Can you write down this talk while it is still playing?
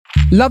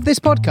Love this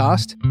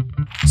podcast?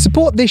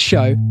 Support this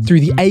show through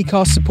the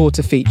Acast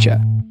supporter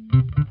feature.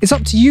 It's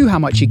up to you how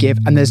much you give,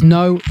 and there's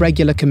no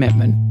regular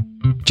commitment.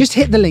 Just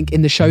hit the link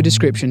in the show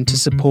description to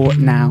support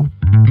now.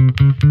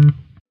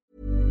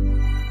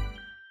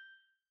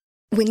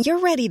 When you're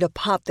ready to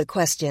pop the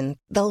question,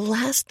 the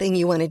last thing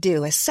you want to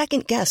do is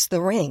second-guess the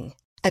ring.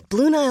 At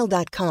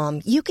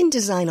BlueNile.com, you can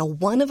design a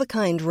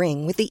one-of-a-kind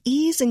ring with the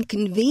ease and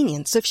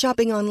convenience of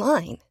shopping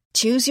online.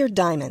 Choose your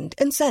diamond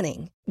and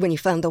setting. When you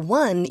find the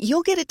one,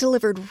 you'll get it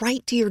delivered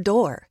right to your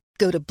door.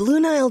 Go to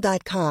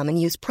BlueNile.com and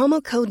use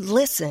promo code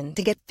LISTEN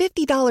to get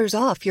 $50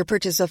 off your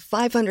purchase of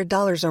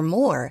 $500 or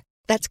more.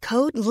 That's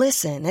code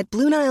LISTEN at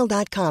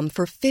BlueNile.com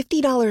for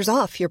 $50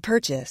 off your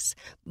purchase.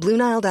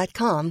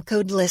 BlueNile.com,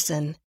 code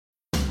LISTEN.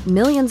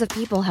 Millions of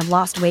people have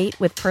lost weight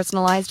with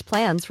personalized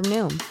plans from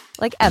Noom.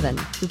 Like Evan,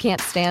 who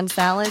can't stand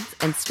salads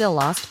and still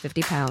lost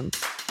 50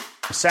 pounds.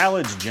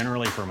 Salads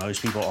generally for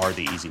most people are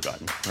the easy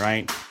button,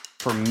 right?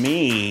 For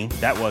me,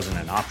 that wasn't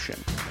an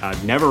option. I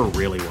never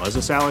really was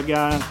a salad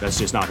guy. That's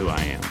just not who I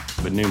am.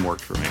 But Noom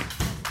worked for me.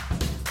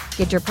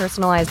 Get your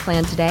personalized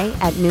plan today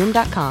at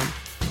Noom.com.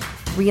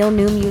 Real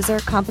Noom user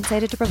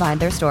compensated to provide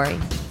their story.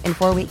 In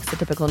 4 weeks, the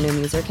typical Noom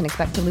user can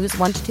expect to lose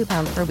 1 to 2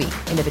 pounds per week.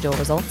 Individual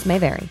results may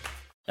vary.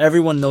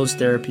 Everyone knows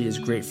therapy is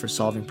great for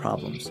solving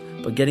problems,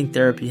 but getting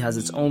therapy has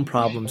its own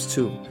problems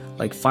too,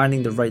 like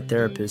finding the right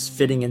therapist,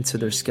 fitting into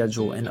their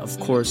schedule, and of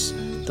course,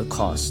 the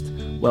cost.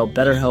 Well,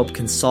 BetterHelp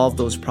can solve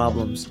those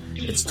problems.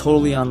 It's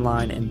totally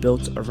online and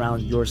built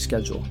around your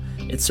schedule.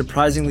 It's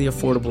surprisingly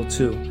affordable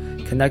too.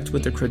 Connect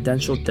with a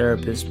credentialed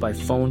therapist by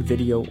phone,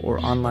 video,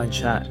 or online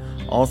chat,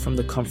 all from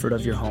the comfort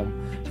of your home.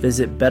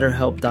 Visit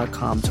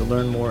BetterHelp.com to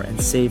learn more and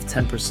save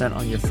 10%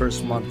 on your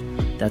first month.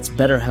 That's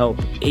BetterHelp,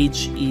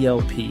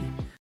 H-E-L-P.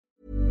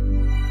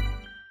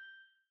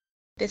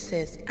 This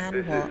is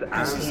and what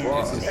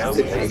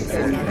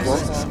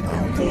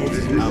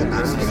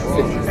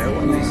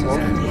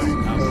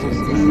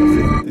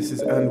This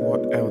is and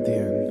what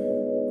LDN.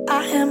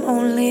 I am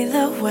only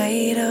the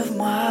weight of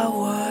my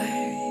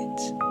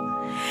words,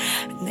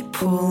 and they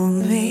pull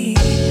me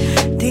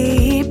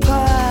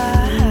deeper,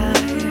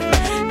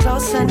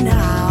 closer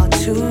now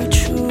to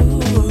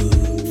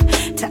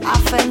truth, till I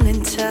fell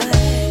into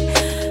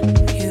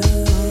you.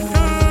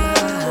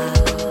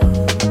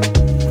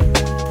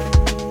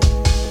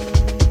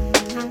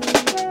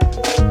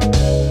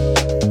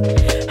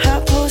 Her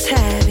pulse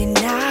heavy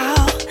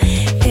now,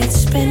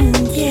 it's been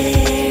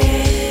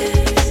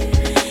years.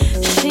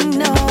 She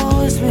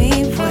knows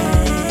me well.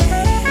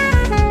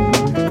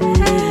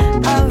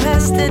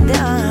 Arrested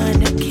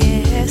on a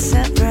kiss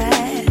and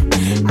breath,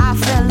 I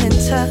fell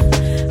into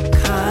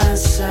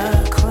consequence.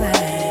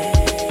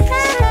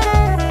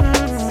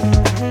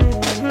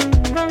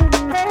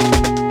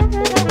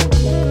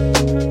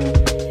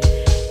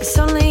 It's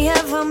only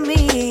ever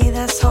me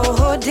that's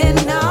holding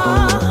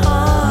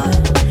on,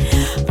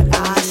 but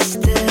I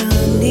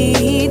still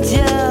need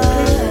you.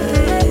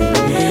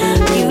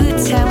 You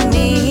tear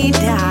me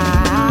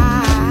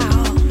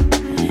down,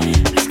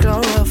 it's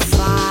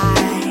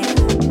glorified.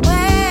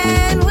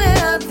 When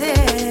will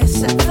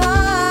this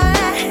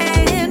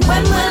end?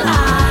 When will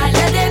I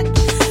let it?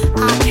 I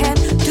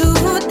can't do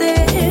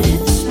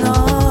this no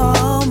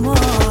more.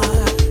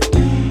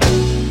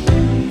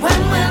 When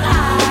will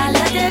I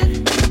let it?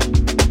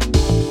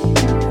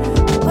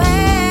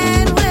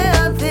 When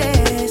will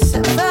this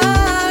end?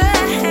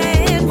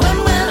 When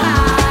will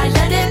I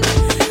let it?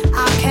 I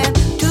can't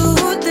do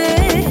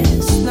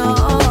this no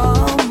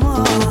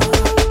more.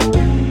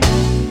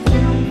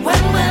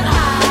 When will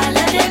I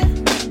let it?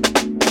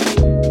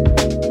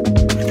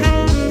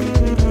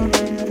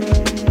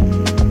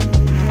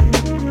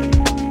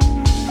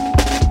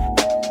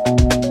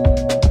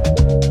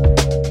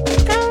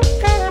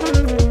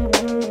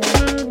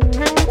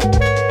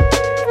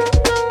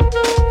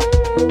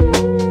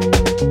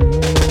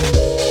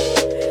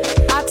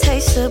 I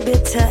taste a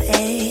bitter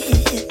end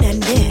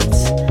and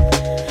it's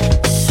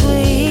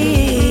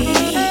sweet.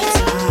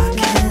 I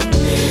can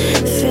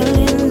feel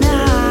it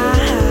now.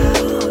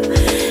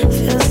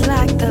 Feels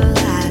like the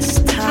last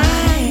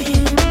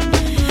time.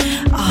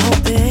 I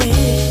hope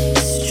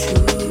it's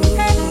true.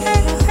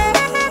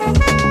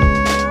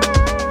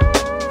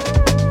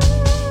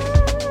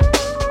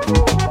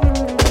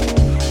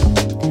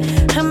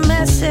 Her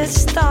message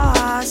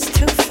starts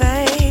to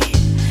fade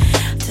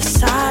to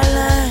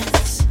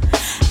silence.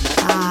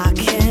 I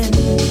can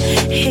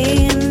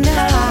hear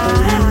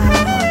now,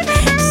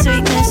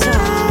 sweetness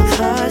of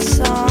her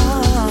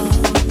song.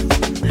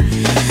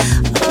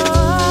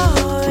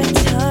 Oh,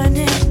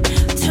 returning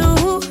to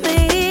me.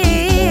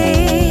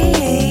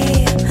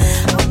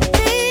 Oh,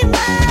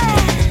 baby,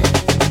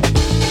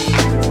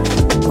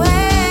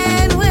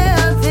 when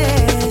will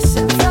this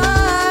end?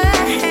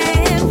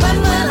 When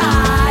will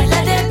I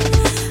let it?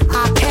 I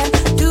can't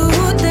do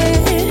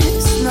this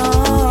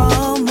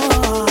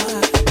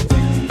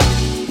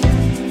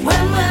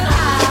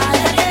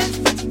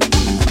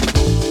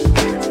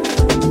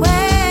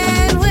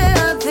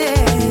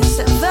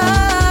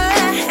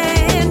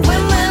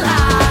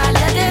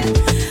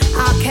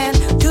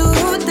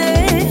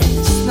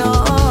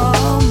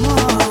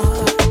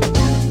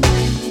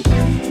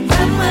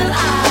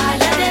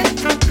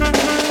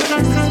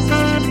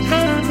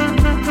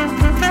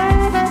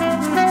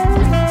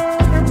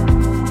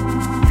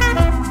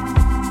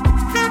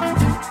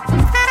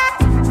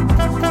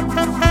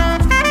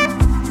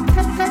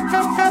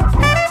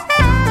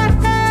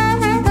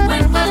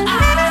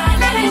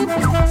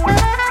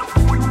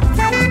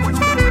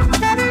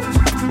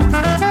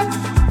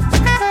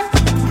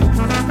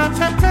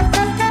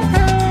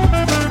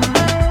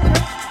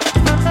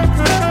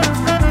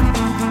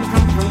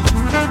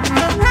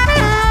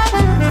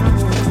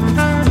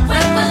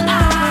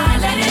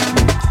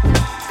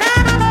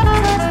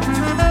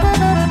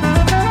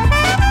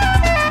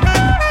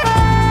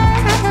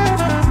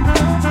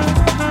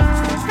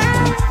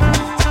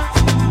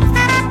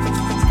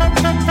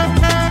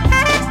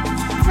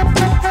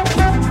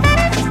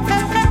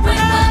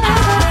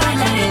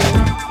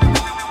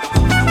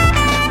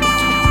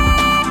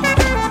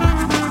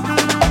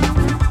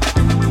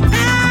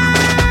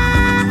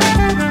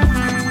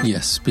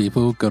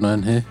people, gone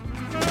on here.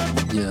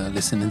 Yeah,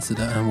 listening to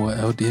the Anwar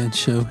LDN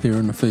show here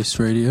on the Face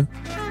Radio.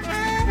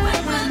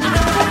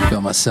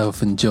 Got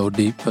myself and Joe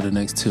Deep for the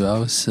next 2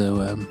 hours,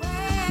 so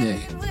yeah,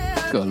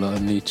 got a lot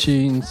of new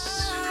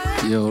tunes,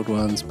 the old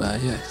ones,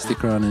 but yeah,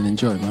 stick around and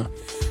enjoy, man.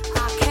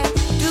 I can't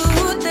do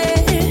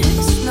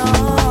this no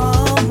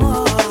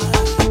more.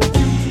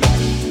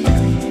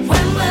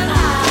 When will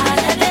I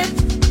let it?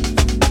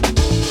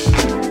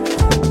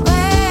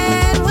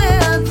 When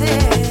will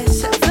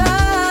this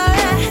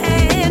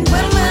end?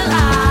 When will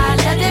I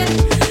let it?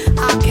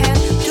 I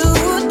can't do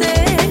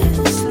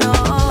this no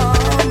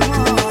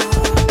more.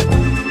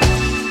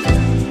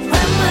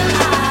 When will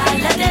I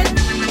let it?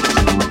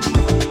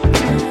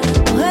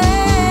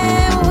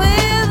 When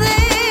will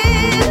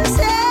this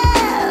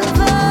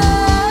ever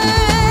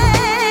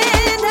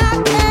end? I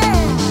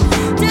can't.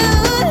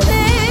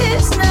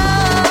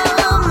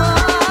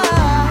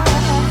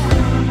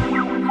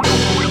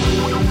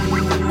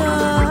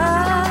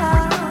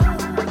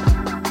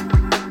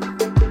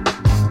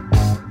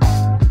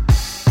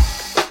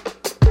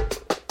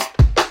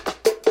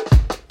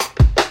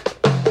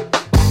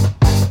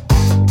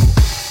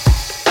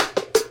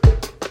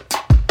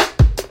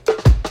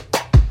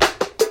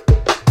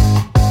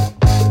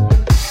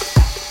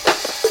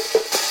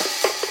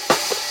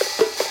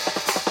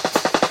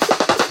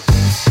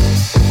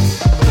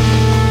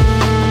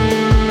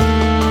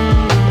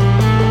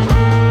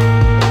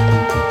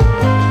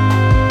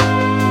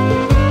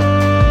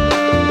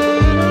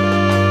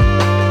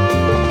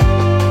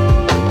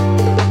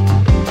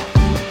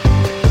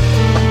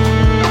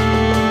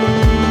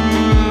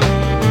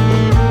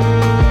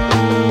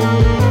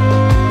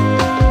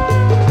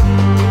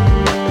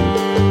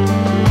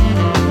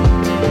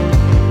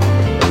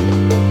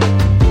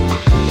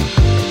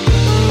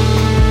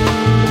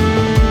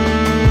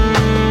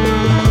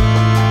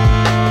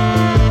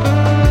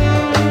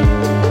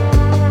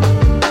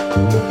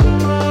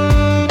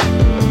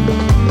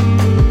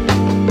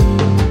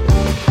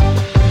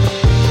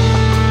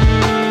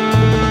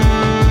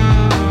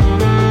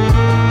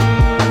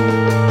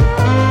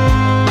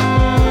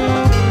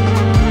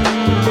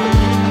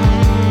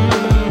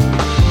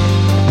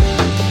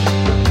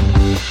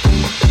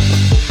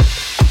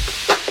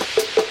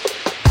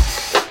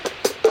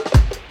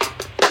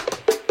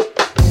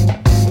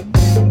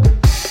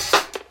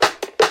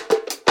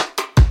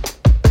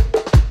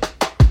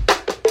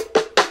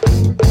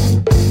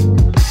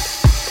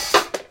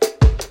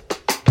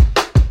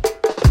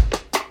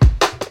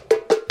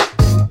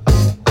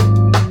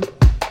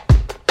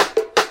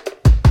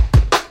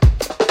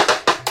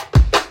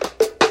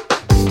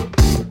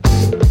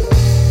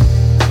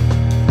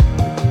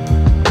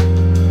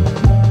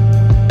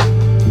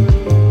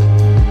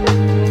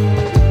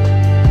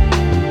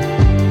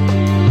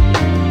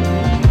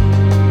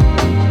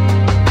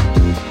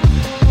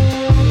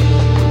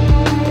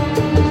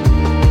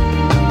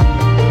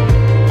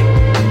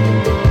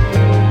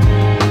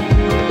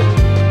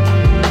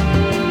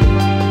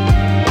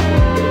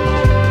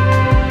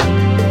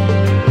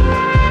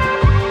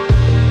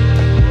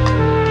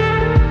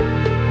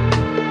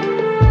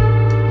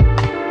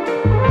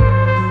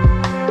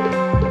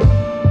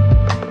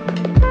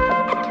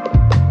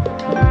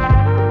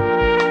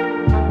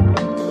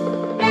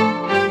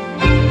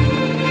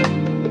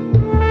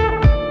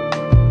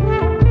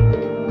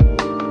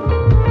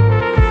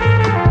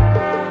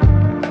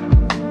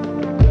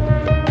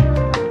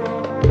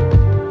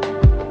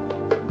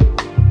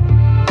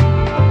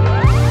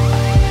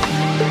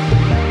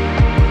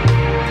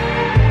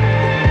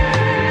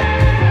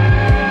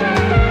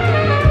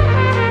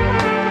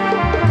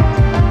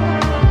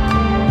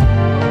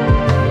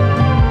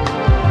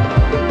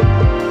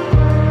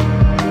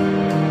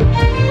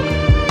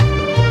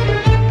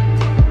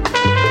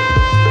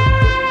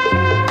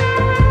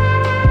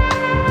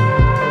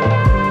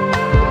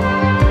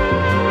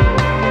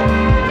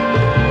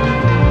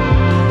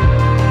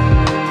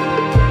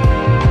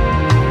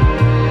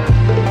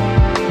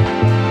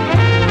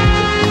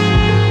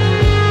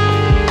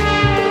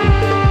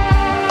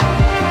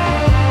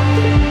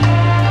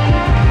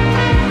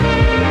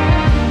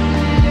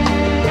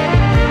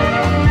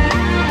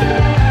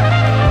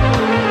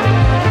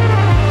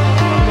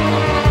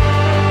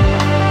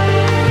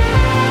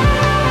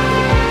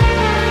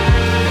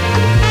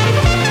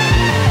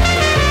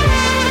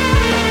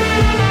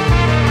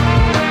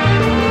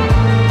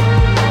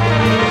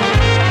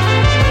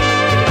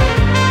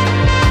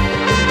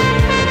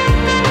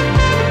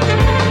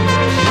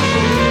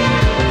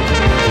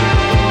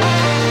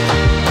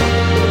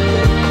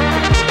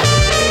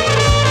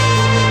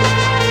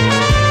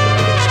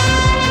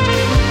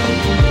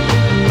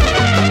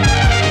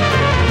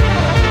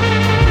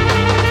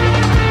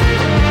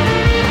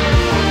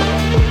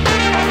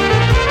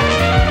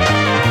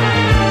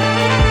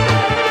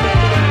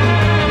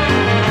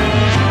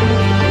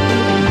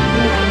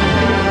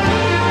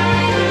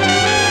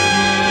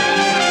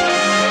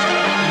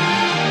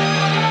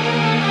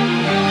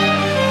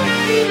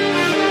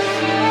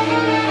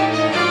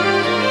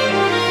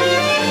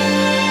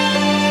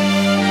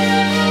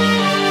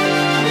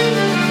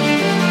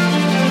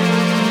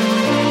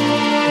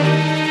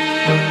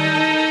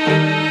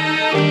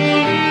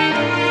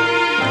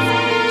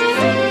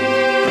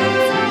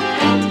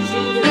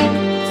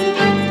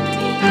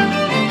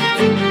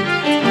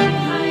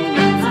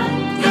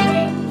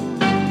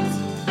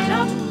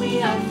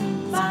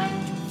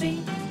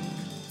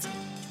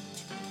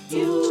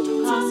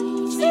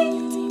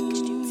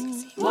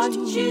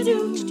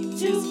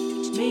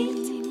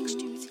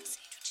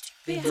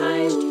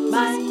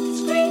 my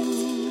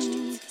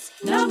screen,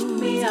 knock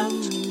me off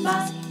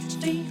my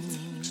feet.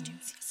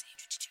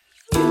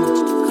 You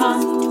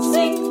can't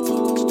see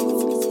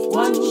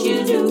what you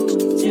do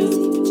to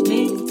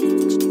me.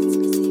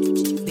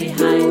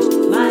 Behind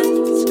my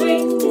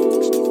screen,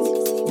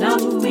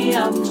 knock me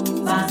off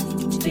my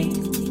feet.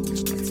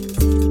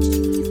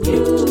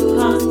 You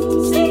can't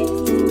see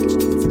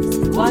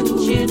what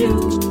you do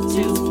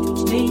to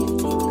me.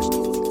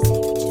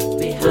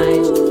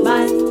 Behind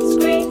my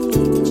screen,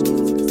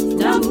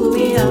 knock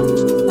me off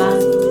my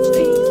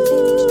feet.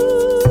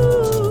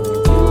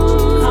 You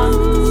can't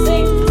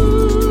see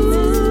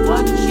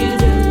what you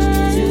do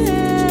to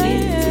me.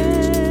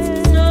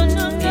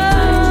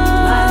 Behind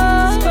my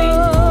screen,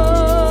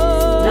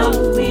 knock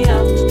me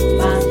off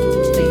my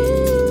feet.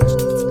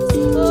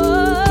 You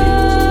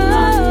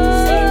can't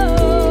see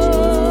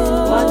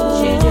what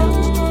you do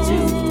to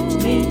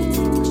me.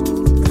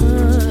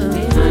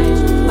 Behind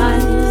my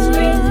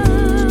screen,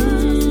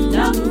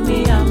 knock me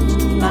off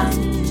my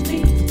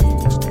feet.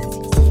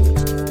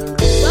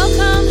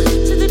 Welcome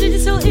to the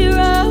digital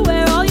era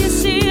where all you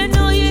see and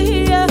all you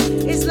hear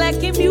is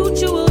lacking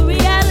mutual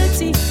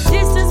reality.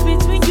 Distance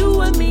between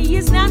you and me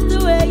is not the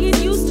way it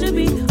used to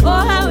be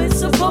or how it's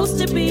supposed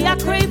to be. I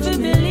crave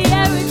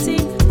familiarity.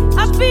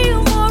 I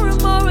feel more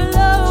and more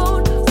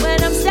alone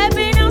when I'm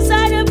stepping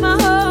outside of my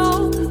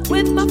home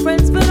with my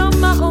friends but on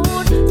my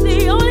own.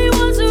 The only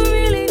ones who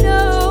really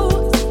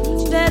know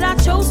that I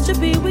chose to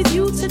be with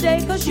you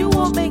today, 'cause you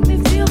won't make me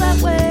feel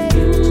that way.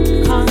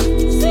 You can't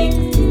see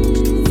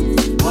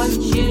what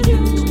you do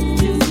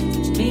to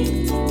me.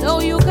 No,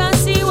 you can't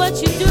see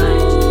what you do.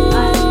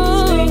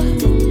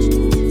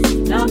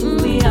 Knock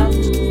me off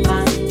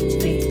my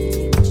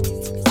feet.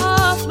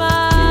 Off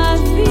my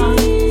feet.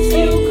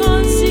 You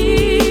can't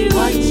see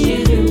what you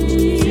do to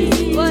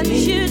me. What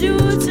you do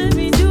to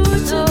me, do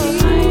to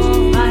me.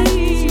 My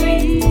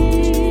screen.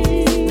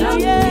 Knock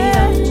me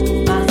off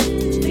my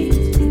feet.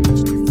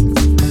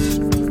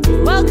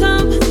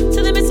 Welcome to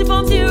the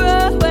misinformed era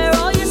where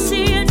all you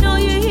see and all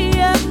you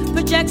hear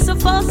projects a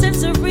false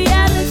sense of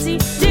reality.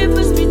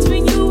 Difference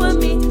between you and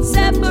me,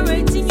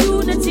 separating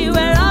unity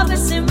where all the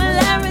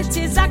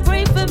similarities. I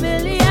crave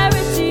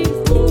familiarity.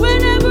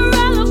 Whenever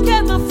I look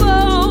at my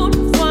phone,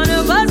 one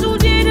of us who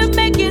didn't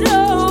make it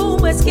home,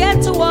 we're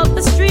scared to walk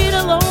the street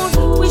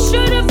alone. We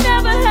should have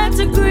never had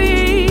to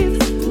grieve,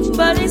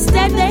 but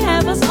instead they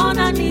have us on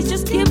our knees.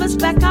 Just give us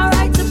back our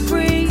right to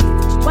breathe.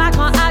 Why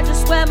can't I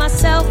just wear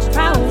myself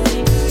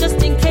proudly,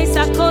 just in case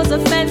I cause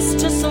offense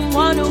to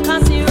someone who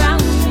can't see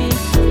around me?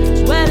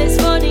 Well, it's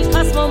funny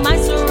 'cause more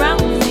might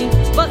surround me,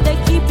 but they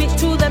keep it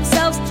to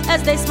themselves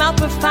as they smile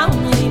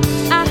profoundly.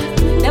 I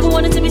never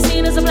wanted to be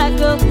seen as a black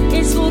girl.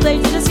 In school they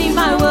didn't see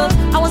my world.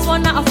 I was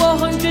 1 out of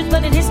 400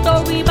 learning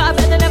history, but I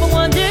bet they never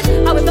wondered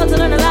how it felt to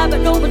learn a lie but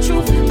know the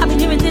truth. I've been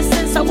hearing this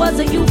since I was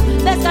a youth.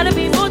 There's gotta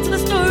be more to the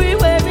story.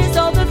 Where is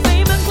all the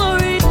fame and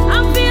glory?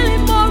 I'm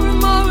feeling more and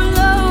more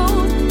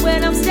alone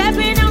when I'm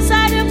stepping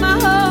outside of my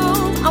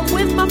home. I'm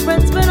with my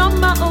friends but on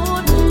my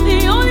own.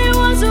 The only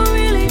ones who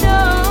really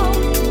know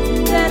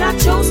that I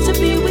chose to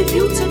be with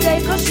you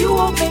today, 'cause you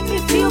won't make me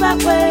feel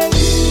that way.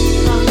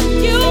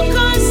 You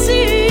can't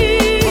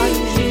see what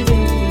you do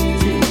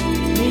to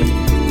me.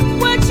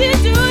 What you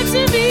do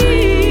to me.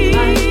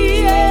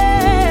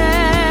 Yeah.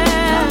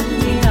 Knock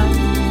me off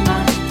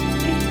my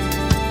feet.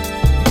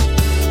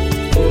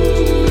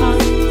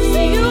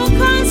 You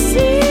can't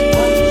see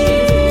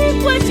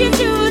what you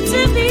do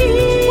to me.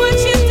 What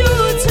you do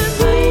to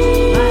me.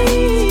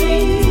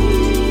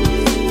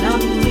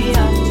 Knock me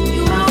off.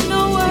 You don't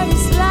know what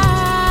it's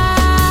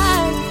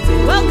like.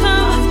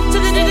 Welcome to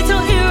the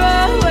digital era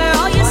where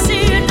all you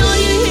see and all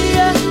you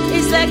hear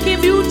is like a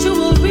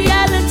mutual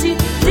reality.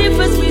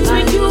 Difference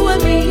between you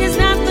and me is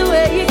not the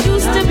way it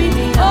used to be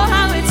or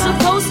how it's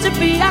supposed to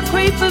be. I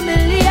crave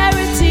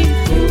familiarity.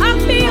 I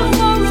feel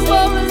more and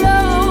more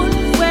alone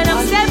when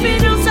I'm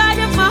stepping outside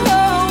of my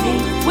home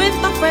with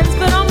my friends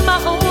but on my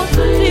own.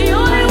 The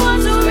only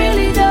ones who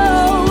really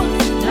know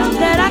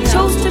that I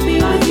chose to be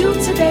with you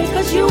today,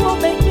 'cause you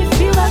won't make me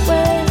feel that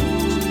way.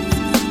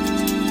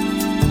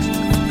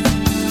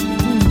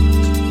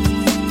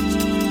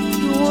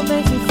 You won't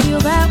make me feel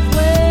that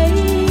way.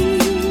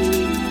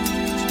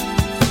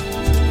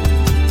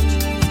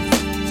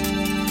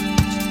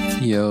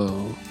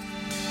 Yo,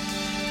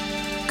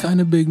 kind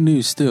of big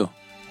news still.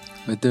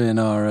 We're doing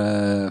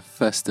our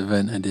first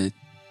event of the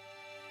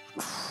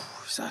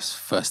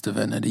first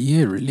event of the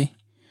year, really.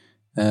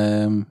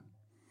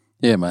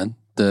 Yeah, man.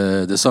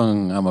 The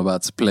song I'm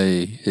about to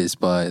play is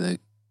by the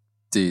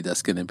dude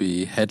that's going to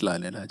be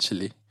headlining,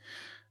 actually.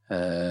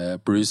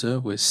 Bruiser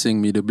with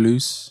Sing Me the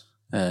Blues.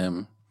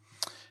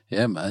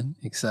 Yeah, man.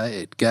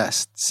 Excited.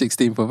 Gassed.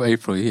 16th of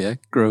April, yeah.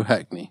 Grow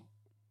Hackney.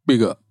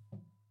 Big up.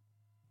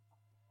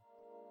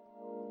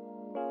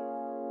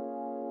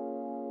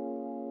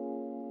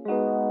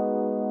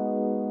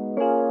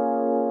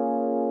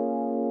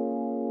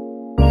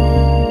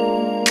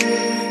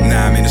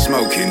 Now I'm in the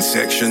smoking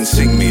section,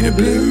 sing me the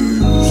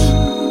blues.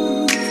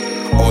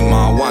 On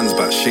my ones,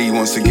 but she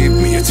wants to give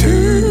me a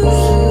two.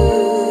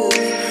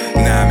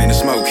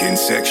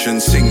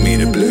 section, sing me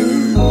the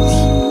blues.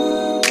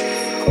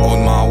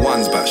 On my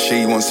ones, but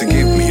she wants to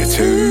give me a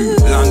two.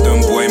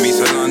 London boy meets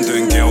a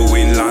London girl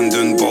in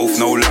London, both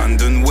know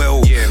London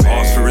well.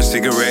 Ask for a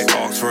cigarette,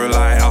 ask for a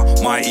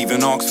lighter, might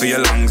even ask for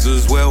your lungs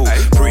as well.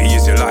 Pretty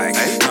as you like,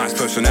 nice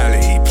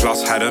personality,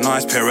 plus had a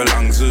nice pair of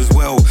lungs as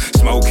well.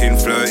 Smoking,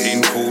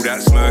 flirting, cool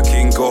that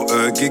smirking, got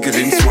her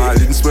giggling,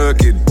 smiling,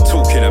 smirking.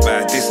 Talking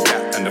about this,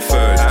 that and the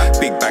third,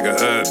 big bag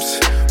of herbs.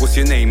 What's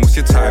your name, what's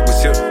your type,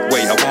 what's your...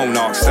 Wait, I won't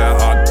ask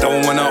that, I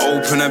don't wanna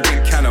open a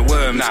big can of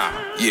worms. Nah.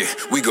 Yeah,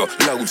 we got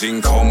loads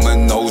in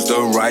common. Knows the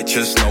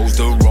righteous, knows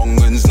the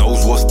wrong uns,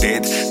 knows what's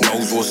dead,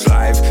 knows what's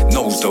live,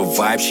 knows the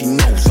vibe, she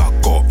knows I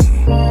got.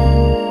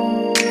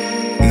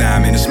 Now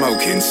I'm in the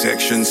smoking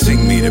section,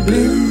 sing me the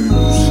blues.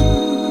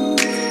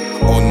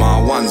 On my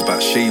ones,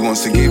 but she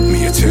wants to give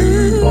me a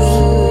two.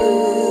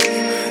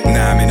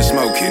 Now I'm in the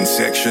smoking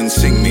section,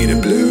 sing me the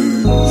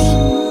blues.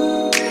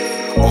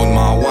 On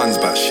my ones,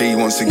 but she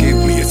wants to give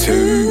me a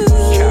two.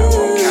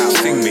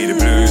 Sing me the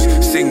blues,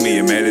 sing me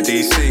a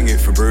melody, sing it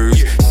for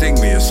Bruce. Sing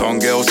me a song,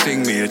 girl,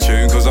 sing me a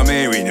tune, cause I'm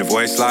hearing your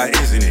voice like,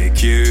 isn't it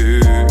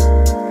cute?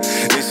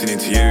 Listening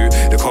to you,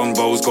 the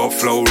convo's got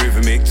flow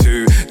rhythmic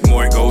too. The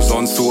more it goes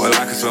on, sorta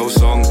like a slow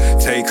song.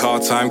 Take our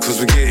time, cause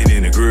we're getting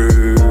in a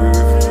groove.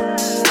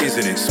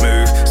 Isn't it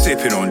smooth?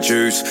 Sipping on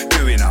juice,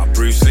 doing up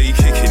Bruce Lee,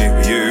 kicking it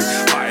with you.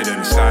 Higher than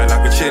the sky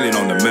like we're chilling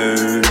on the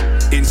moon.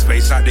 In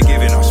space like they're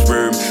giving us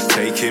room.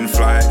 Taking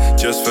flight,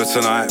 just for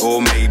tonight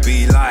or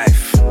maybe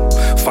life.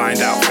 Find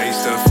out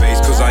face to face,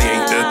 cause I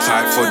ain't the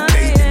type for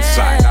dating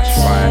side. That's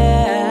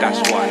right,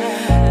 that's why.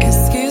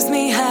 Excuse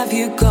me, have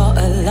you got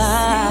a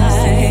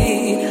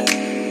light?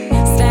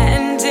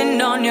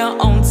 Standing on your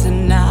own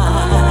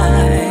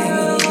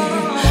tonight.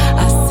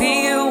 I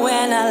see you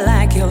when I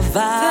like your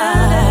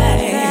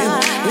vibe.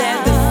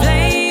 Let the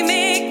flame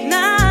ignite.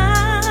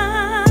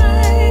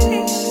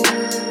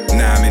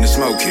 Now I'm in the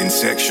smoking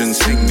section,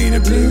 sing me the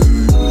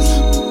blues.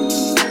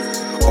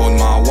 On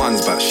my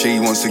ones, but she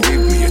wants to give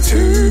me a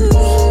two.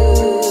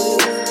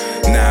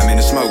 Now I'm in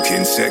the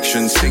smoking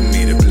section, sing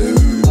me the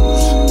blues.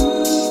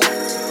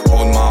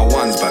 On my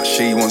ones, but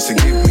she wants to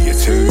give me a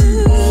two.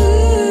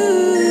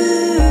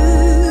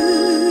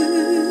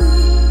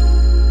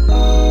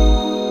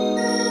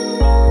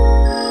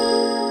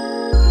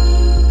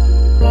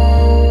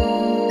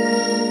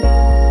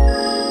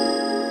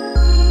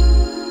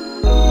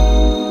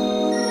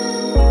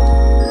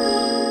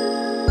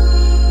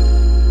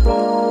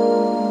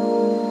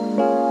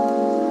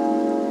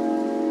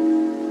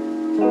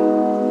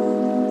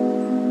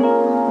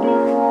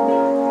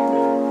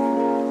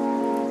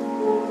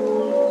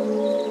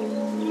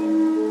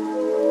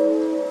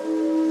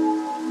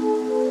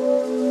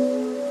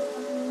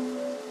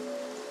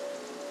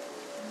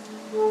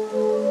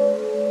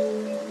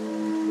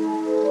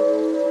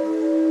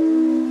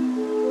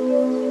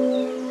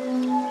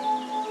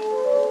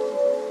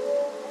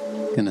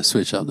 Gonna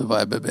switch up the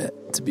vibe a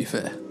bit, to be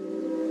fair.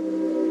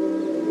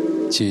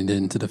 Tuned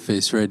in to the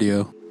Face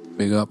Radio.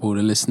 Big up all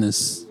the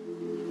listeners.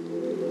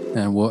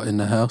 And what in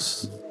the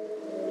house?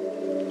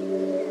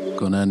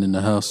 Gone on in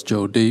the house,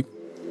 Joe Deep.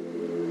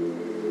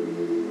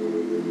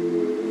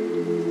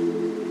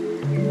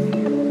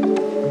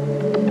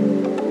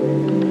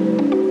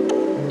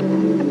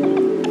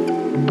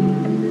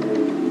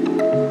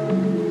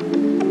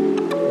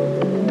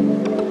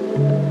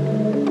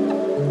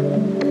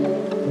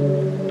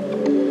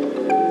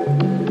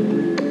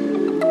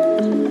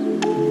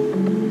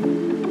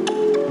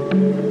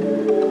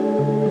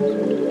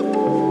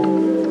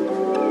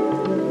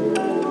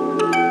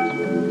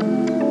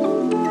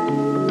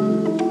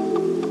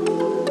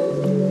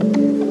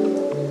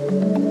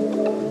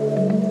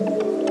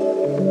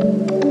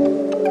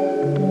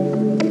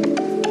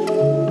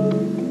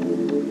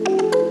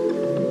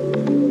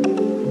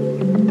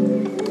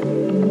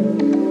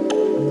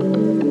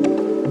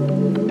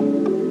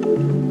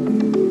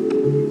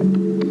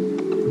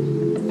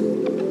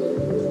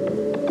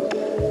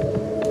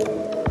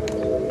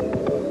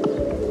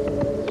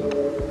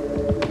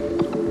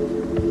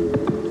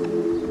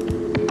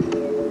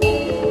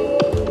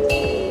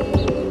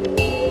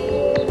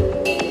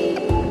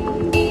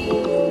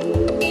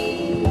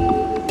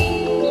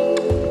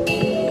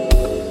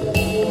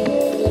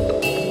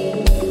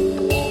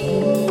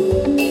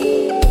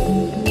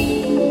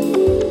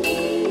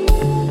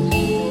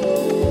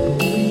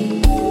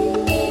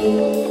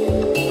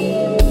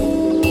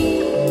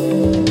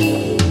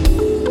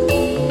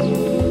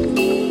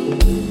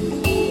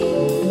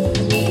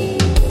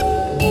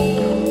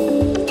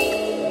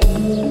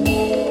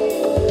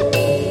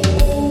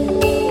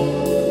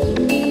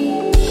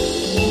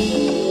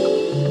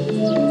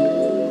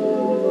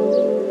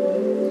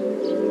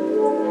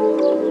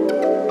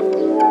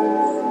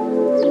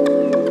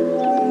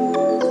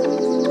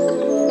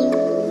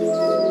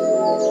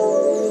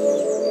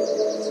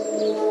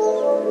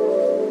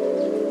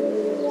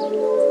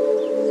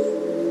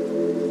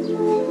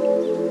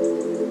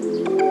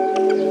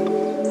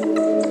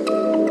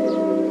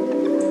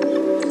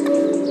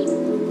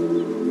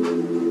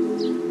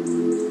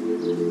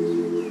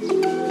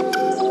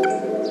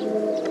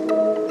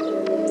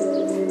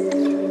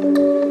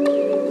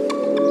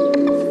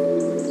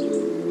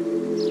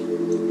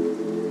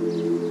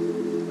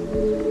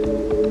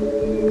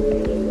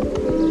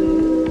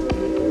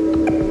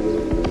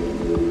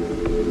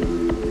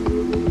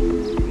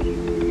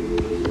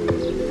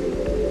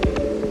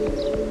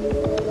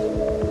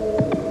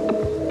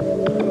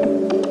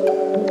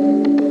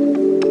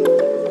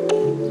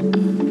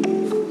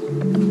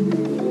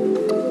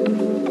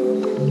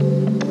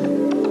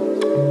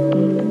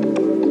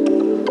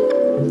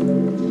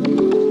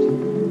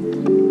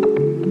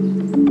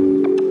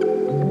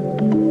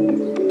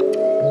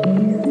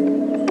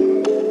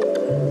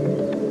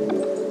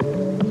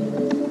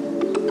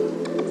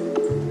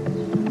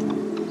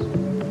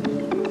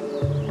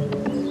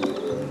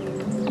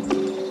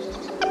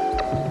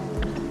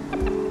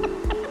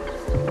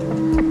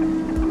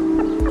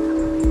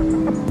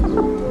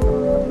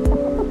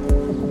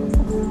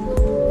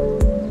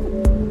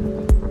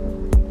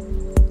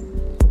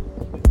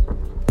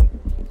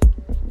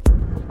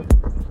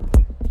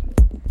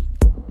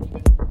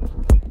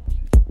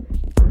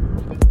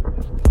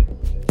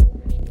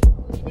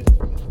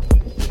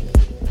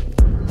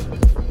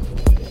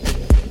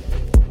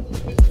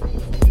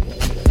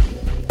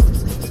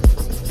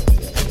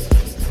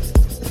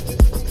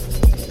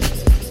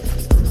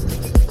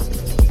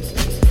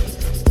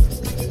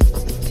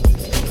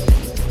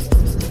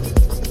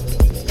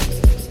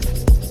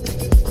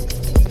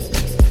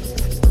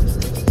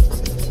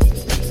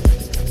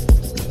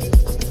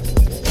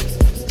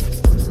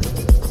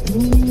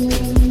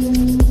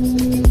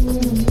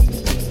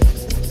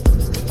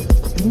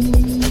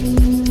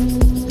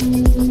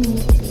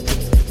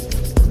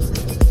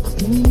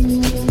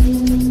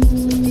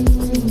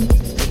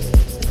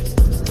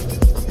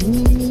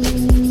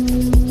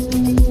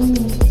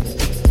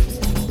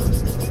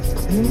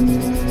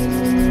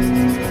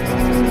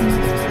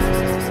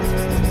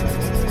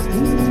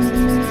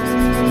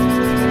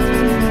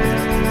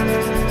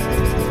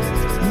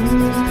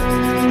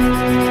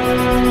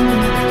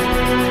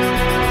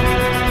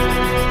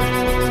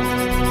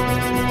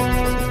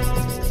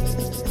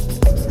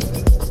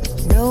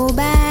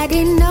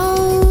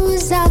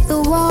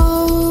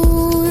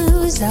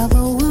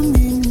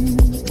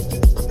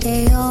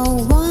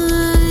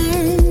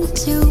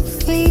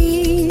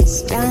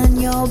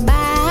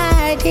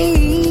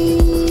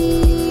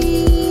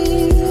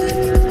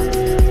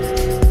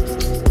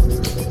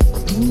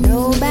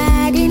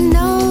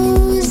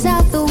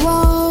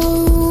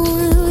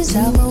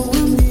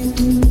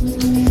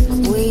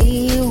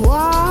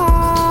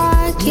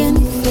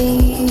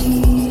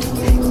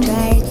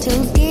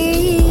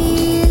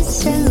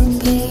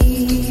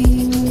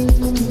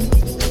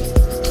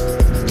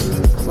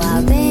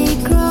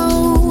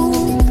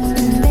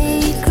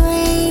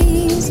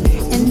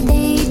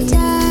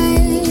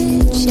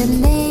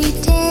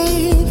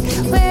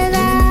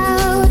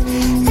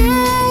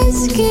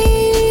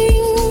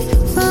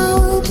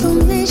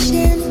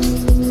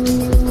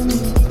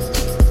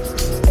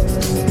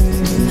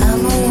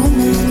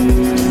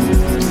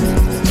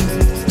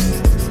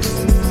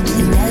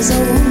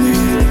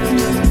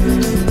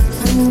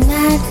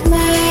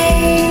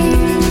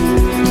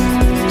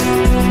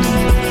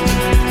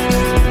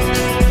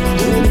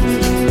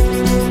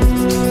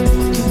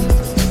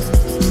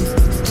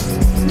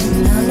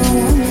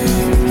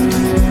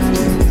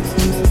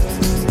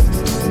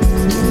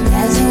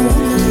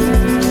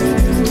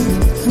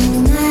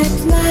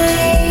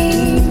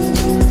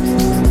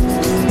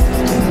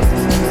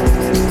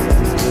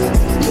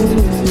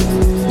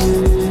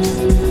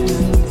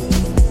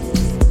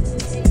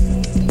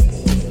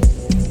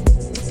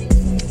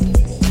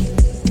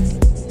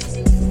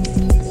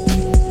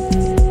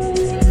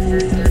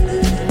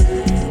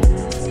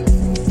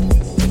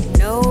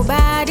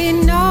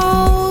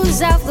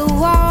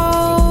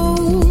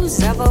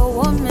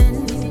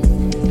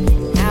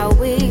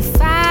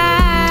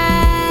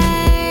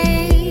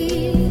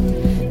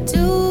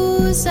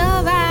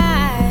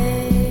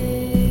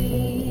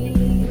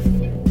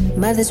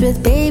 Mothers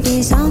with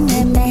babies on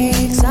their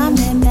backs, on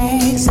their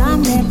backs,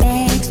 on their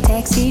backs.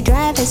 Taxi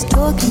drivers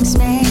talking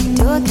smack,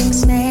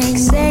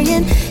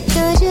 saying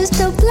you're just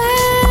a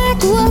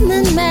black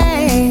woman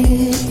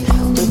mad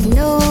with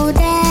no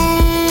dad.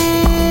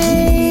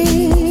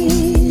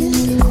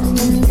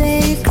 And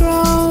they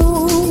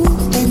grow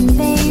and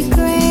they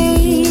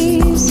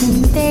graze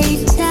and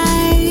they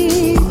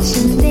touch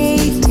and they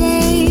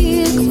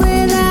take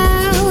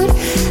without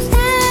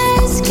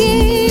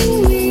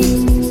asking me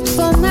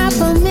for my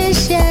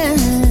permission.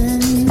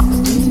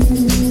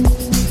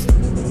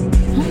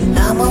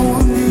 I'm a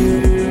woman,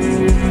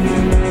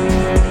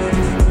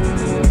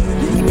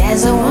 and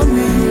as a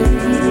woman,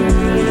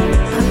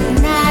 I'm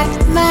not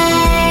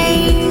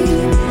mine.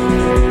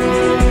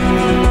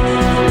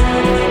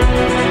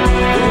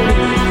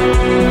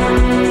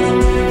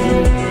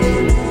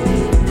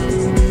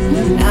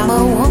 I'm a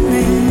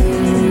woman,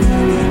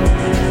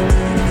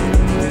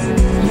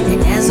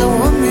 and as a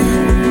woman,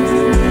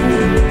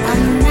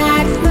 I'm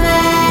not mine.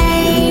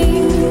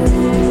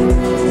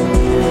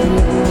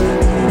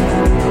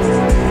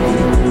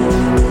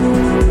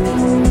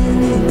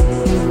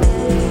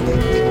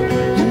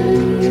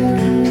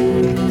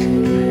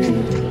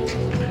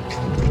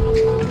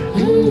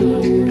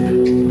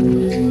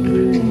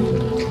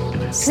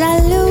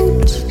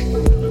 Salute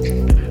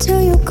to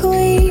you,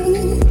 queen.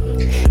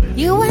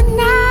 You are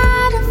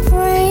not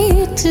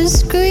afraid to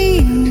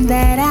scream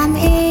that I'm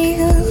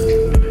here.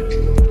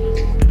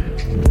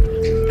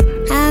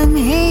 I'm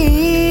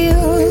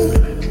here.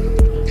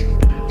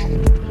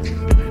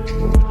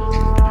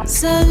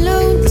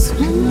 Salute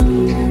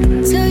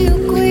to you,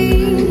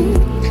 queen.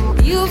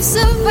 You've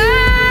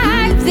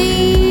survived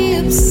the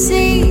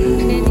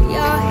obscene in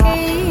your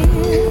head.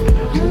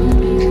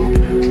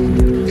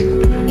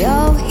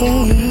 Your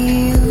head.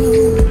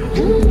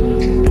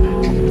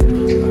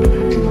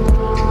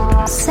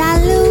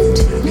 Salute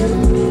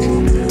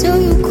to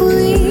you,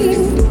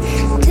 queen.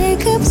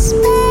 Take up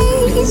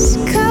space,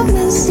 come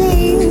and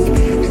sing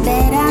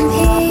that I'm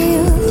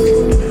here.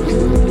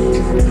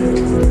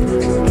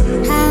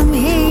 I'm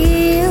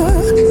here.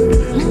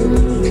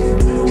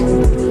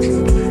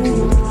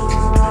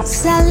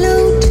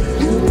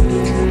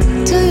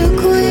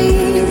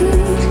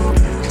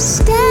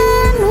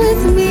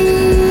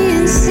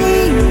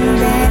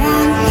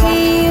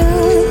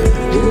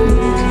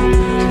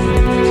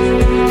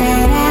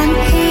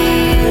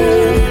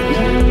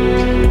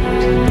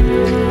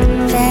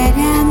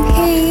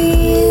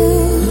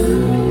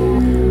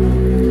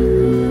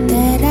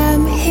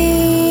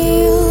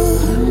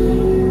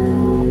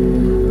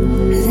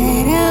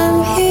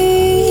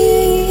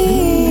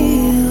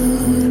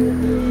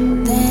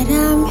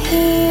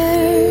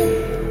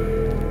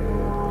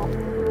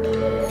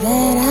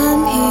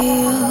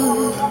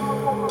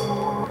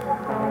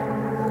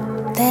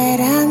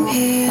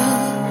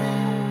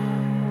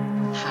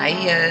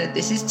 Hiya,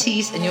 this is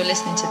Tease, and you're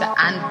listening to the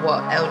And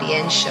What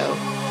LDN show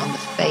on the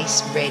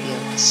Face Radio,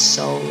 the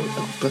soul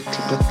of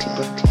Brooklyn.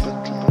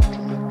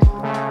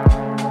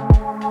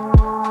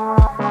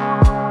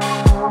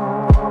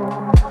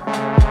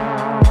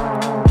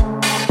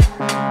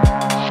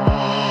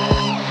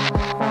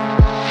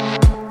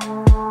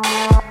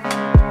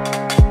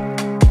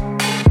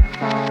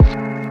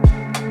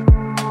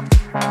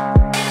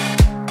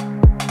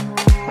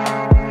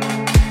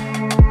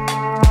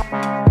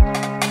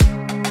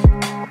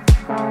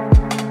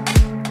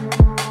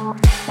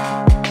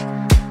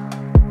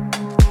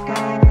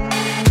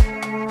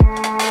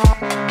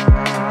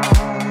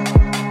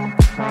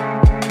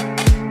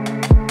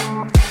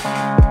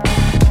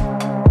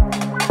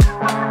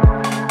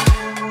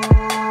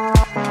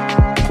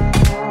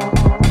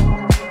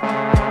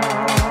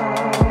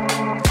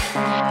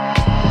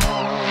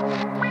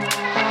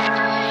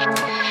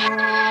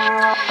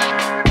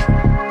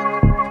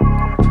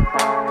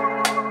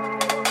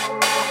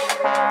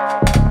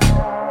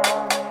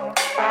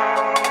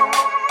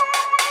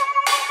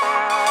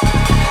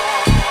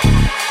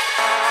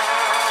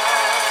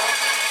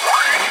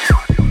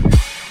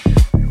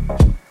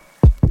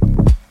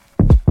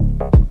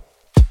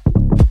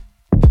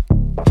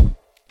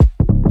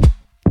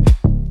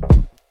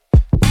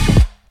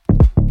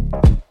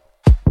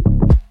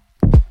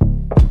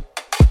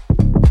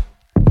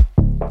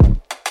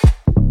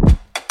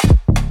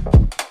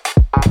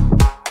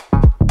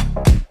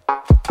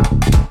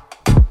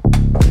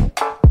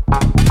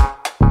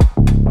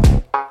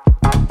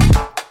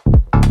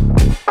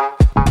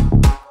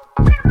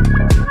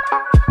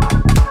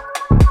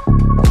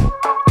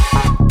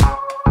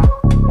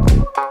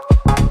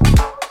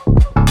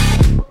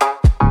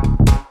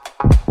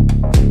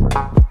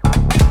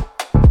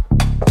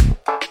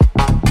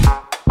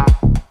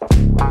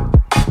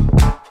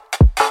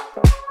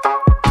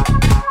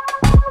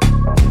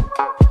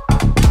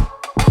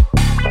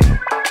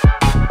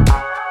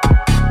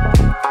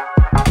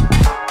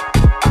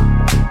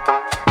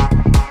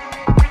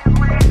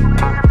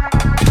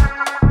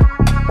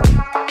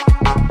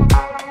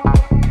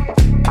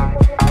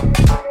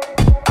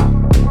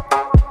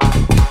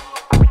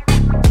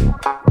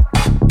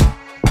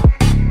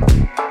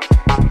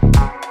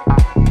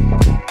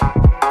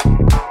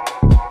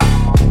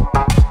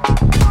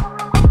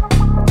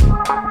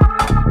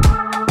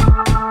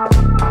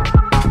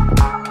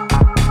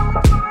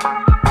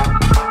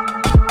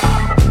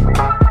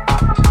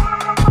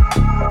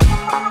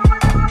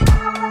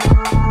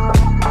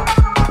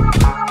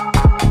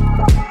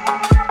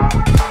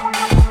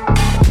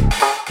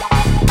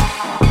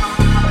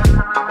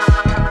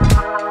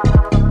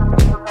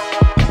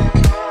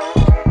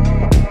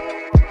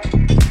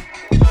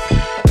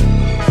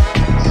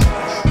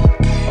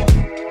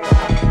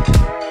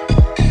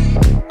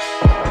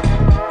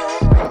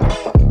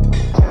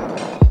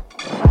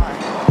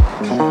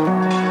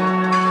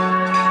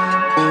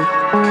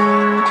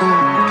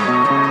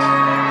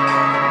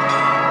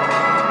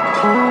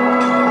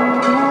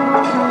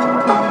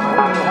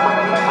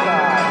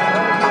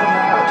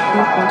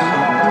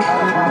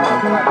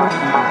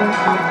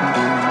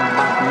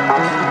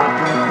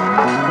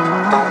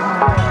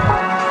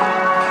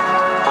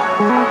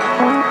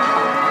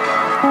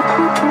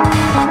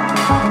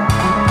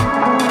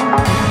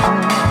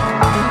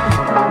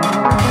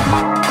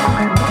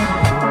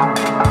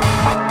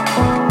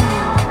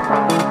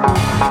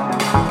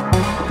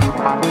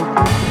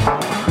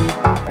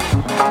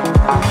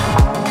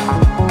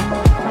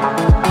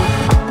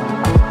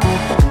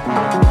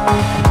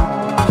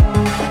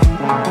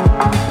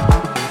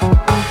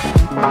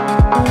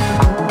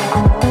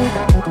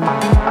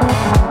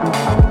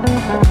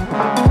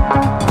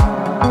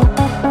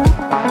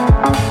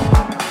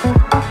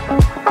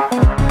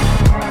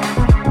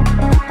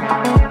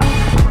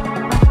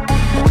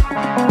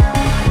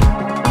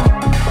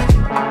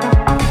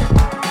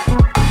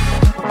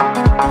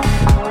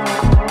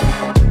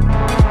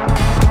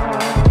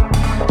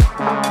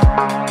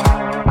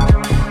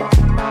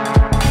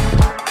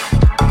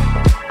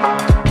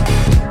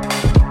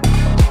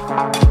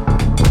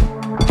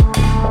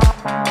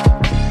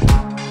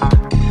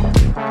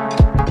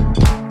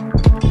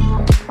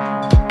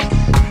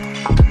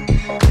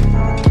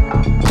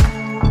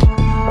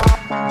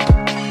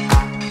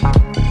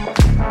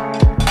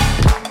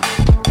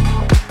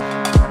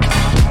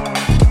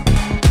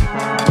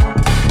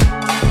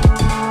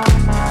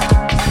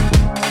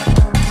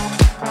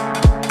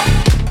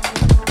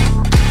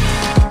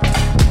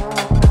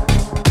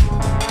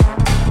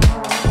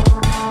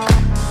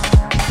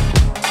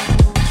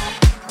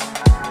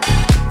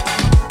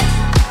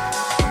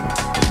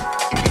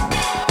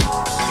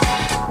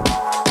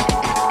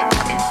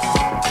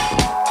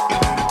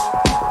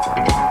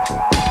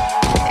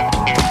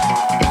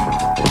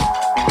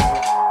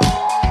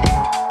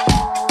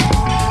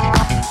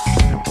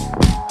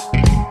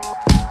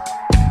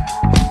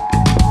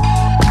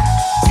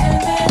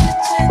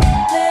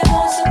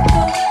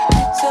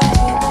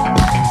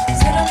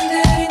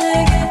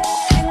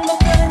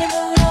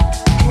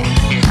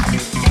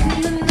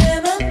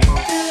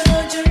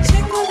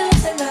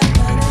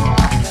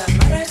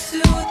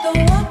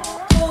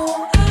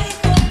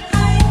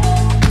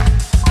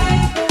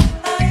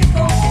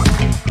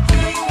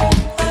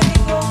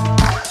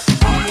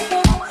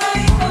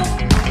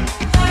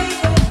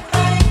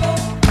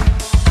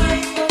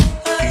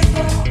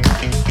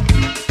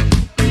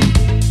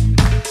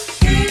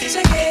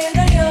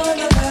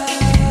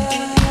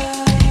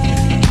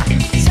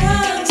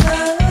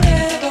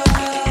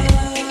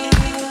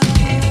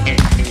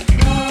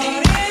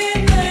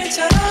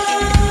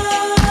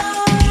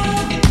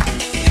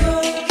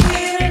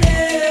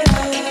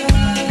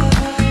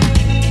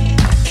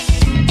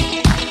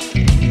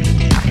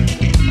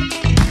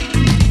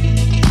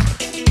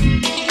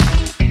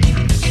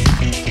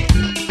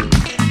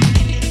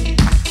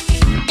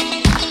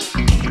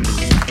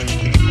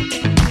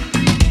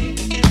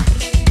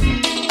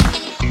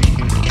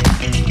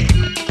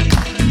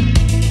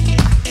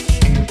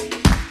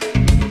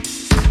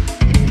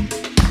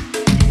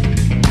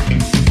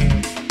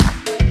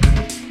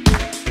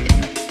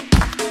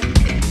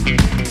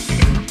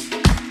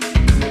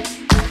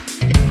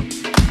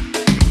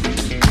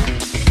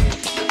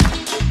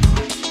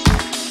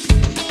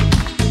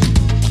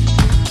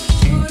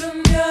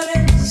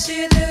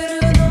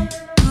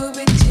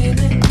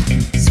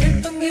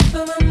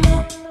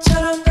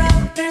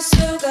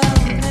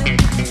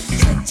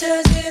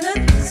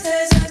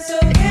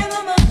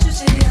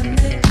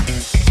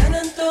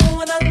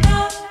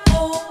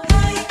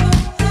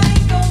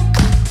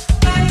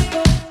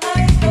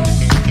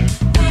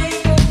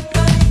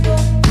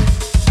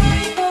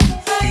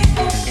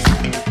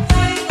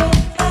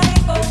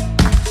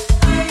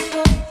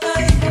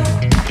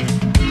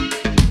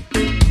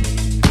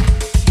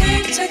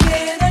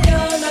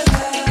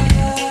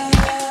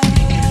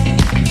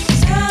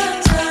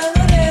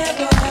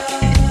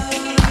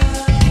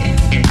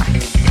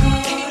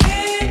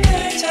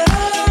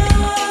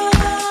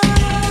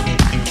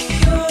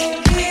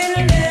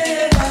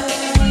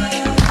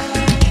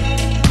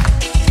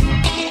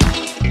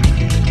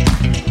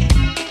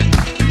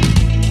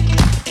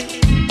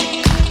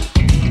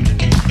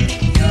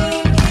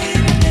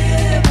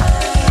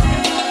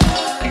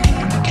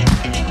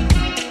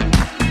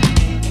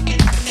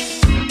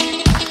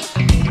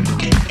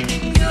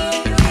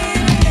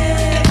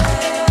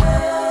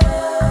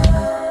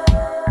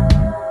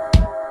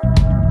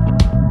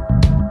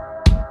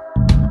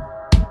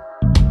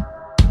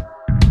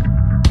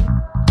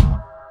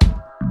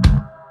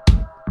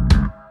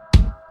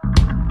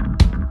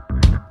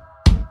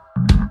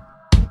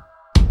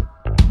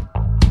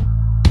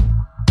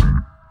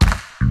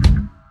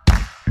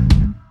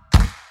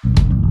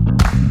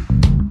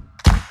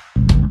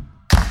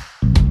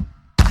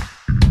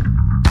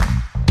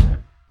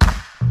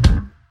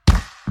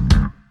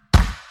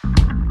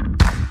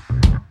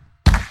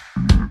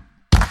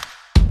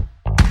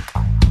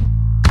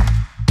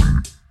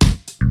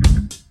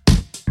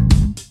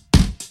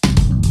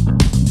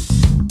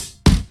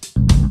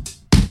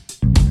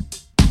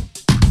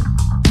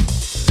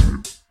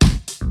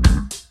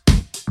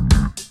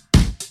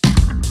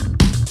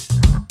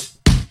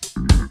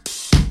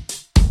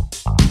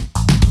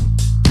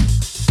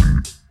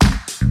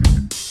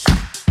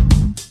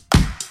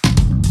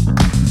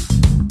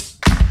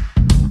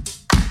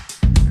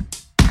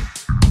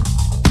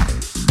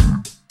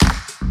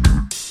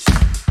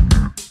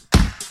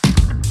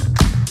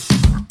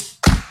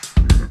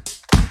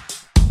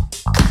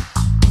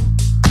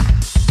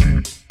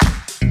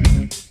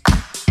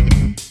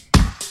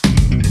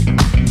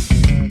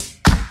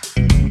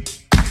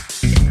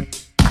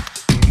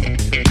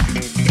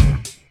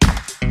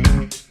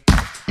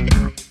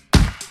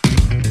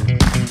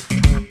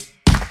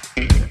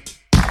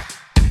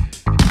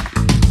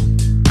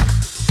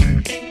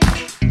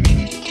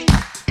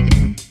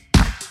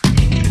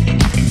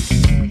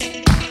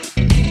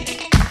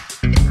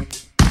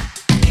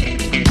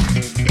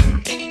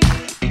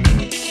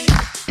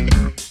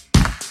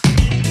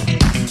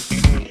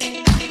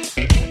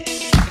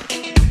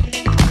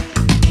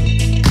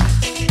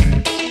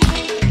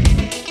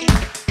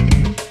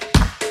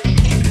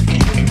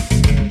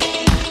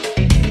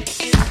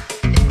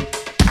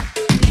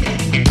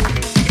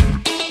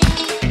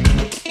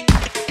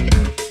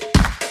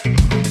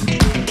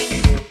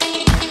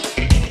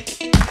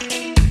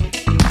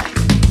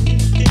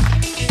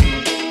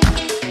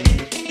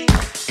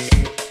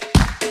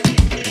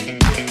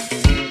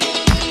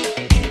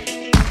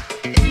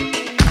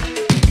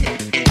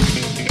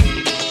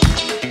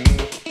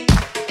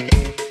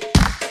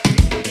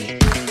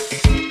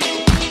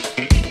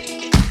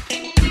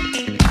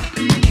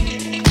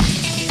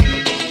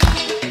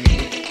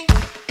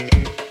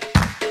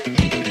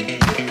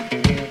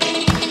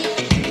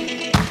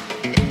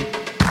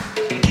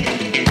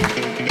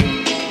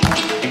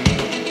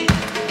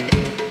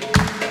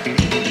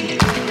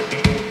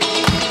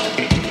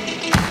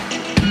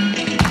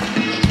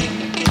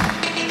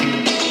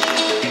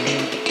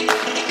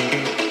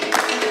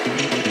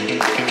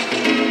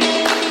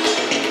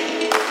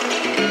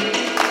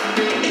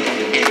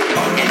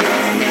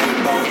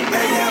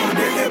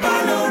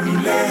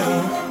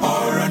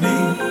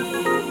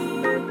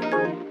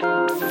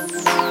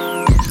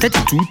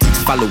 32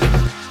 teeth following.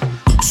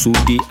 So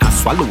they are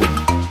swallowing.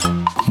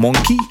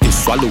 Monkey is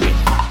swallowing.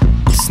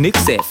 Snake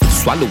self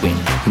swallowing.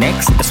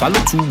 Next, a swallow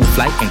two will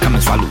fly and come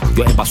and swallow.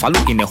 You ever swallow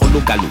in a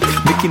hollow gallow,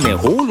 making a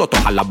whole lot of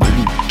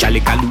halabaloo. Jale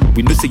galu,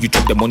 we know say you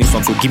chop the money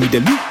some, so give me the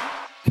loot.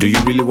 Do you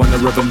really want a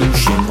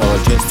revolution or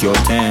just your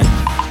turn?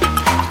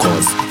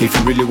 Cause if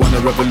you really want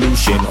a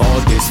revolution, all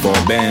this for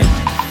ban.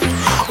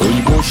 Or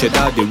you go shut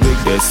out, they rig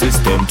the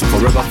system to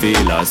forever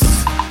fail us.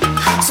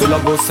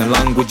 Syllables and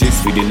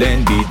languages we the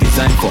land they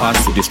designed for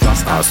us to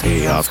distrust us.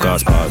 Hey, half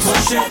cast pass.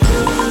 Push it,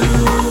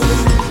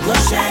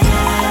 push it,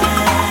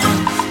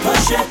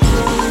 push it,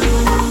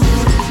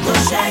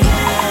 push it,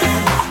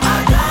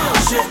 I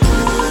don't shit.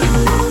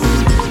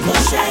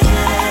 Push it,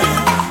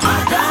 I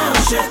don't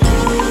shit.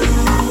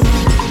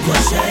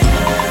 Push it.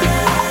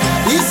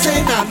 He say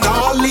na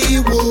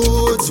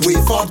Hollywoods, we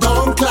for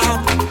don't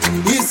clap.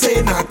 He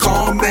say na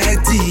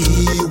comedy,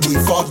 we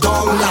for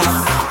don't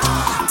laugh.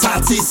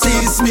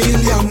 36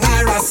 million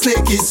naira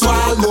snake is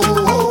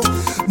swallow.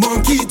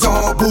 Monkey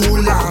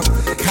double lamb,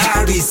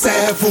 carry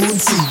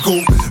 70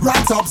 go.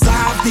 Right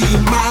observe the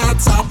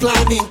matter,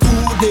 planning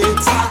coup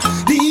d'etat.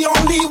 The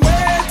only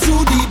way to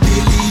the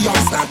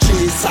billions that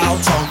chase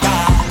out on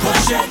God.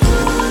 Push it,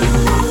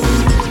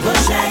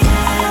 push it,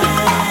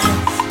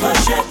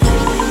 push it,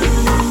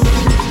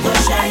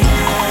 push it,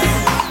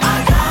 I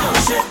don't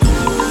shit.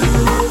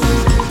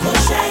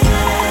 Push it,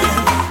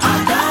 I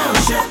don't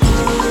shit.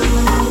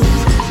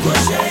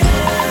 Push it.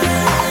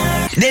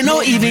 They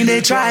know even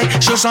they try.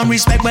 Show some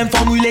respect when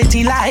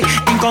formulating lie.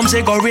 Income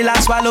say gorilla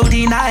swallow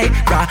deny.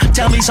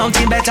 Tell me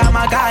something better,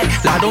 my guy.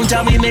 La don't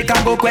tell me make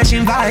I go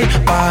question vibe.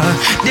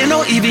 They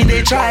know even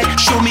they try.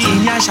 Show me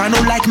in yash, I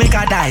no like make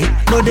I die.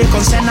 No they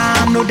concern,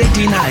 no they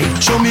deny.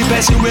 Show me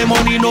person where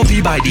money no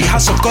be by the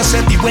house of course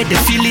be where they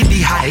feel it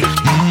be high.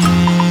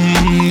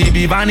 It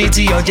be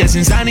vanity or just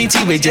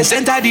insanity. We just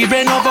enter the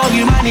brain of all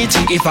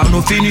humanity. If I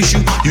no finish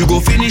you, you go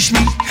finish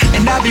me.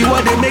 And that be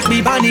what they make me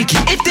panicky.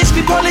 If this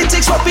be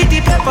politics, what be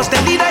the purpose?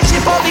 The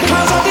leadership of the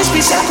clowns of this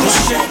be circles.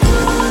 Push it,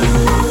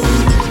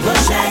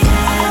 push it,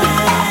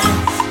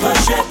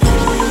 push it,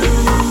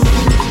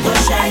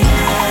 push it,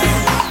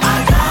 I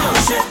don't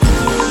shit.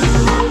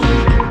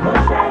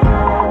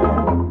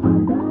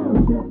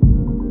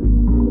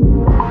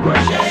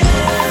 Push it,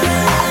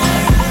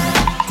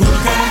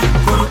 kuruke,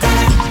 kuruke,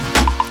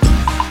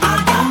 I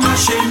don't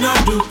machine no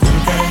do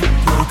kuruke,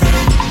 kuruke,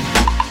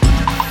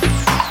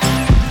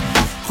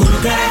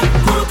 kuruke,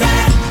 kuruke,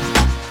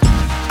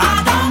 I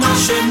don't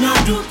machine no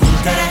do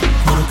kuruke,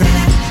 kuruke.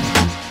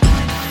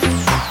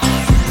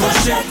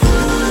 Push it,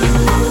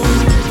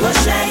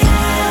 push it,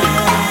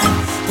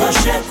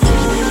 push it,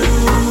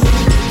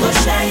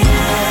 push it,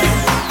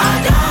 I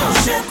don't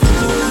shit.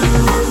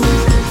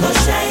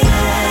 Push it,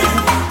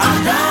 I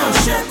don't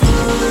shit.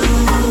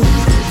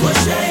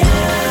 Push it,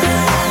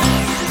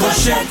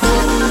 push it,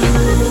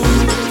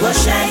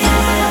 push it,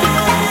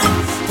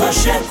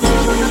 push it,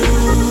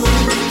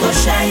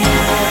 push it,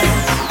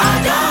 I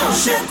don't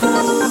shit.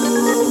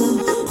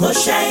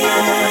 Push it,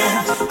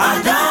 I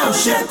don't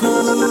shit.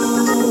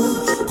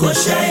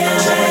 Push it.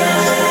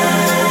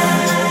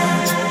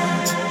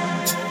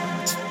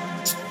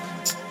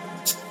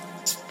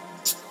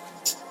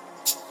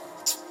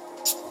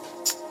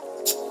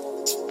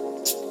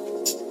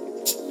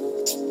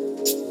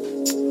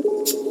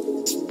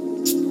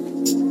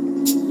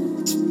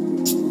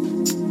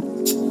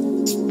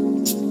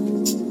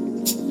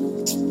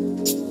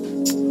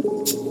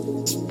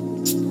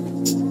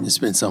 There's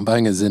been some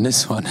bangers in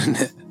this one, isn't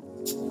it?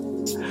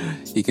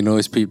 You can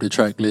always peep the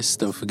track list,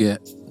 don't forget.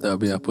 That'll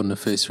be up on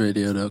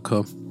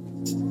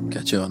thefaceradio.com.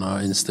 Catch it on our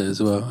Insta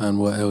as well, and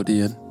what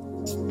LDN.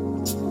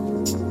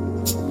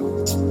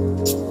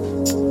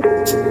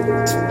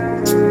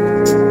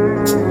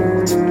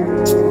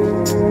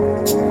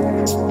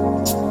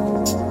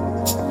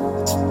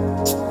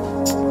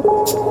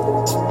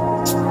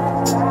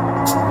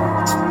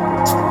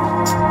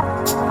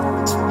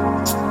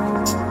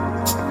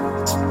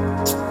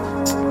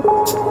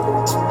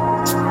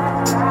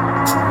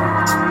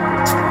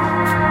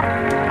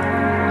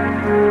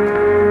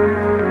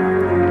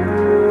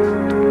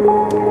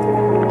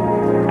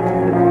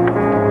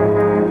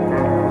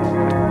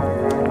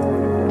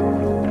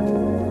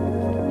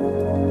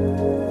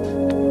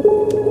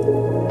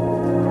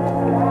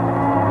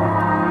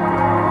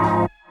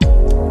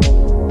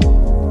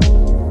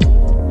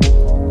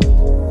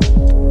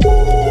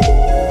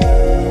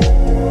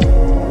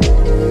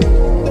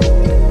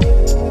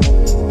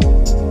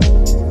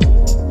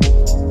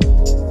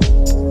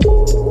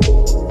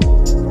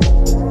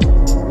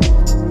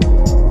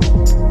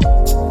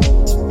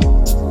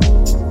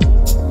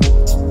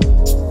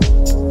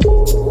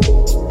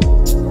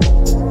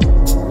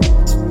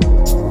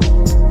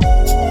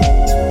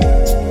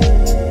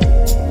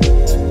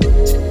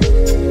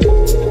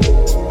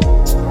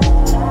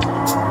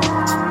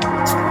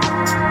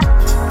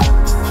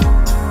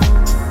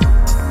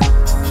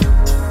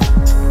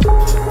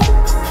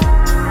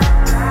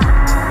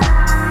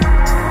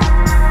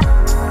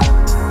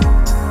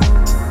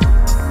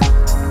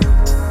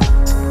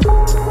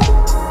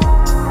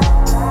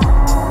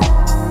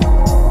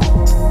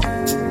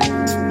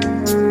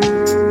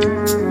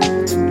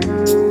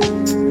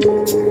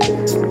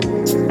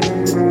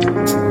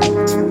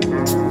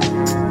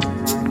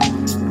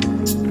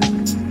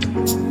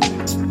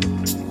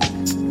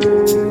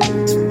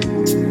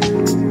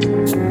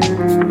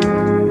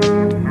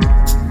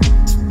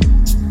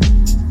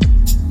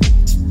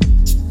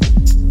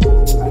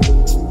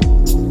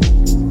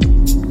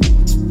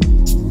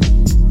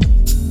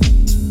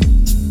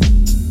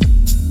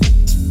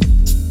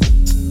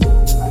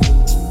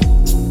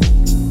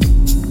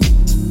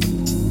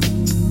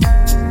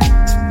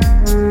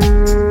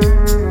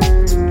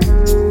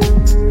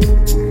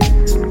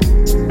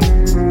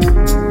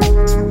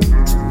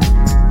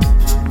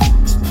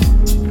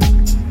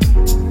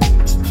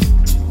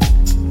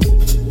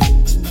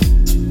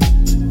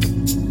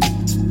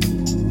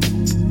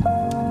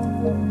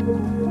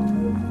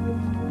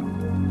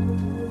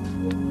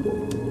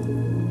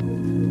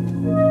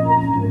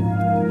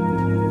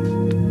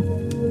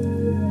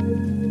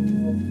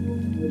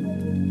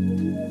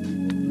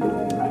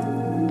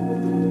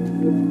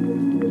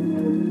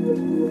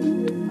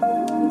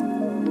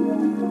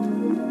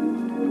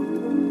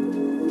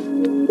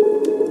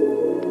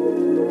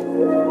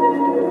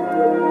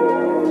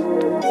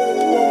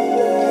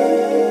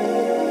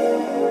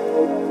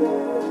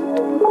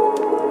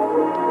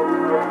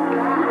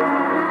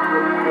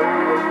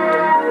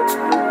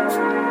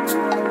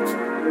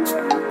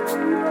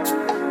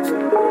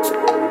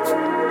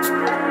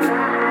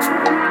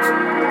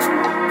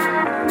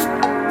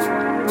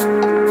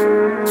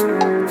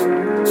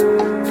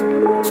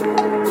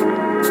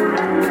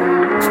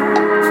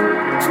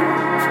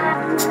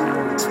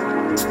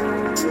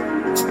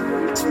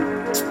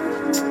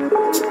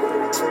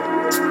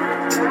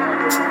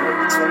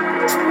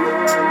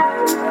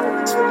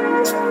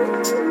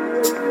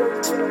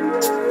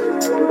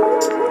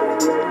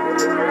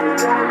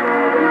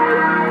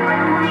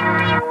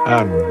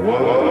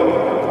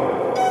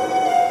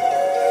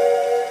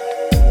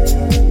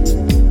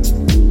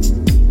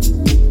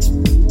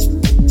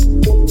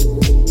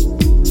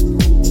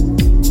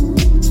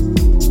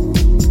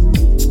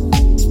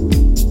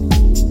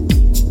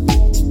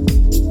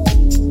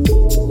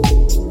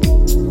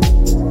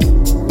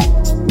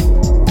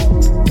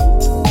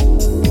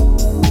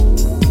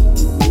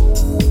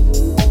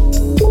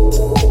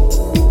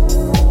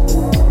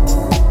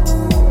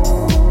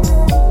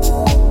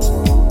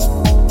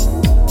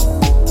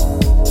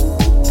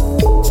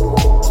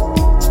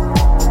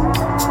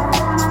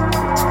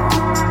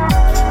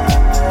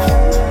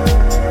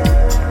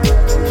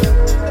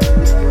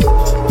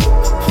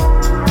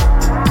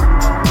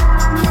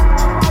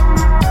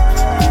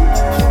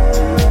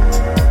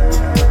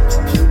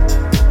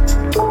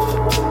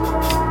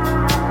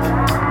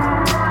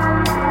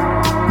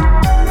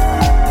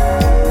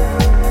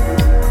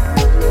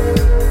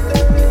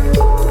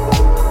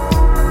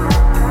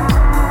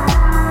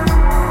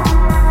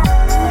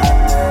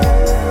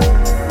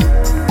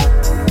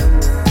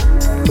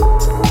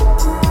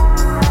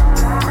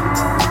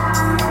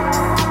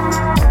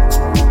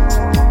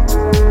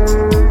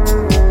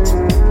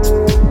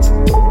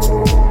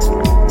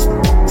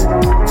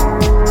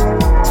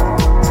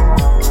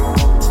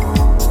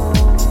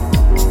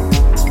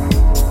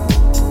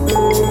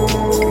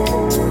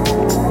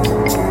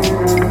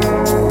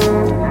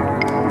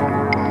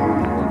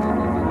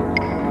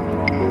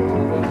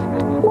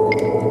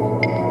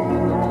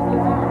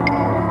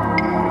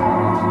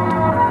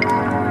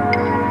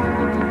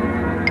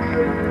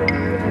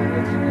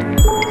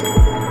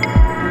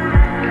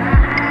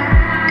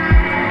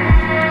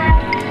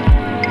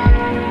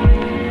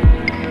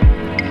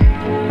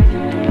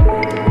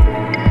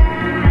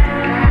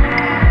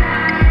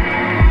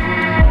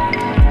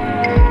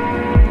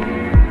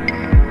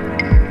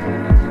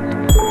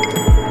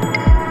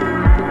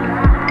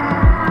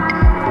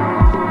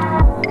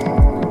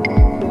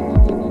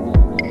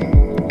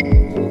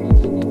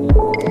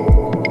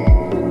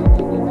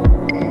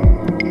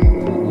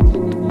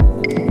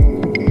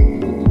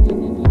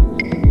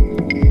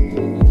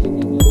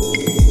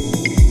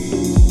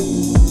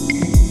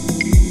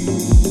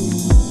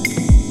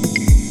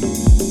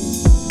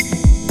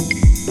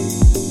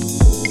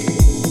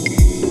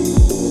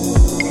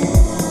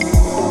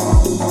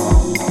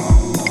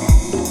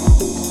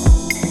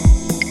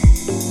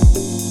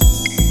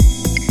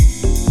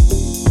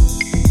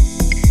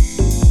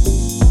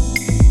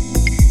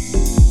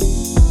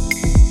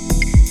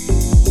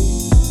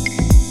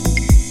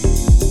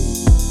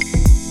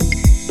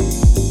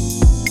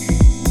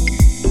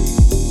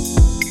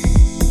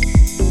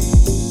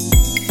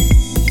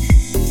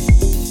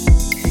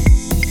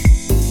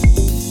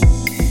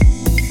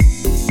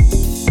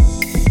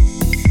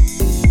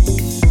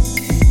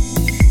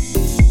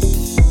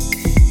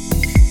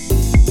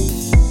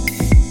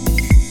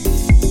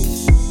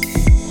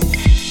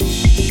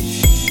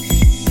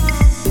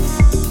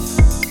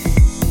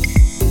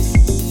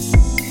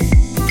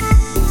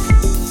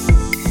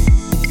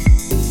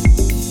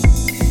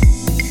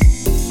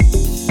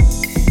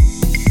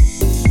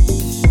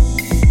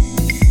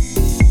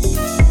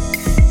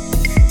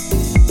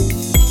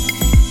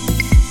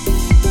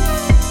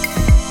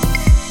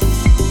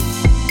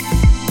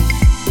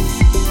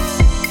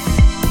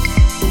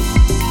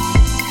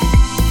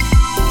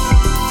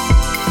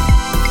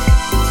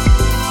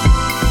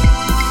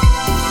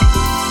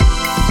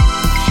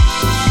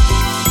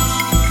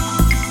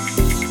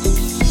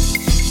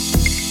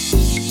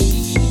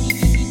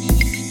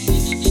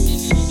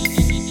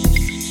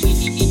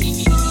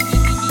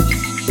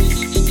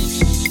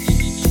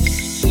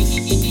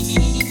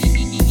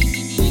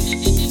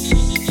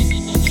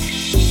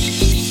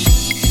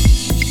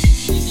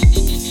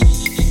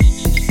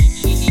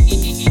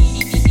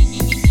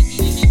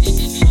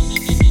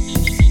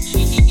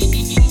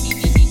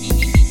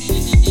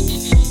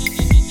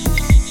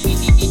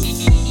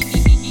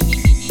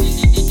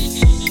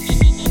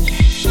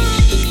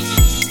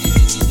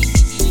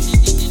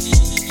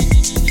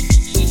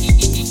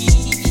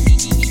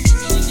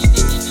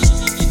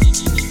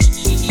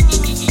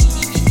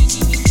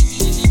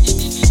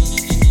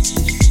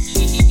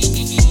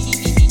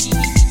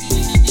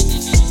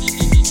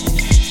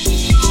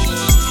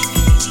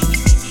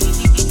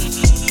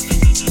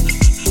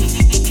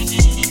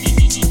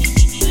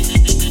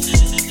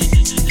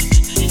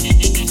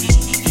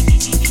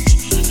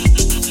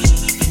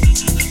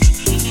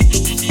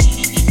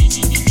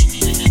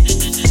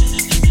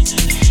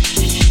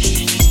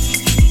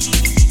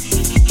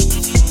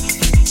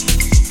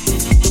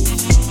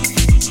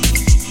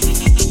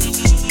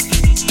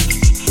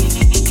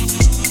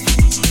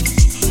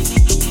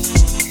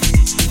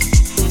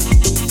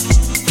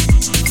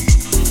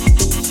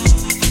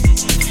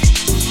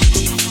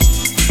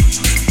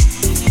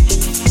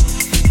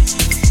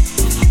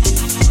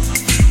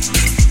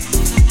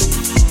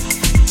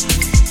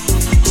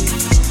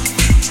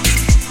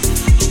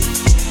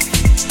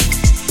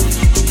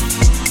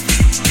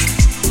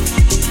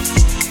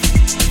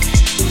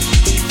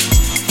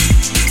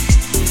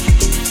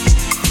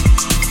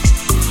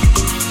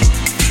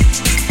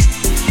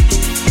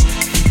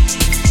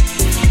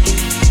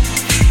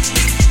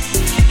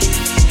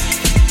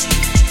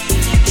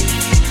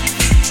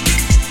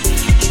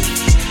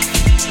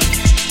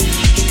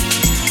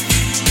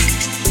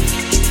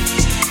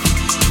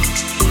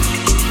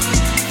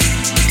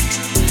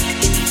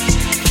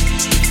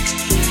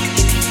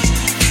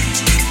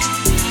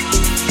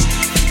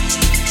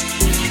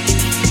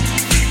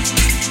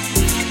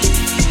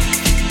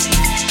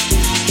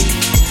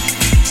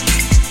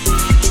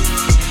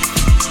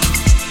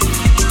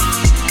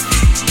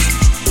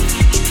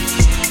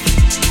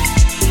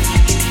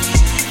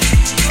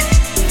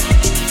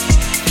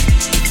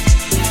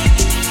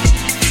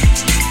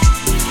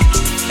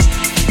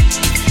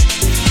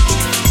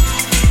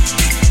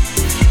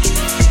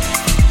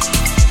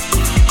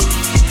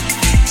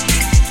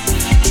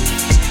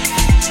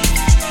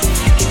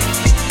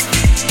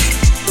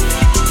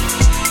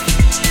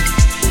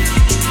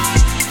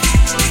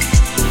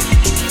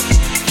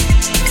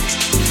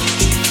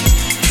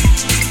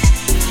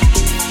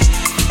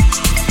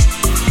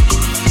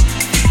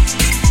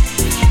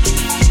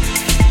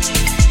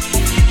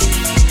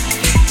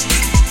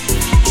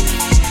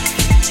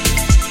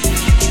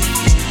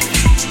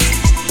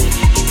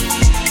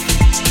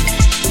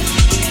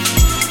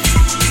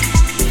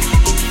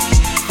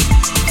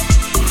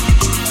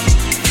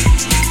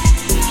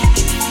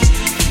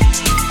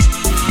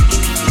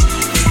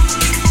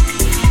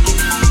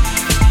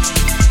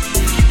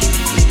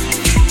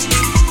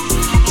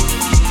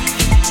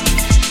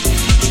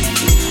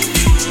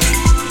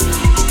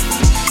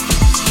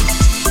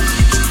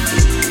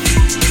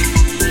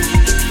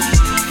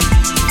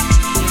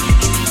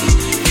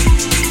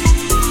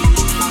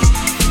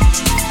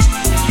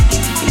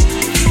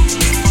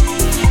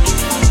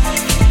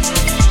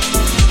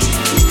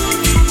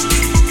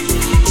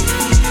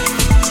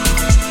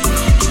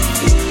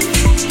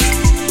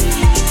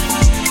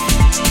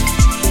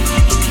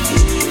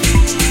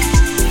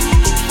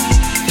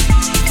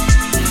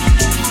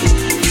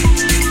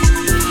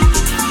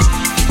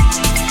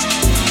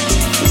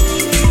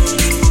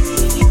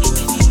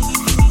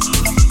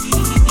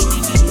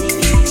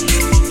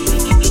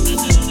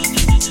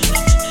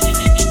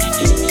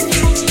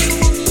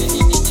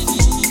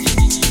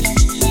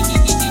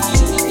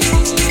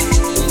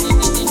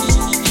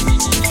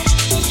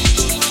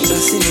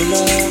 racines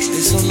larges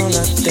descendent dans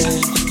la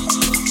terre.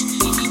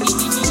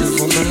 Le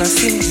vent dans la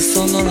cime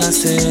descend dans la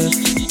serre.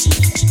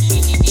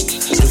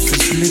 Le feu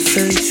sur les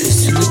feuilles, je suis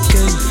sur le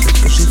cueil.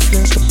 Quand j'ai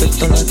fleur, tempête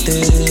dans la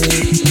terre.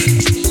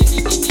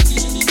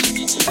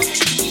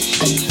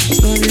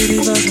 Dans les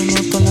rivages, on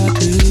entend la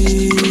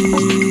pluie.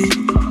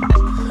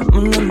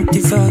 Mon ami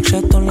divague,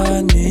 j'attends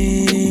la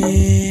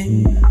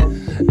nuit.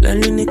 La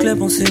lune éclaire,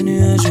 pensée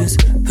nuageuse.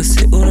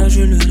 Passé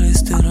orageux, le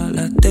restera.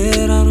 La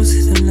terre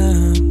arrosée de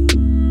l'âme.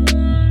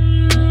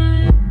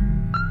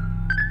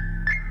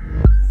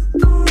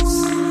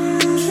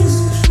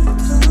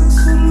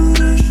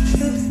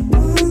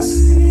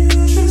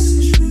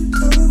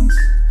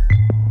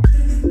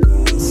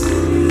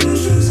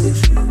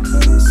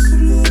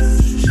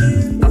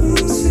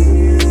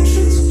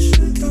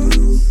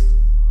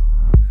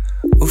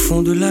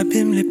 De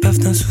l'abîme, l'épave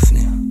d'un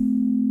souvenir.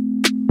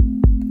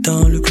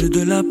 Dans le creux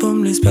de la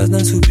paume, l'espace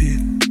d'un soupir.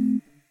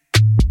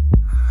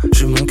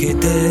 Je manquais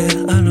d'air,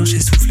 alors j'ai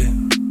soufflé.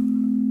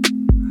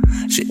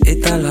 J'ai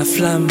éteint la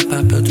flamme,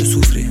 pas peur de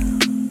souffrir.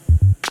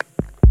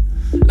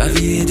 La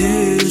vie est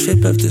dure, j'ai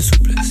peur de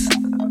souplesse.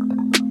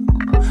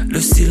 Le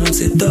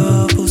silence est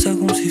d'or, pour ça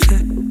qu'on s'y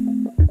fait.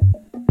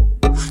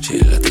 J'ai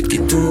la tête qui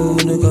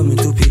tourne comme une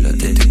toupie, la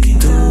tête qui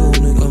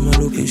tourne comme un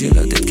looping. J'ai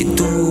la tête qui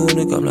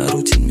tourne comme la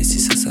routine, mais si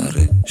ça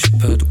s'arrête, j'ai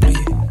peur d'oublier.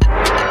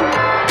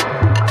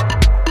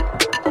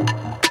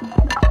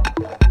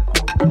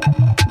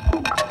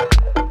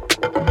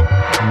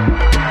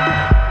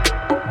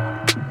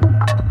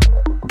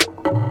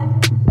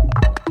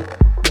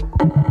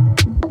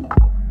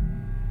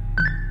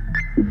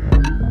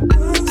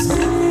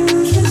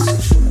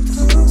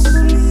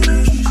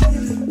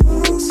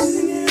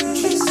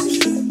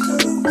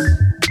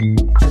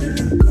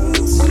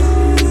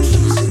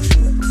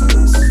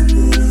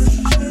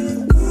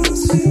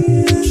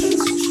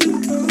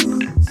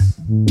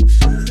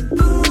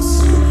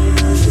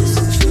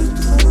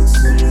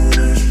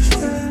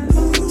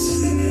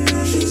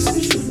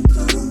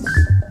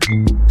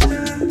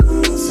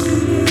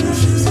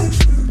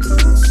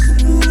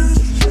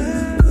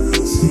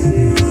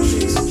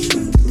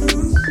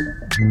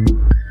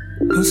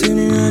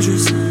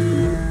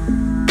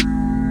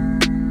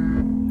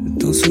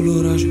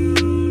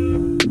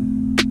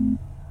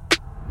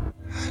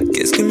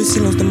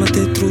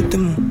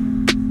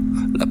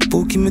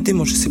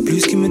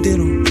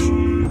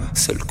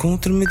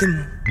 Contre mes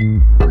démons.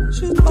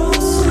 Je danse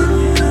sous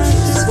l'orage.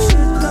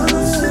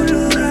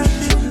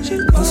 Je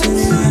danse sous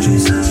l'orage.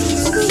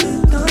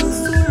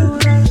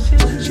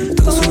 Je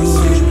danse sous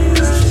l'orage.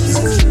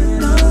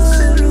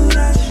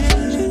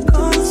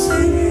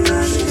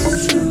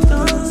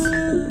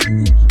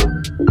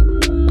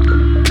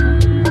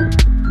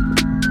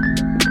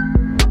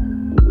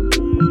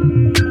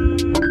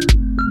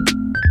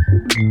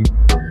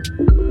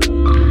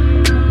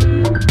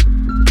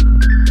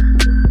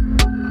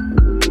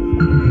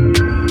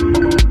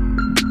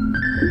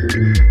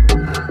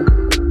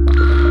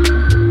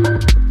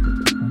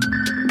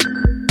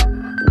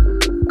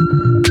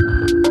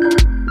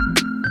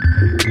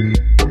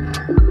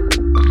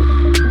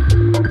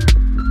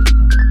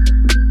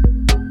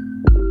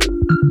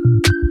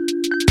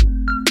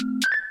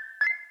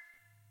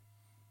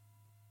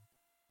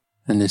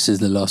 And this is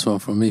the last one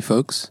from me,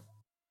 folks.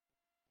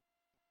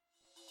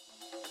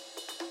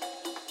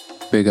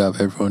 Big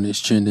up everyone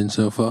who's tuned in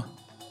so far.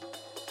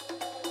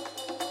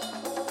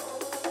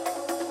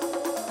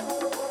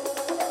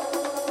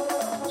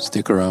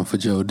 Stick around for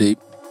Joe Deep.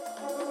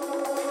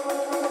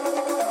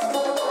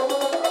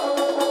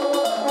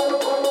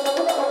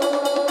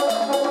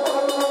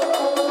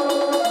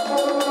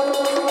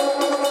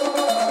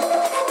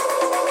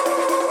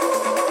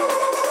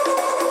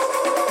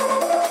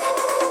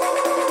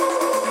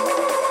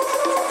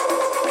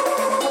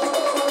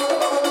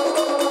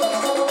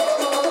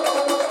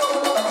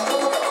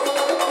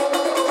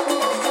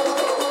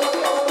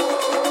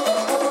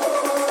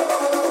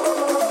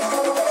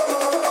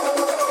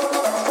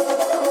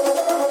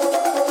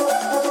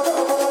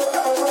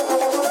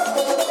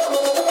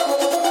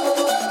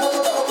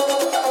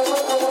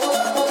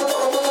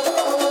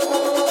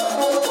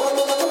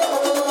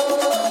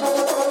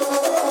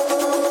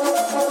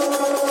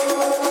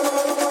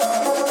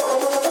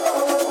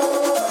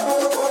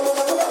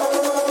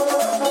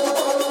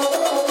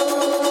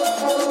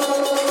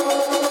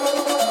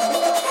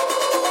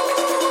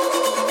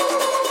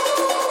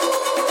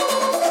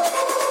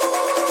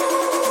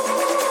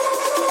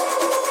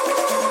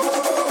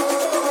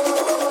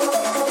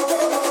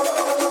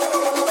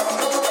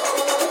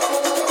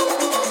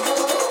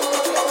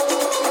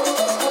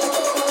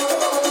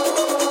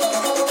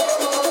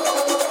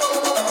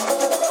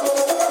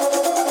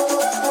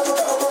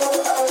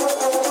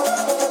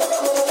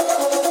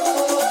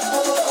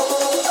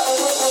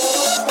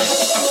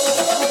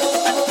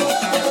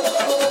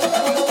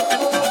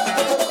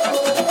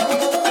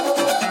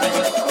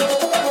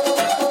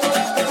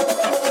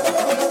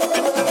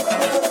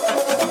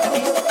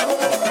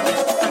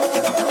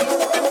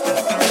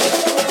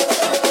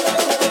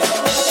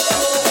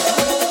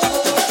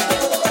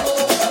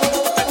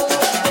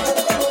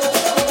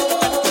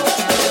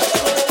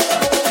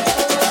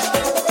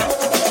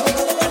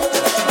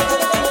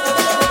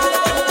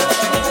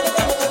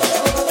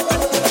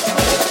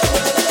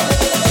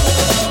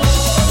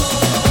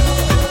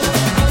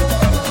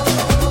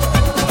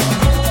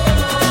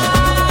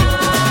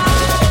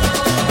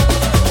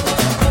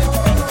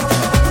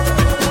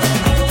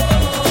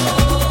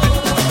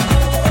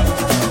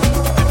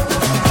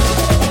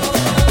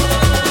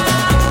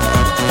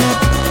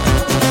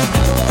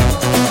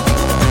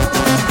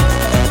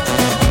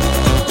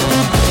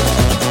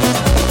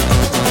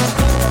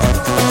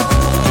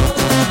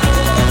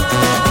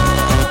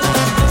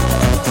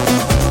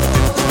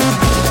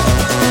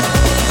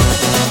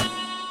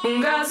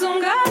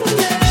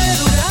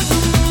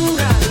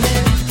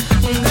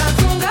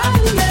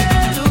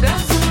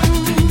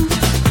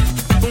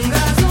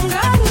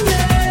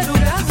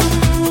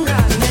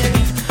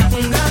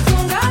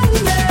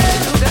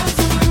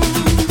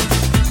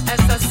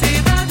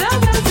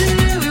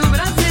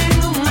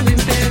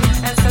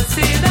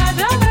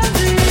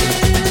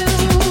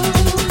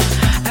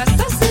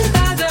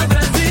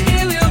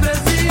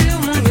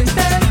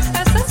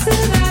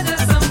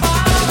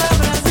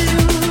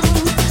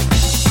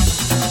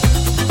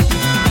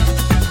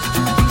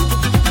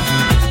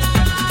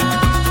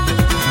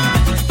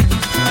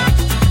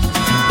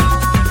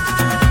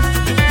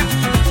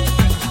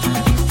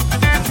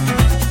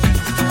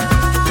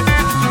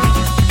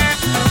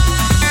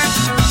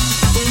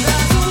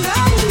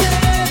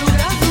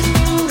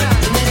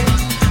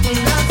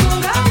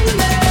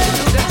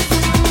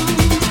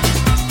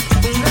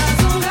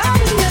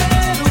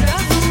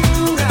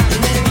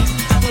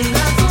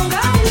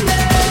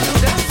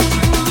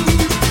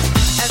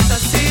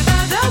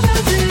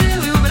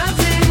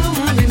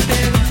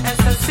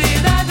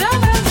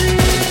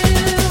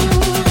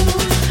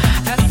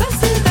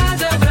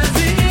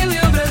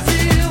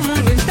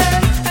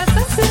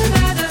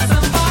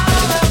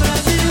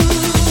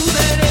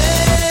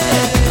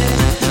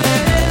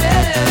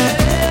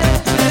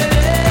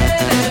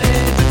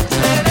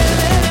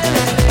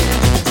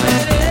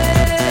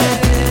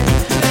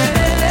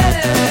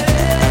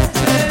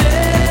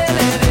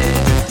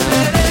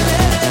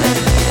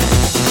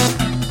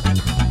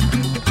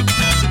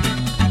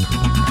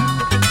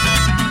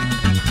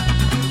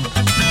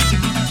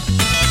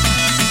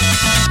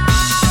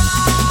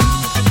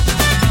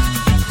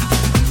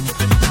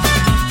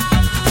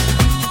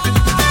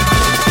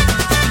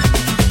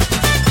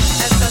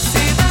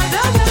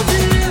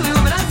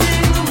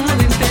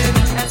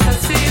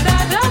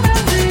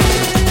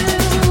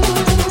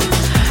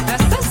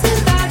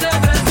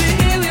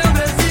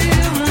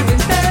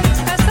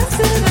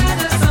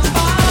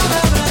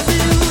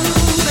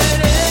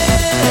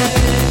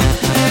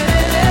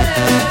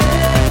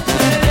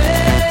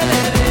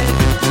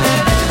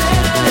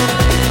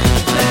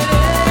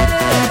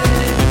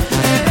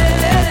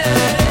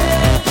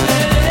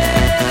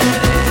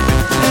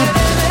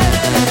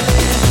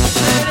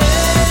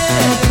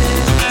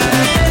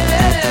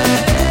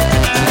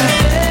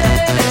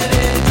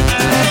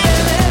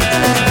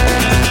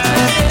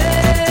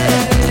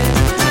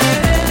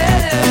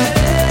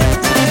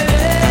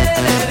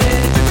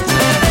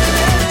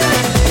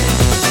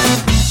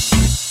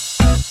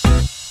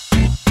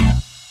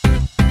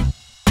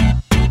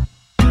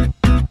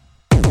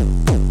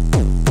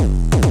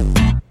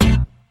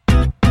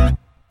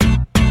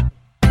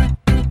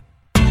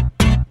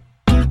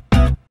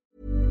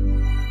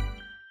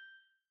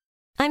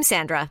 I'm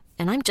Sandra,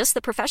 and I'm just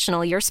the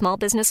professional your small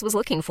business was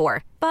looking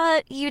for.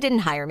 But you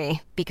didn't hire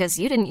me because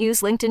you didn't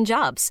use LinkedIn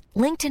Jobs.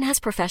 LinkedIn has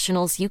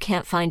professionals you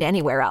can't find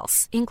anywhere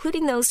else,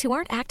 including those who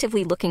aren't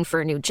actively looking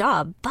for a new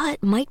job,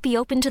 but might be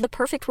open to the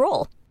perfect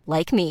role,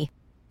 like me.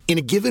 In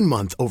a given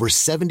month, over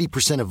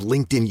 70% of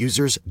LinkedIn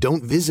users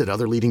don't visit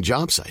other leading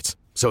job sites.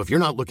 So if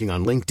you're not looking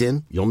on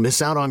LinkedIn, you'll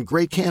miss out on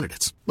great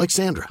candidates like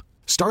Sandra.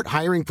 Start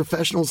hiring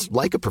professionals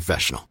like a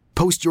professional.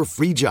 Post your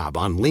free job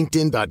on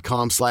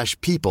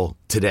linkedin.com/people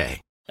today.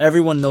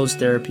 Everyone knows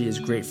therapy is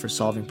great for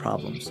solving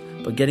problems,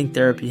 but getting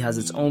therapy has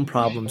its own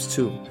problems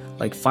too,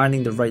 like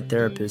finding the right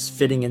therapist,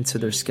 fitting into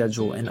their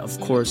schedule, and of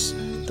course,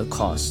 the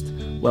cost.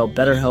 Well,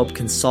 BetterHelp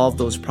can solve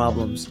those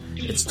problems.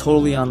 It's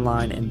totally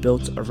online and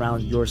built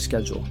around your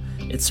schedule.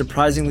 It's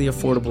surprisingly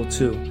affordable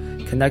too.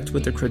 Connect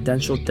with a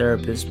credentialed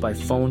therapist by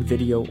phone,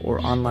 video,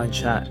 or online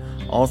chat,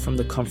 all from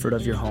the comfort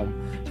of your home.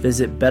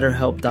 Visit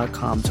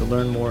BetterHelp.com to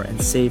learn more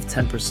and save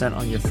 10%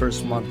 on your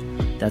first month.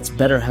 That's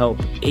BetterHelp,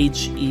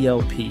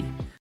 H-E-L-P.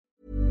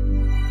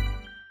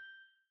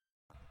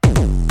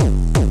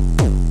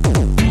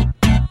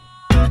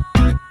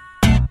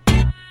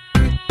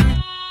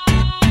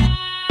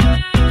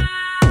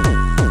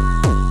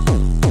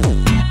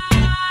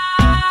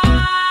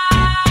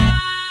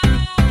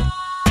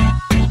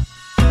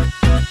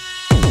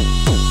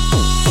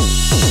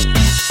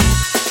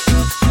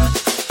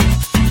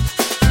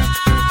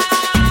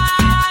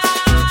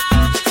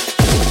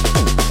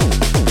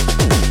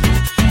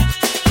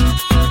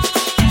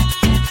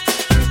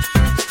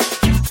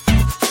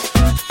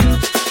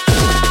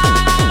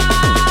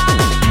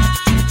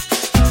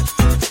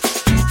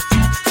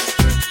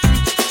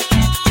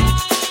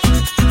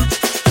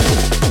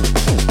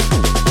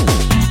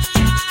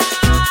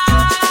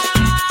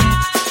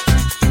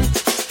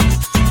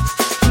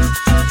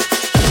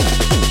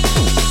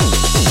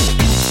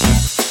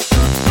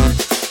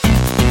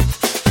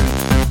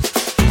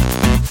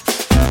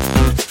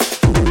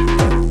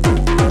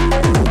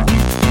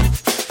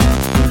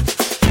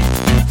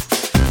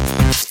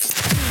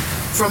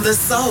 From the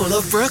soul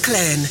of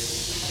Brooklyn,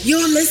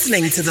 you're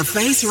listening to The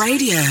Face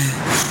Radio.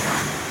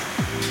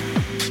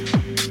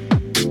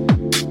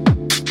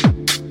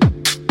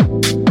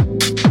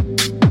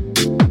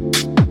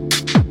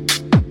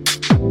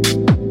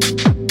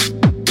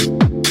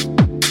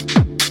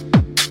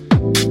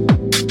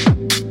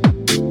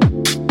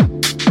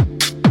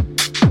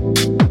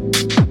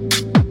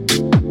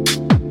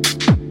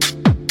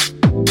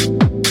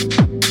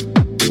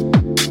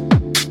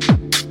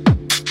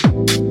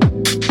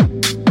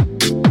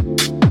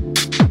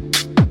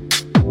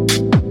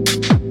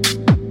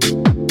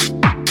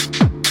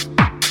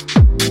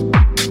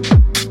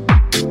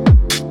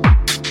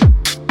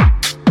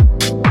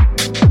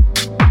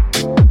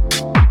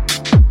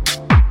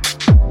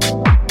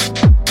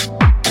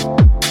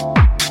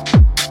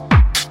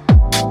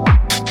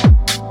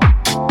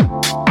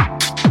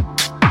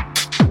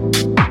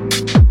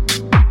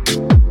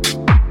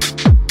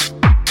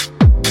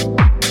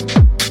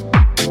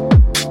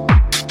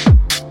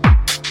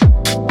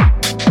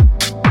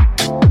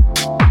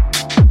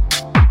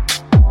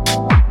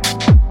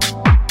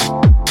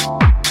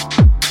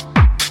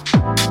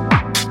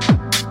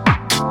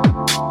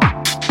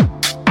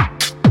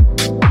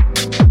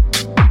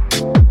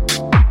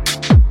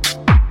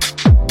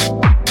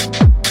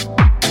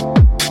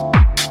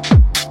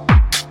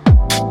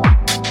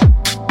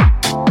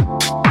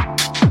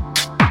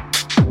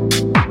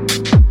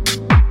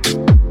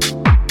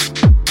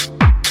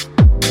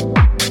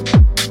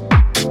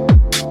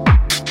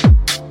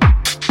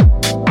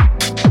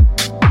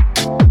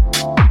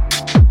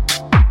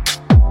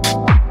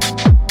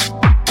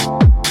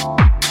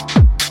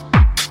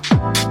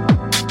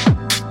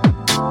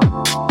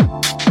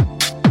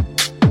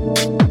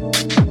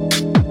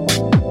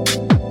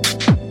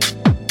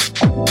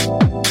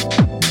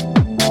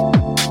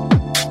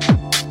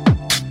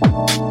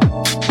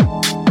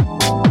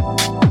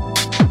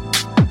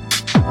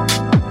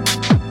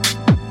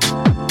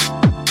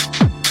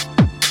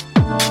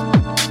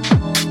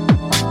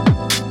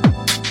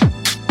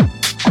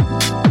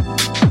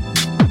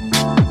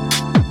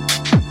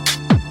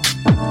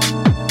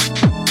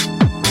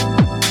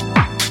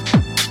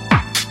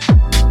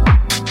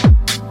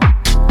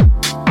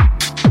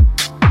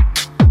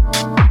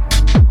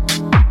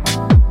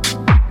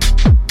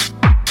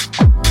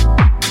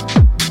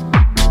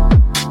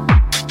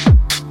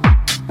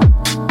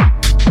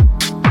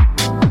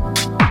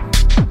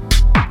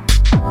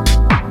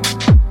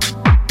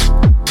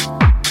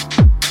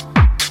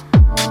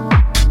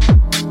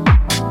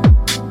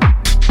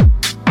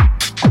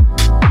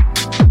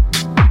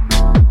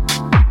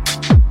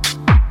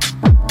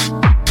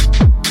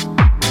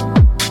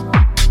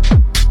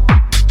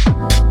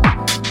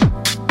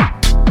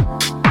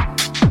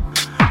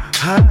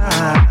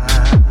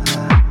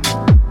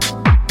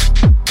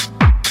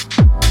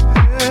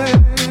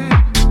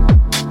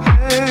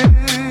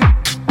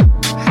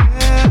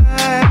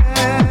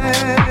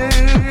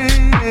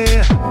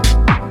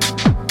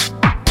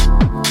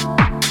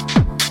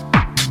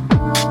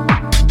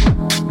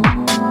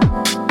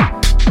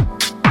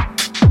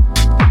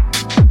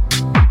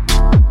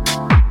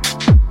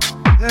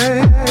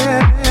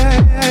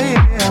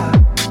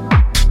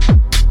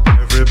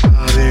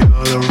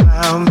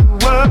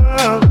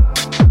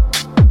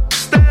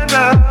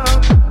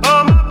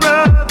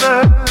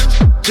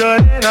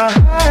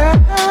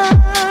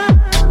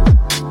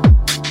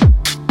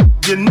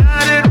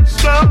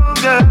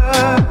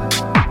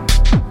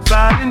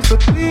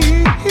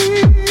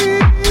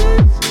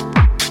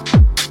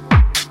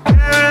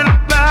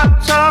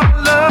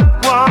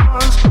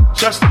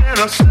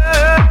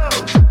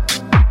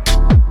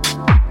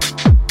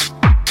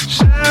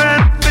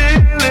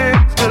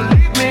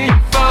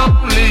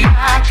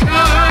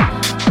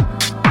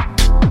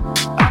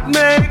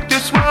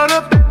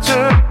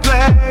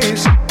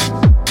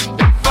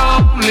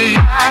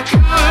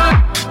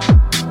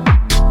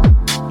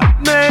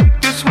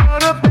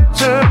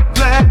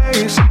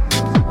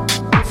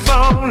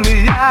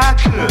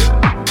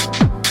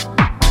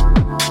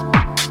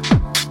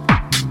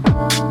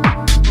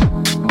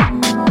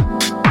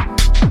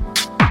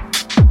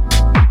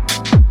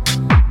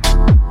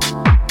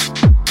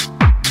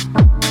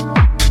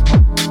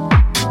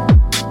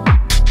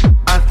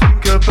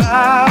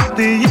 about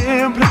the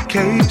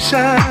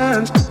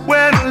implications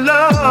when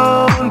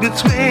alone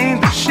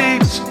between the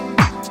sheets,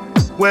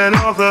 when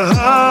all the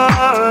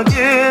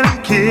hugging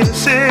and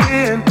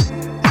kissing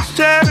is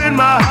tearing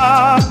my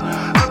heart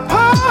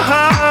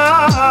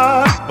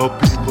apart. Oh,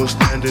 people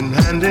standing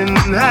hand in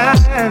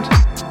hand,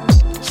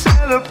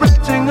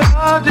 celebrating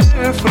all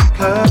different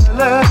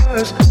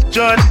colors,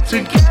 joining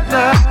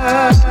together,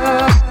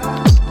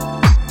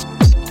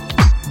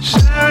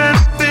 sharing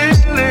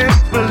feelings.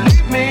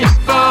 Believe me,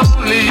 if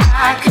only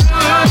I could,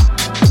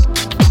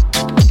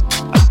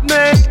 I'd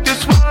make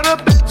this world a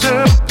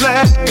better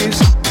place.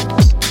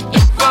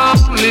 If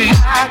only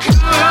I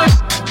could,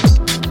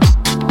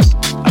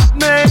 I'd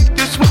make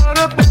this world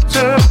a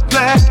better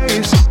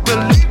place.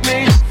 Believe me,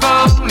 if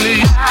only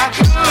I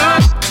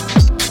could,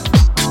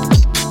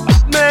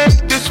 I'd make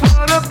this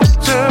world a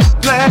better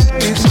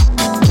place.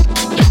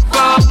 If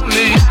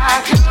only I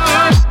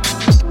could.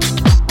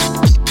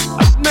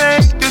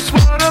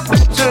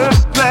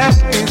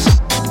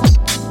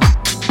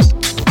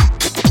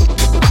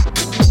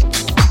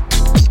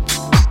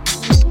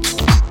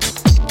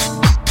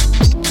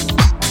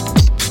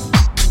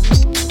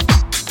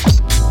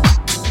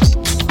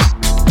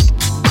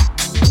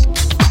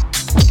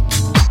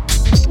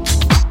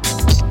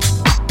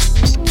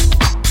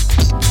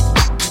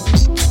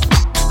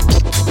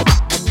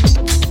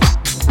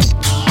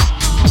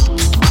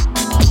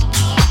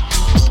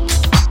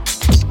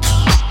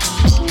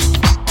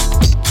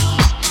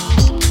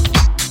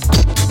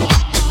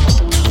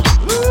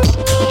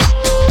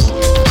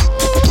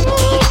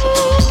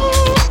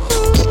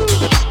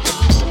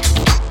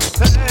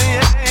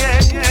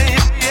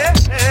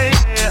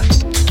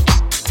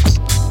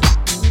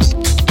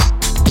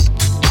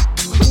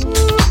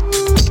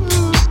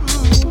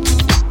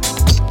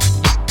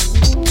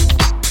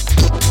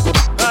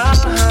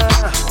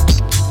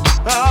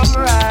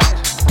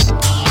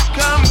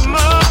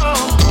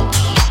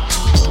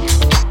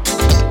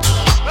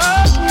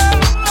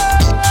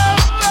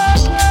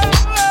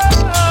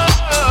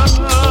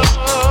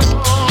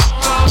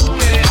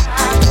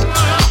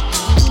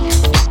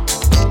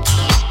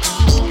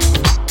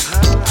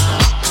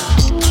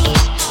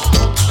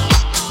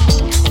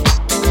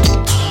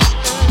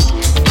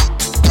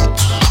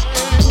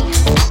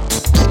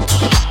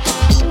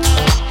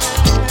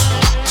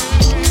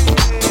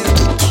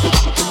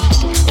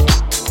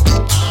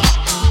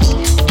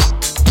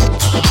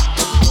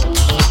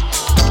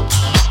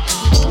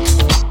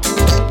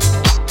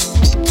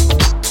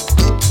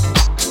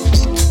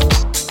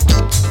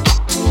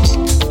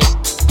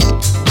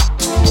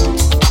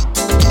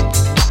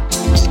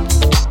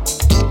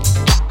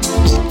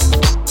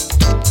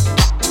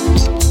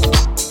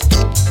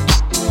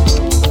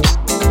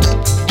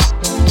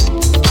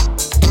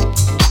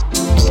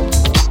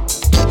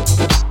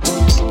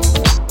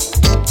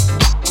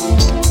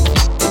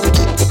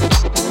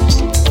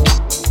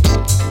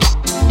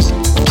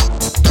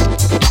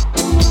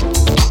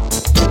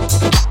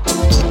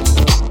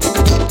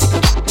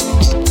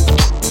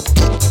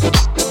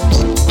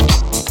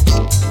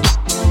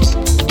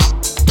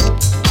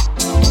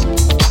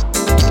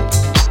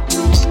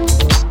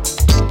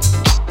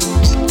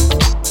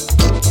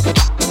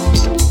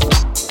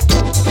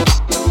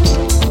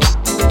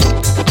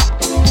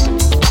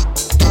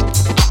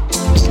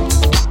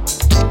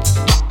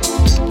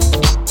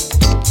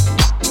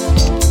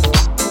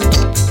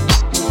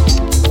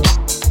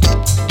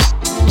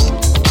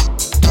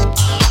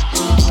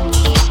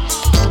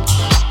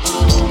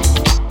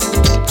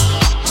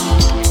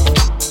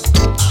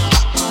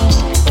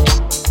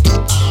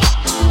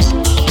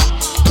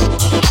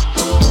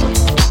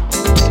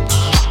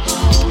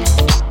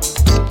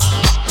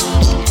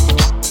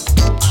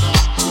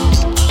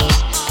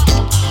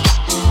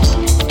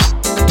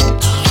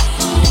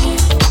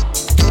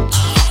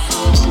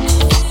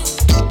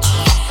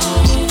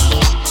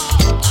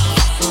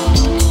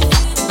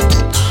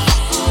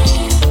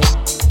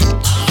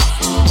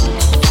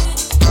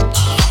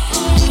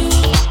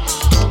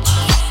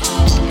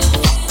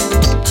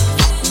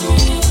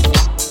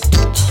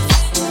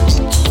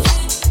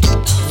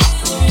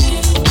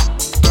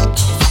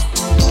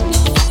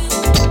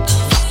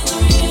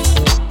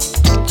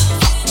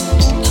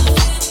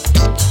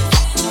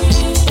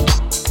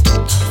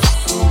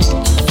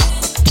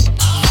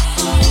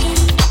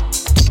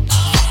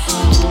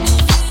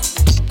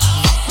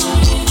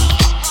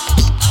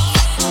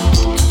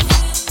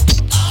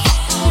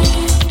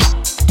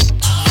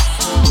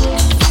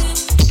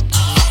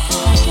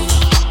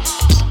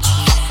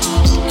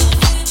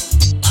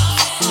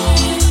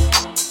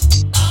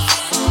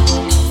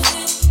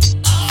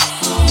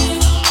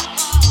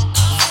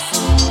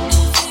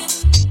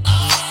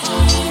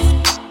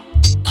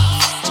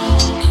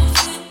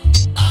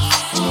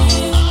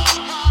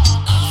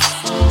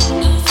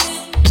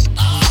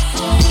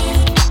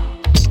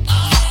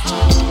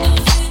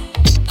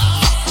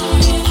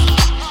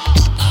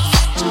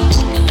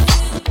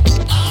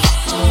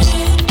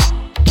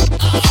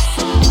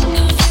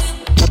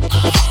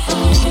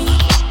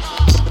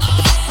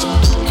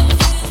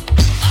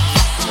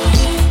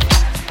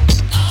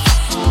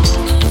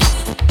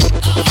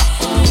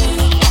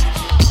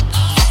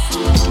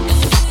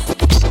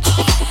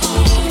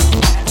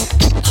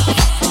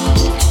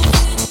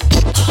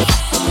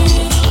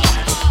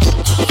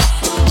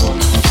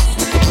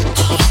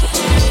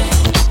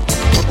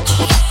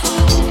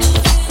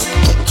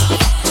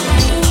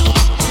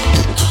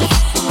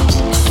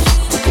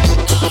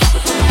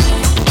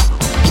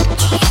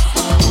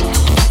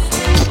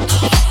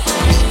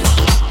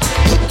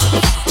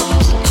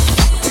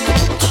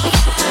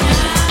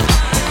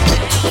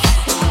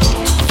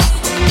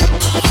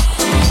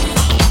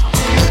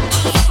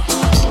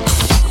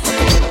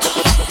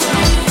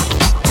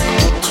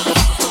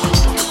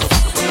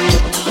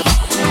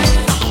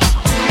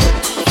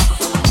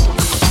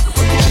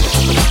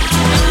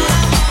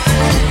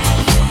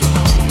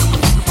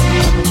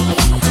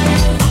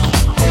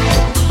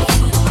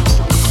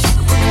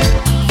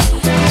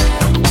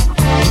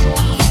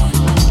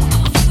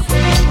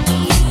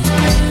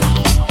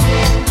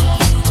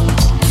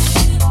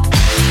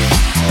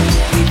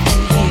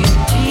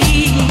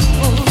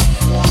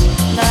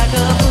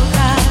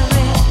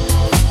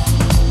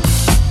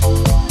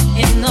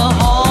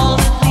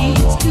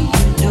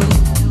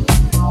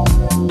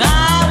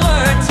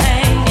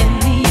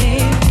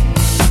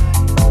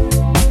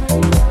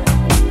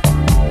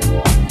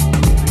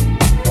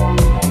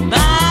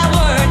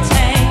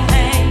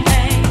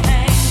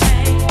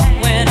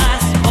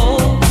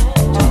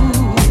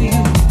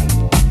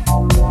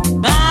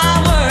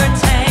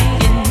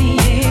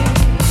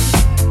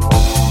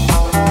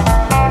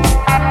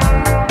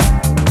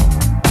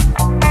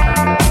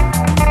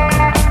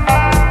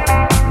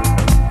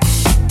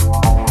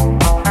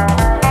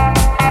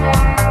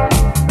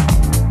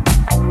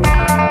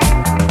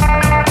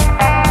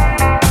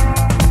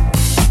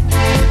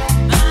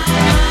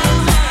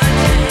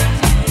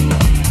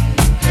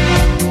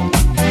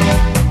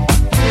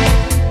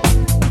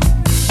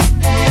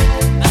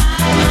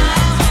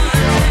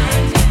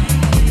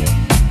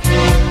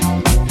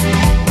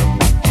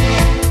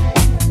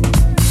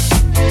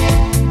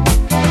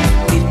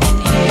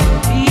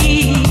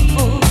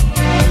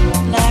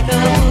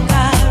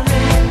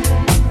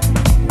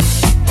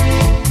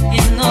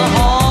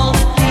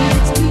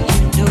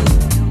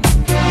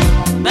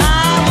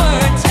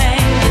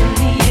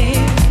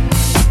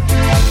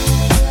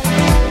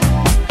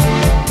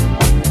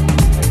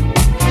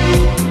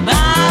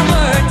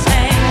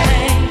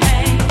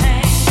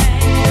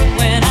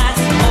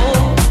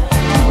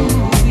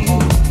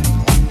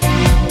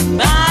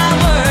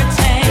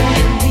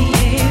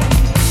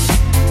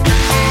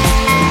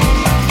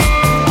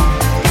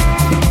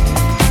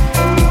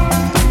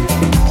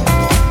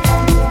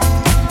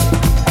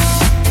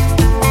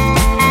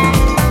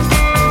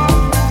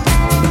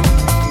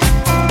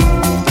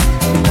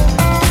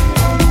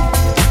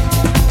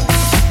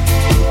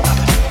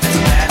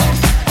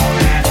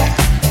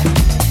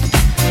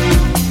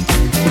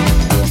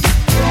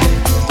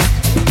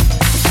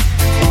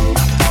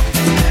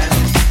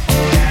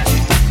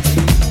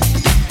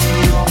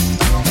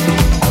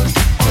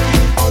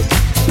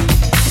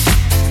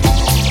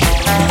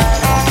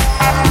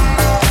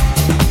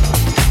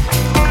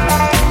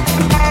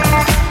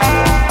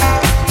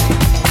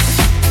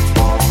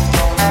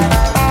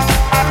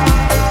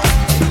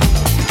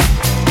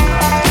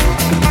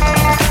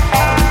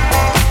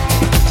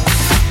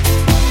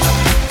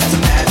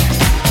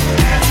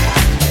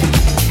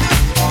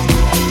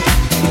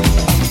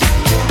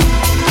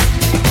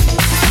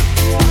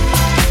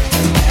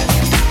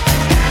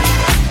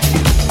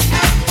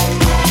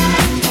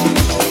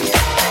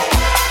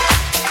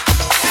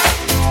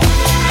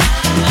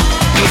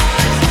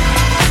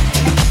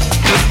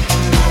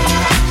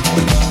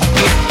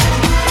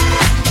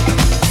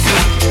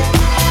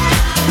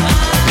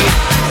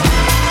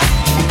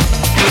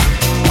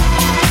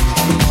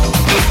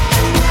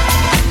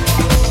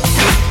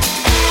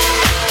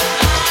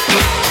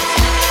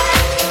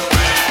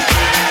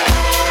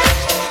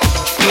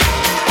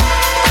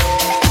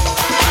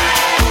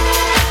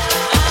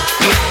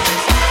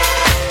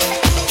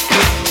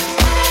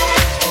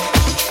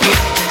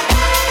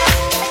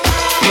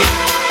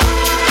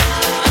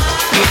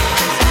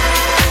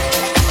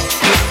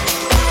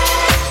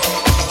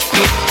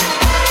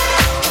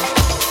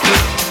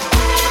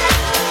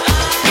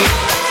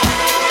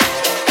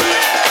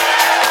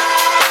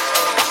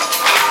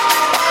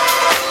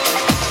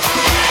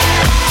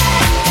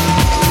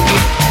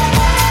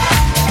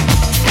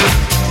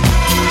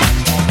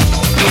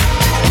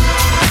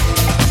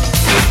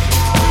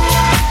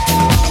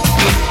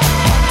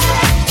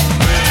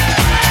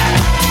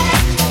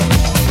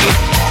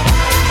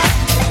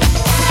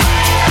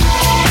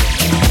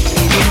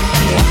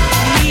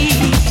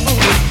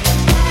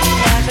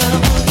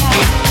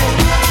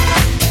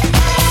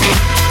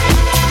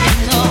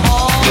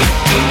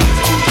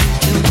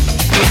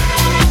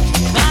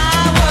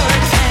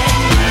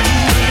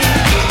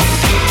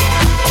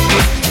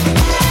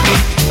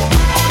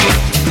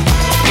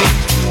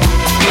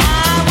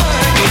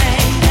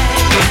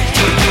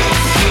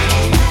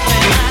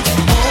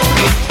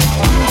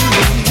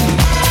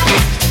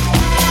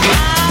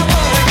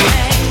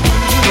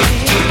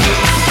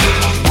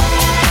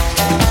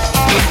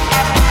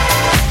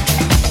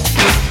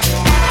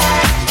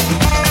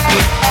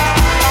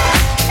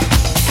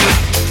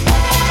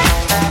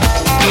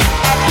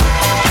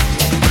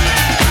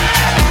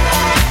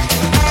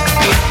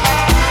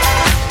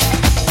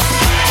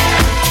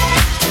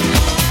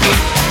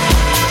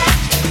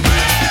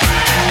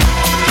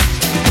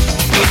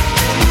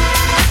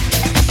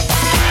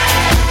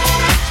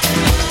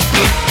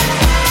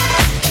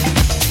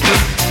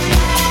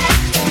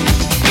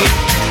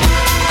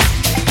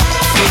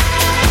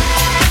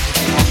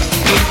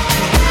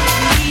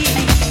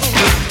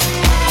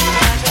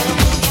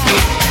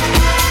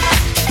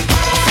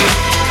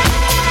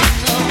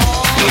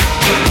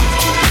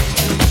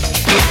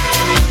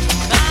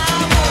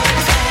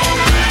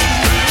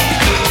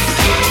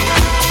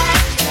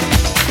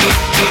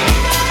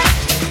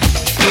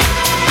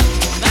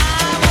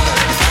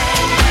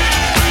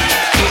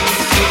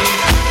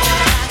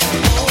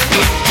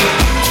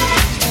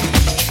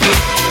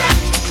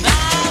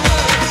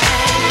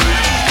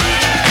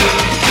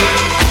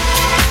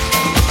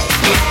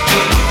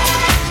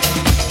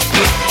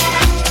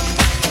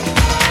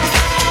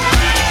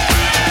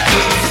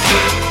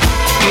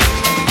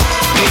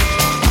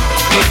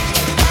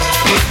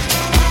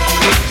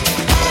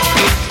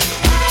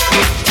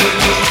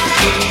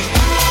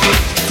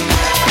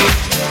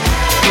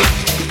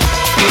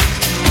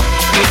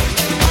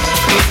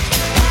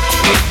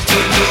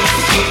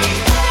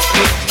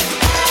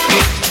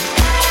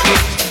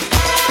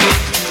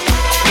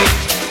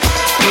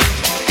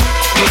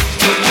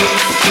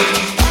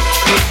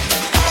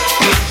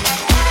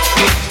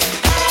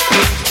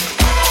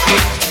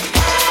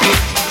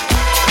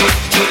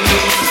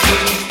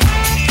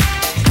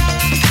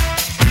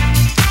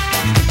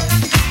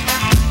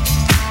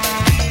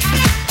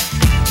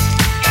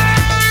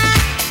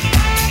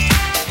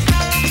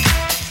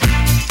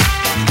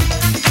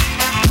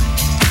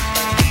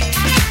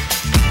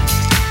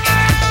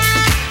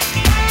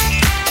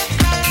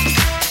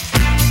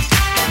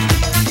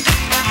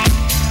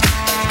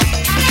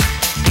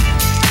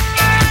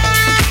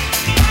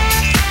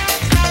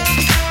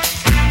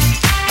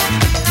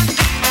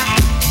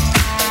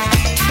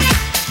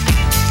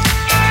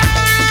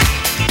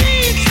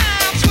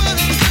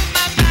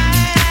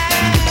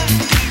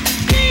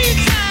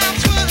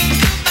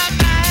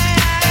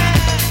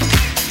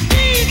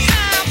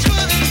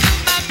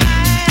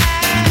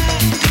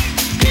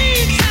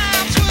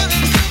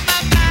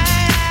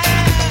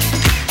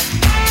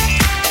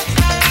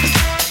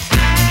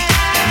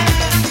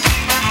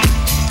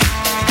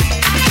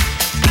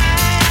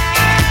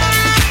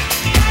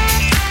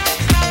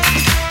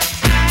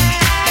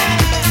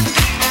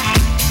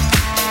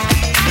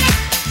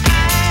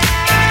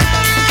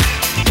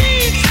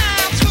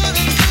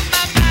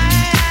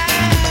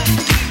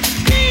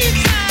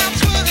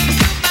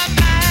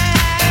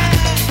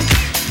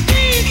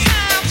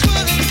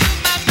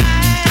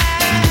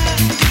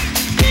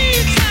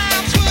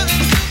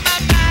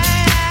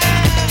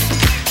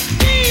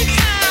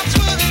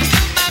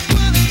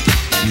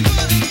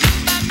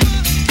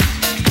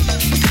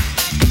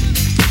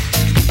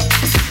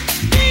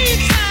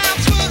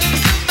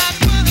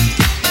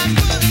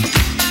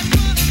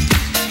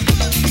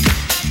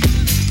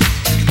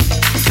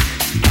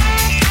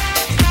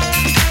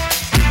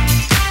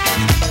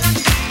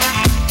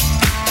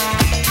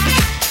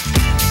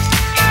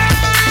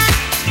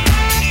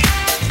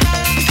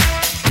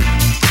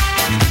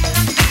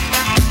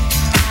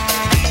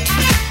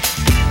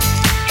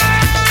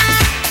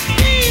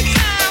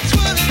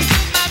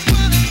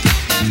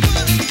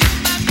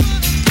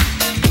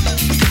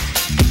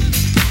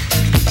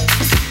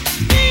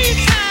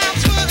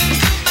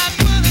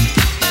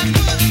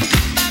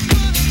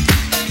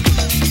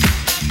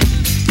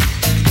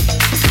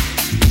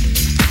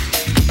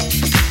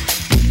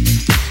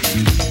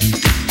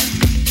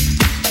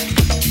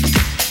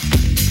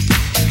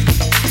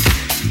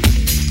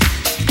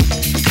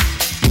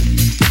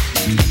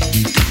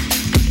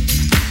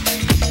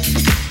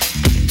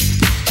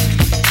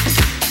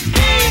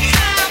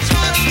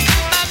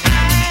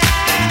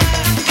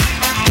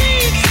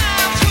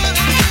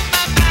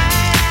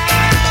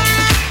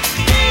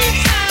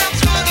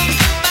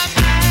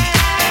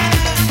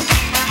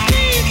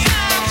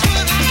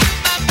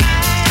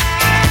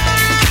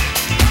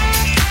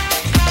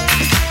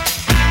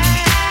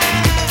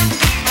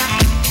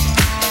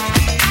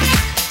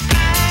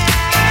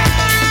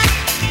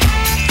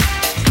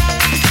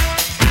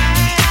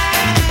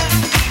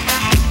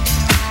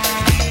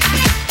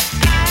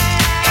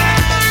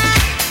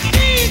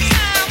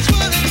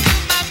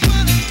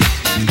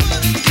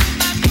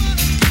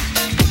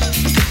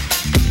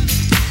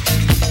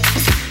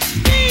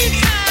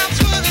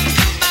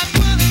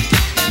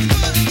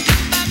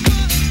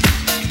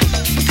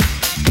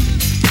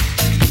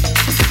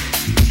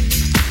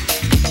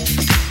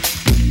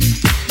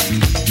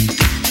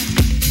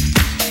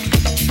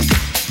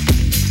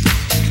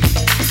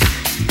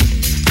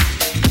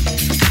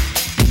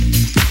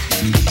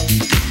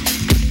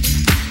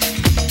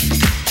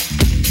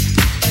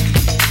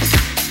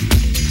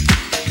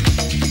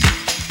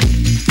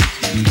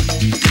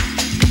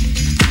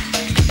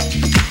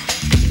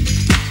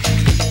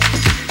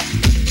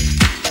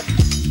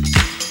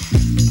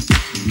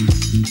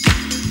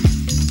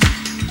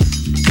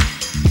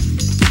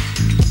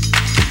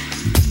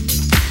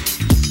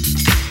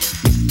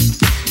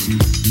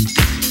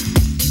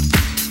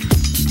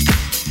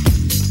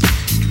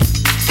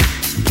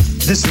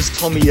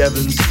 Tommy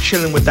Evans,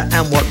 chilling with the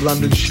And What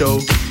London show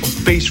on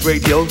Face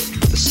Radio,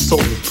 the soul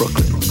of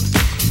Brooklyn.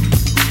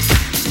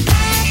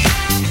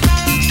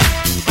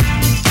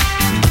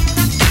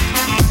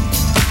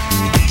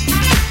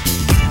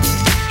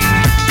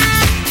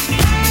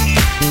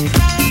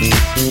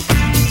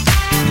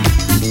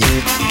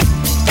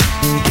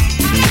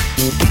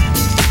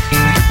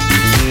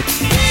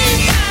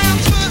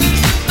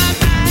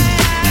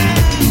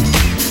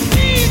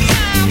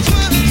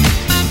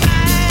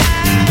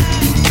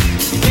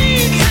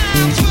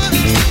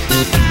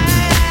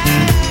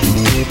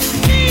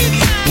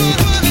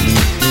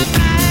 My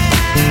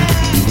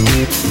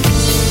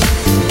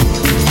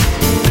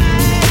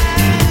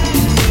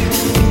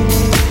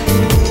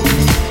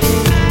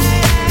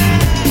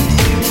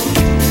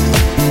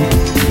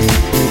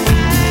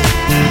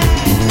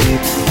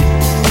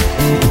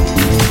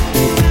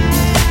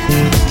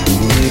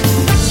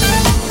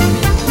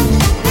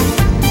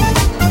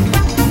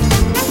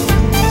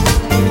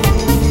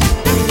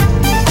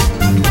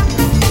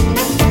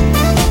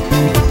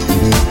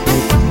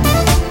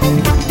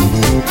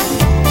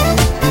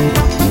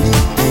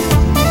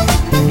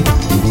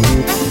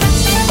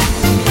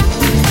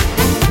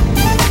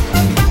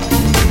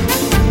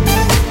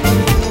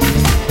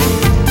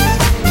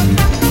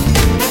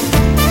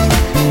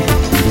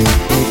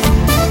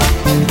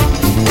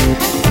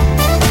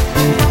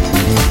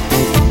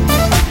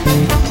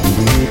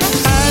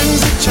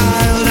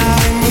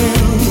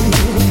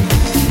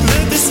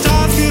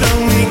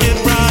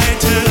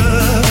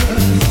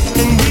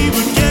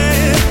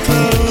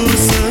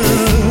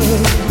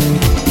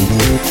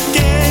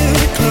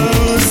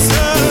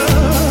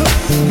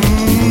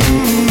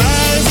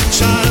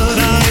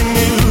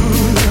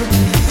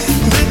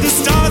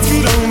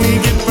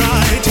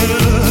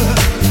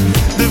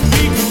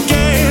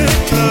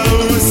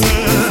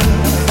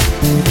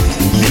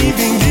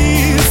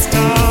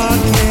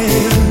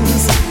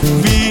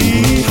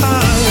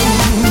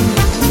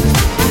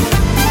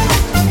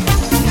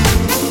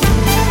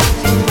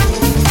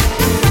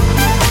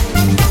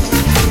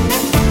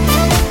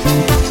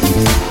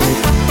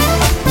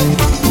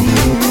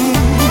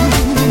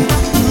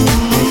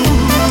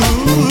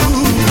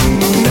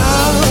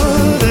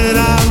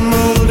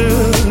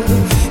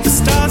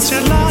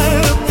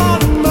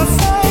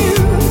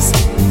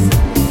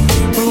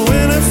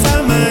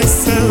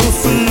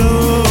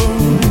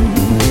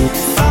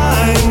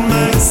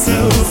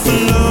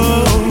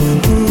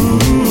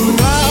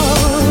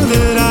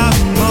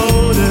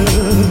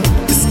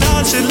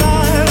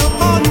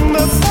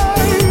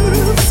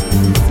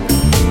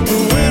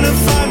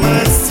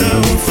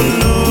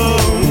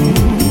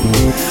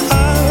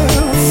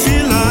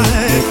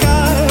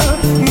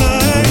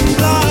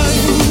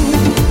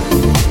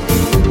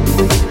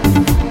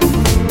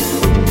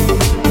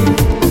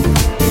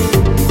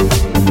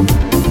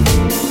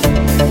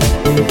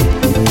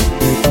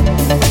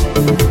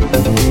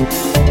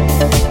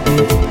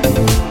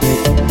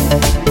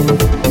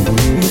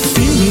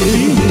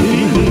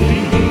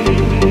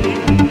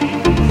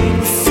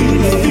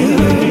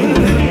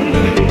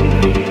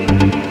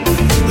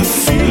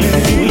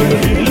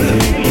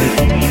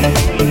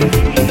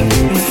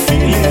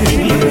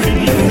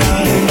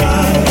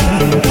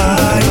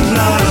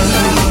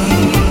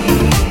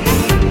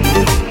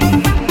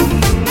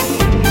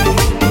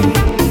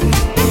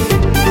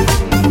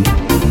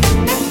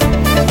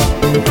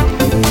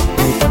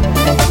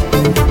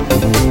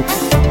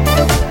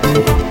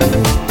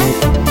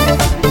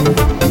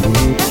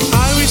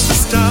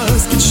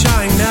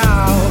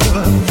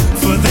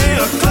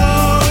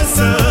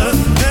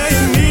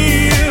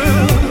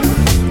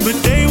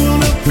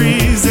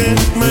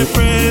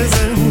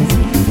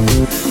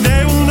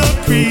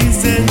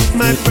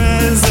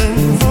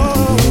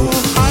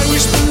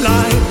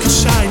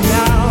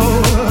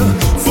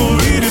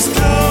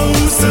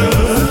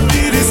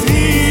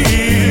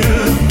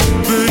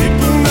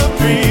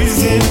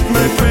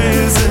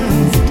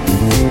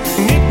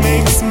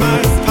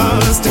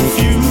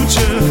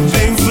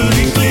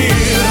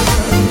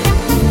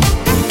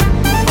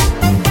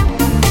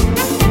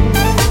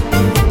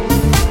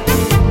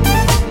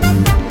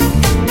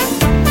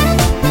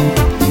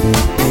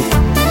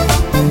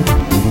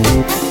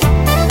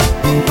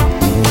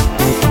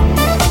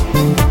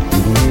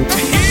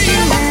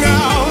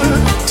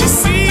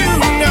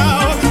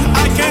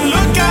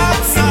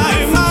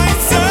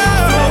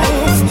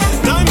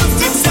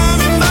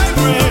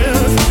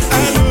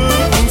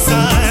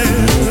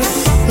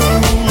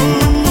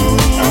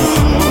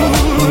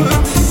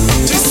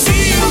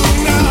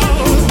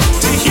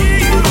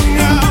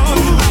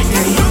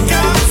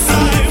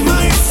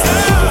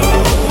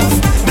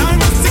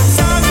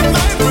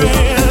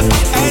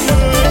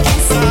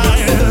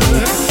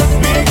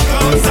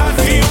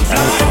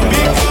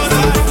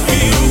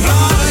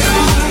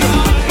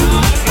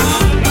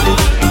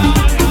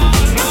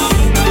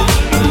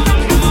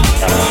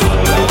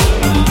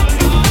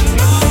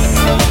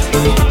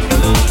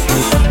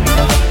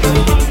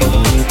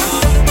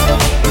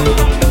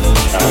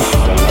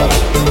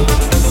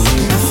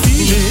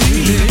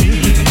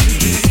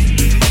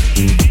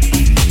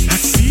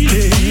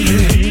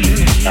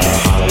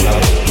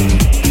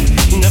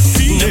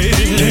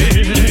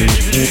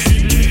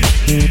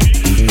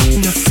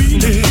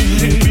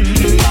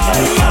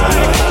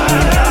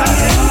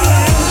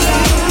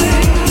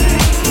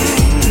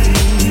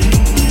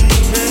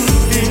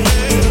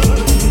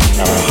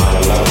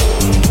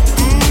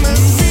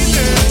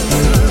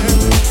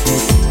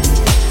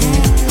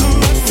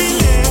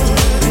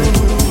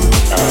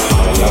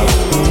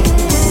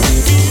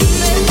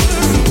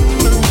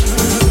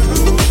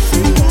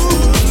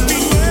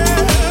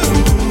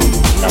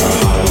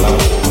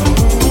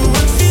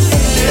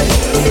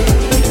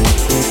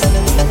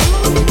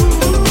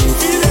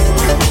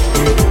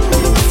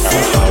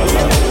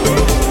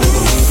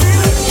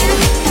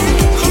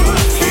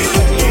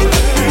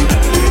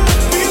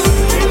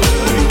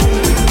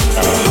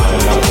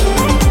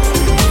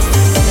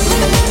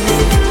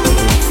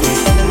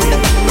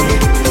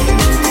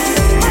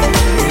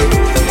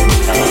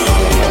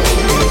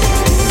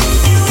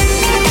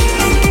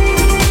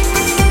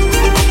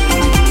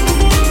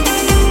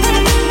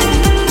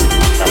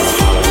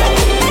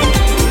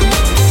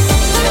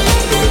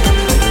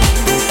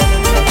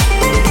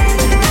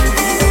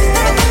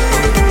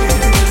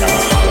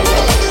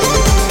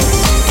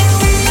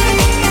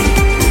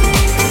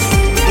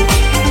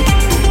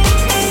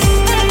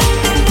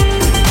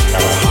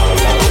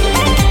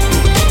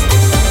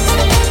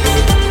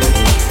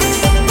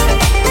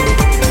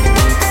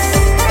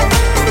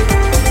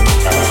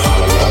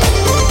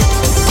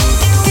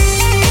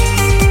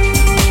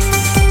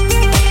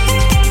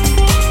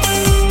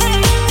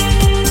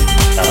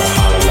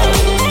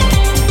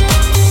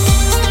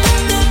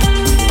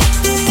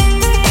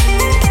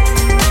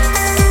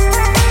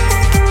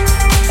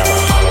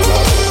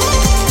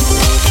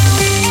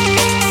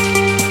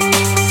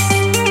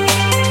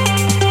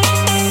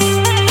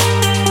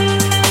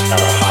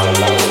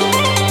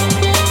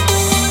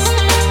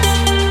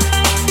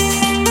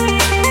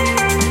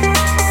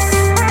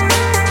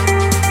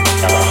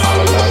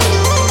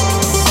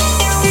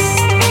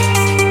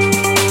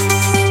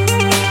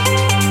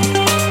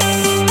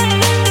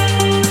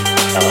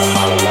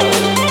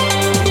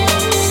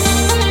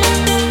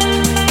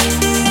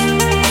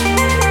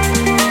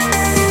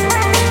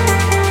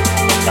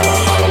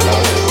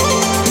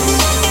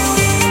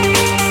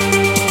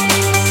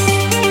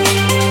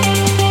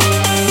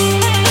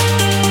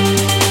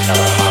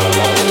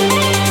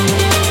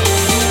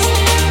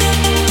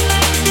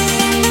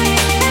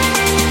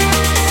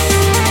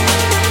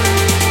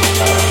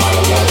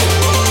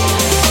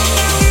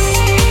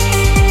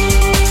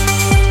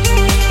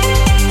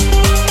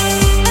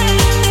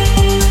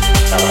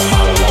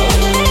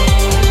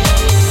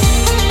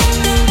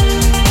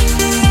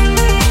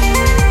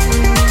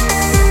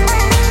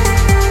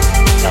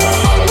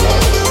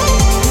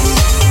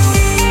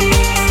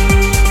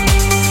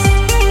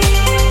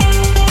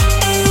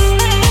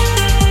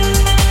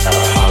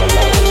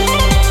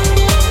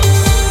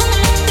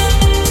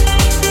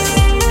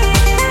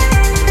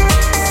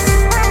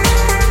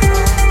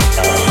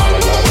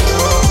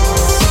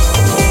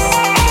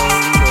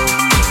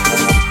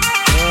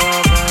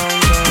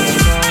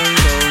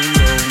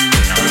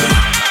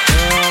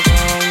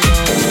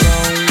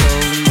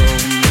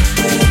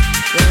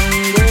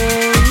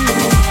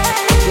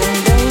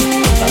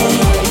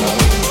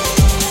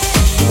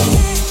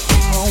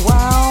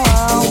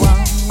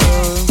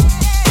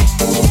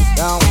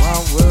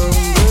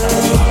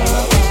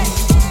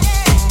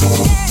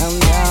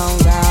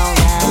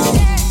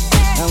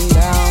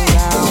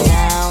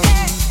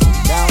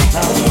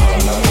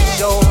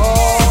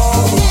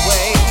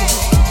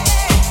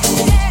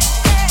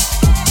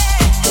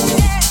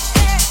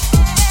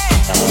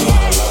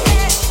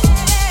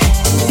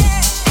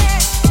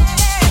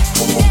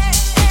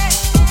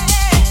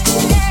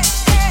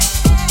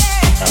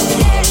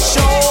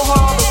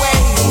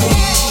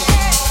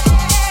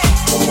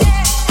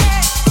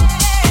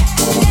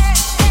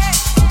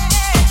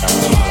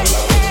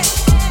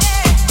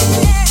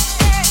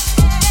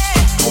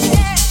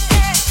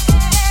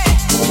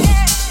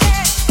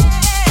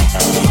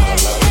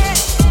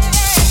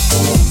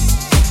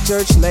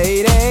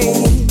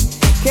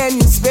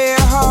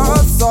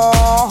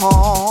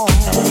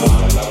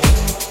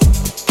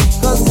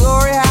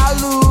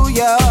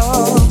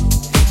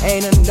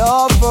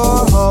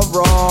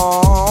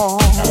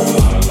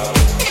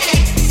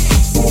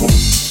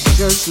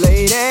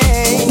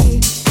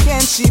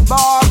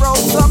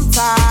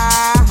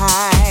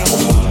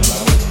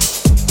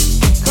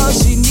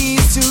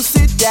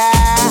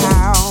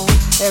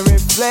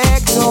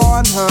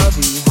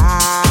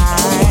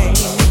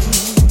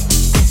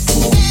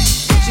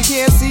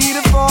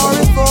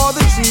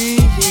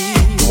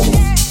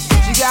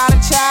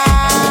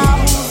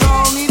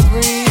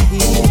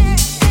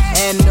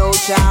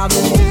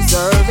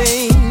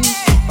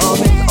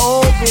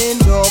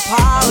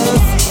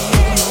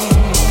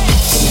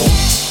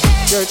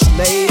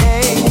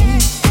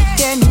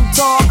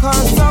talk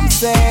her some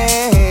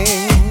sense.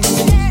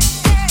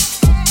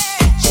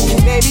 She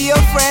may be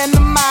a friend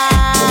of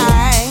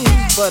mine,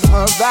 but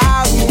her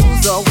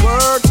values are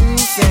word to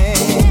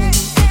send.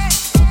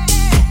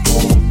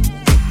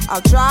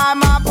 I'll try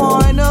my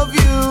point of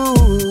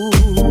view.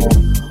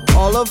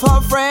 All of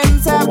her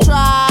friends have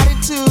tried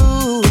it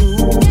too.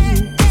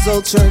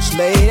 So church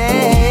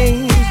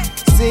lady,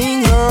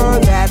 sing her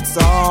that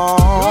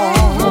song.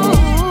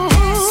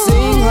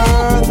 Sing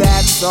her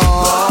that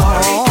song.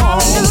 Glory,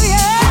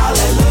 hallelujah,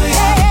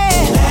 hallelujah.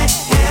 Yeah. Let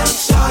him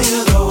show you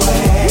the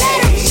way. Let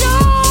him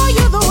show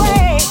you the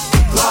way.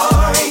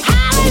 Glory,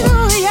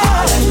 hallelujah,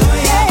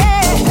 hallelujah.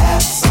 Yeah.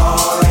 That's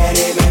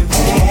already been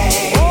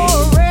paid.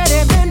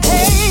 Already been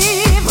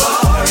paid.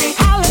 Glory,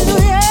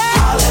 hallelujah,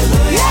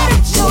 hallelujah. Let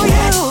him show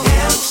you.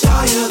 Let him show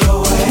you the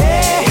way.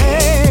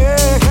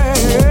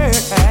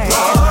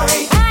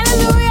 Glory,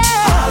 hallelujah,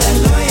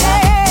 hallelujah.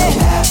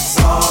 That's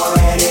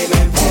already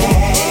been paid.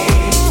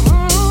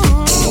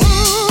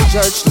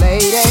 Church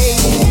lady,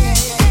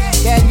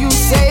 can you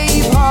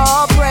save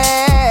her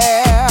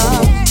prayer?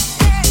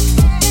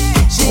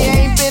 She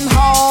ain't been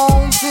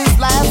home since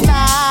last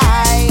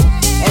night,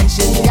 and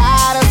she's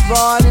got us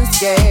running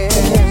scared.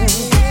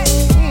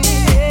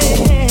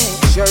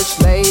 Church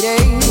lady,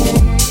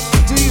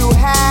 do you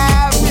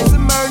have his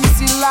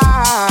emergency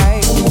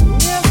light?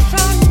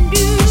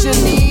 She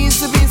needs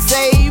to be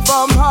saved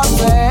from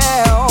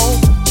herself.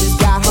 She's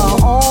got her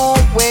own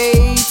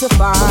way to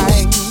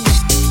find.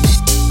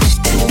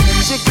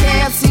 She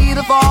can't see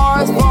the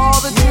forest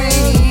for the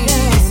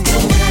trees.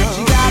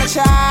 She got a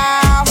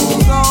child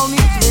who's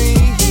only 3.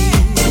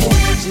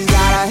 She's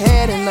got her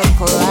head in the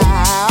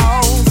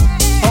clouds,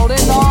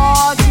 holding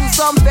on to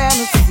some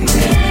fantasy.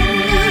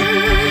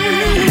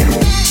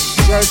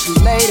 Church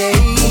lady,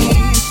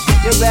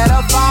 you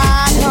better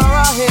find her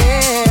a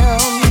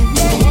hymn.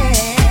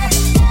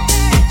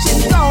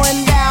 She's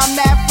going down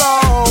that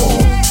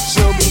road.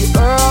 She'll be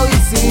early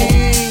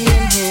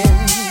seeing him.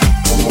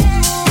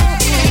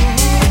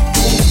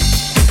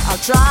 I'll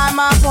try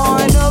my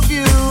point of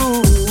view.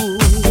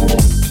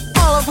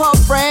 All of her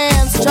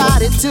friends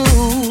tried it too.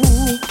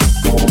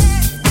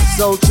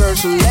 So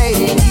church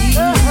lady,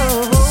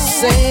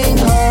 sing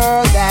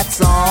her that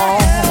song.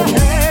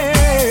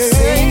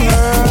 Sing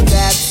her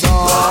that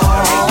song.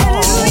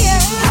 Hallelujah,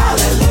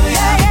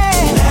 hallelujah.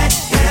 Let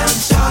him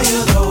show you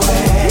the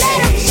way. Let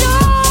him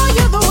show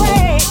you the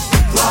way.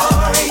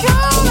 Glory,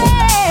 glory,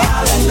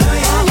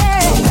 hallelujah.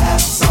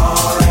 That's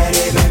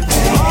already been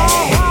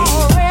paid.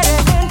 Already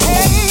been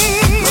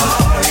paid.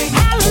 Glory,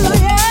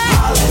 hallelujah,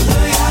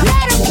 hallelujah.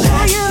 Let him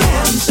show you.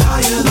 Let him show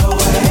you the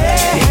way.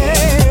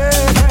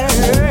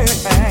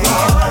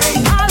 Glory,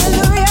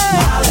 hallelujah,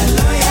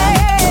 hallelujah.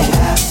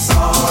 That's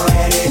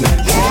already been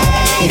paid.